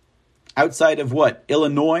outside of what?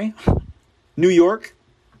 Illinois? New York?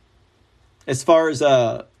 As far as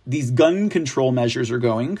these gun control measures are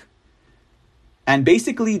going. And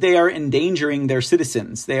basically they are endangering their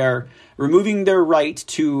citizens. They are removing their right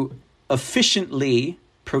to efficiently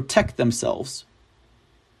protect themselves.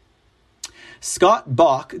 Scott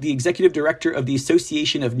Bach, the executive director of the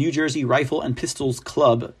Association of New Jersey Rifle and Pistols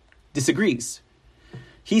Club, disagrees.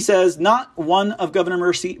 He says not one of Governor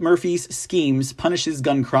Murphy's schemes punishes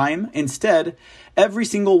gun crime. Instead, every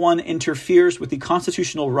single one interferes with the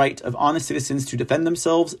constitutional right of honest citizens to defend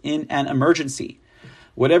themselves in an emergency.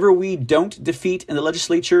 Whatever we don't defeat in the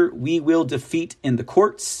legislature, we will defeat in the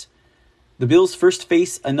courts. The bills first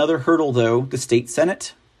face another hurdle, though, the state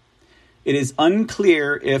Senate. It is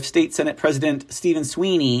unclear if State Senate President Stephen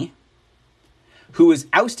Sweeney, who was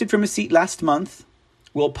ousted from his seat last month,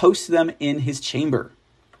 will post them in his chamber.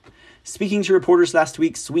 Speaking to reporters last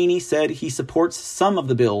week, Sweeney said he supports some of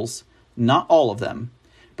the bills, not all of them,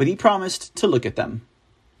 but he promised to look at them.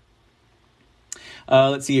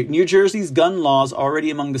 Let's see. New Jersey's gun laws already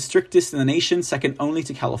among the strictest in the nation, second only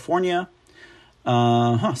to California. So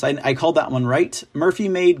I called that one right. Murphy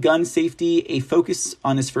made gun safety a focus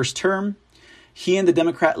on his first term. He and the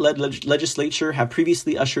Democrat-led legislature have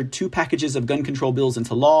previously ushered 2 packages of gun control bills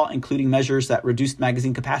into law, including measures that reduced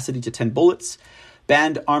magazine capacity to 10 bullets,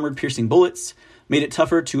 banned armored-piercing bullets, made it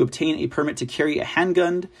tougher to obtain a permit to carry a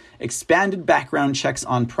handgun, expanded background checks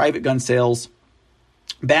on private gun sales,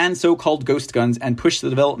 banned so-called ghost guns, and pushed the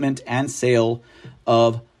development and sale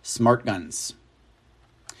of smart guns.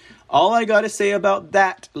 All I got to say about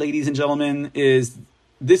that, ladies and gentlemen, is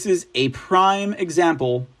this is a prime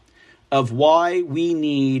example of why we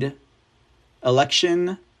need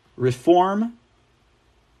election reform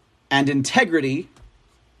and integrity.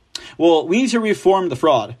 Well, we need to reform the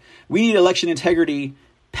fraud. We need election integrity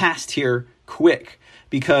passed here quick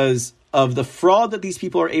because of the fraud that these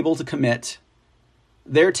people are able to commit.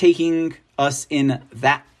 They're taking us in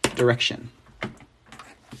that direction.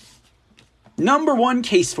 Number one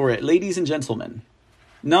case for it, ladies and gentlemen.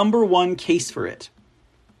 Number one case for it.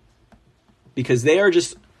 Because they are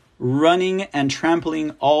just running and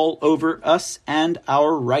trampling all over us and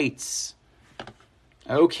our rights.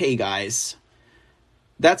 Okay, guys.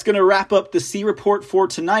 That's going to wrap up the C Report for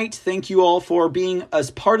tonight. Thank you all for being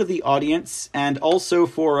as part of the audience and also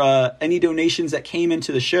for any donations that came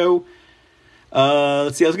into the show.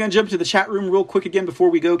 Let's see. I was going to jump to the chat room real quick again before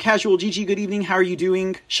we go. Casual GG, good evening. How are you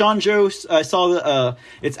doing? Sean Joe, I saw the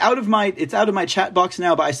it's out of my chat box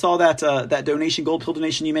now, but I saw that donation, gold pill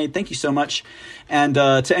donation you made. Thank you so much. And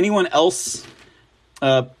to anyone else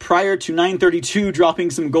prior to 9:32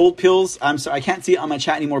 dropping some gold pills, I'm sorry I can't see it on my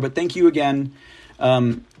chat anymore, but thank you again.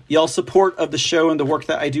 Y'all's support of the show and the work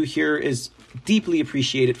that I do here is deeply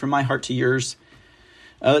appreciated from my heart to yours.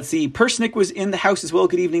 Let's see. Persnick was in the house as well.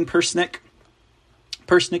 Good evening, Persnick.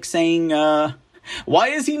 Persnick saying, why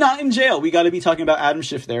is he not in jail? We got to be talking about Adam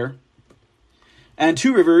Schiff there. And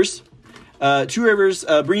Two Rivers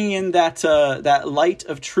bringing in that light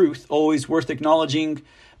of truth, always worth acknowledging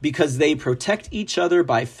because they protect each other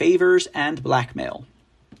by favors and blackmail.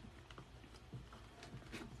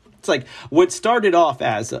 It's like what started off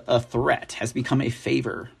as a threat has become a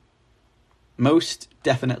favor. Most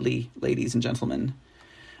definitely, ladies and gentlemen.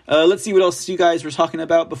 Let's see what else you guys were talking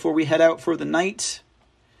about before we head out for the night.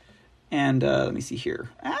 And let me see here.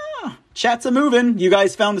 Chat's a moving. You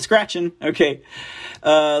guys found the scratching. Okay.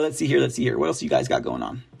 Let's see here. What else you guys got going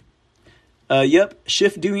on? Yep.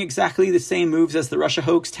 Schiff doing exactly the same moves as the Russia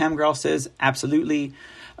hoax. Tamgrel says absolutely.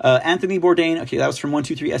 Anthony Bourdain. Okay, that was from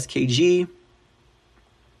 123 SKG.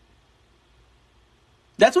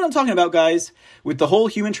 That's what I'm talking about, guys. With the whole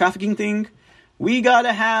human trafficking thing, we got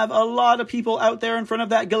to have a lot of people out there in front of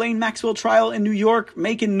that Ghislaine Maxwell trial in New York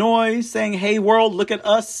making noise, saying, hey, world, look at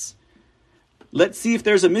us. Let's see if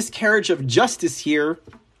there's a miscarriage of justice here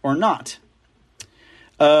or not.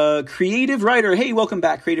 Creative Writer. Hey, welcome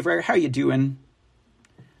back, Creative Writer. How you doing?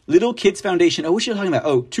 Little Kids Foundation. Oh, what are you talking about?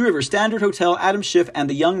 Oh, Two Rivers, Standard Hotel, Adam Schiff, and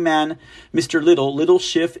the young man, Mr. Little. Little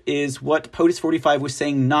Schiff is what POTUS45 was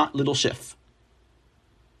saying, not Little Schiff.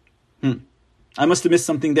 I must have missed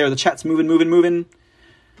something there. The chat's moving.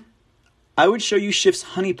 I would show you Schiff's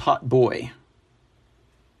honeypot boy.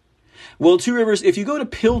 Well, Two Rivers, if you go to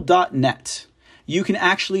pill.net, you can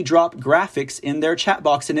actually drop graphics in their chat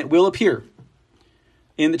box and it will appear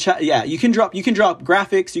in the chat. Yeah, you can drop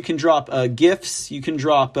graphics, you can drop GIFs, you can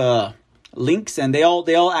drop links, and they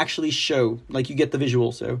all actually show, like, you get the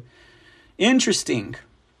visual. So interesting.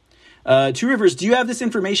 Two Rivers, do you have this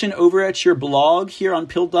information over at your blog here on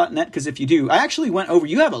pill.net? Because if you do, I actually went over.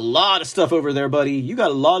 You have a lot of stuff over there, buddy. You got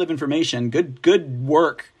a lot of information. Good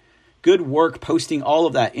work. Good work posting all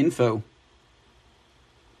of that info.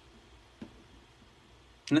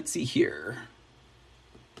 Let's see here.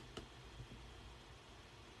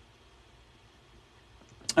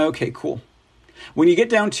 Okay, cool. When you get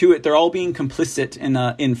down to it, they're all being complicit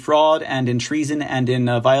in fraud and in treason and in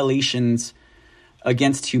violations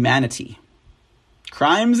against humanity.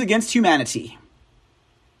 Crimes against humanity.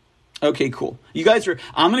 Okay, cool. You guys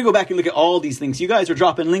I'm going to go back and look at all these things. You guys are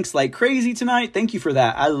dropping links like crazy tonight. Thank you for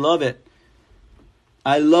that. I love it.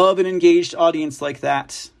 I love an engaged audience like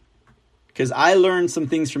that, because I learned some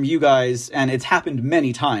things from you guys, and it's happened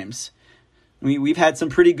many times. We've had some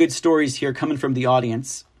pretty good stories here coming from the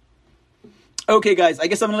audience. Okay, guys, I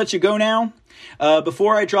guess I'm going to let you go now.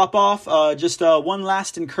 Before I drop off, just one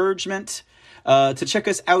last encouragement to check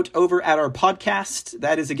us out over at our podcast.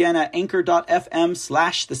 That is, again, at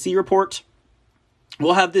anchor.fm/The Sea Report.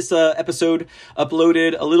 We'll have this episode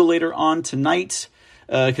uploaded a little later on tonight,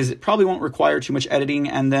 because it probably won't require too much editing.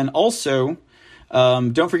 And then also,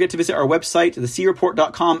 don't forget to visit our website,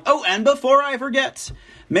 theseareport.com. Oh, and before I forget,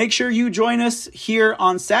 make sure you join us here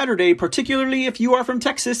on Saturday, particularly if you are from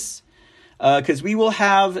Texas, because we will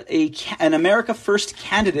have an America First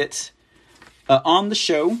candidate on the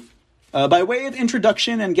show. By way of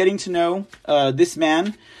introduction and getting to know this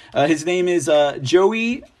man, his name is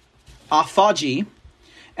Joey Afaji,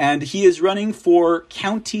 and he is running for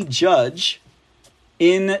county judge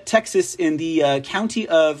in Texas in the county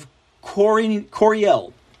of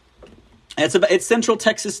Coriel. It's Central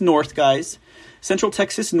Texas North, guys. Central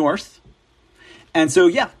Texas North. And so,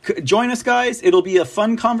 yeah, join us, guys. It'll be a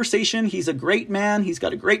fun conversation. He's a great man. He's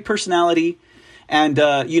got a great personality. And,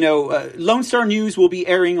 Lone Star News will be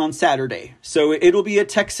airing on Saturday. So it'll be a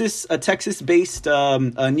Texas-based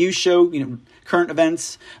news show, current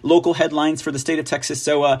events, local headlines for the state of Texas.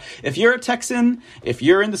 So if you're a Texan, if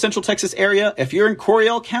you're in the Central Texas area, if you're in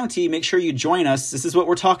Coriel County, make sure you join us. This is what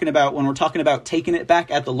we're talking about when we're talking about taking it back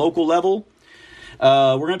at the local level.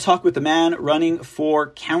 We're going to talk with the man running for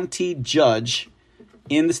county judge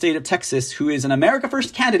in the state of Texas, who is an America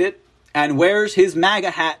First candidate and wears his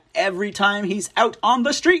MAGA hat every time he's out on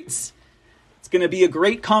the streets. It's going to be a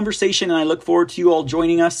great conversation, and I look forward to you all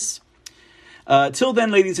joining us. Till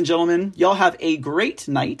then, ladies and gentlemen, y'all have a great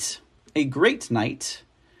night.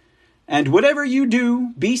 And whatever you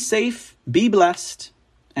do, be safe, be blessed,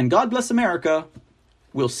 and God bless America.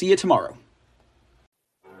 We'll see you tomorrow.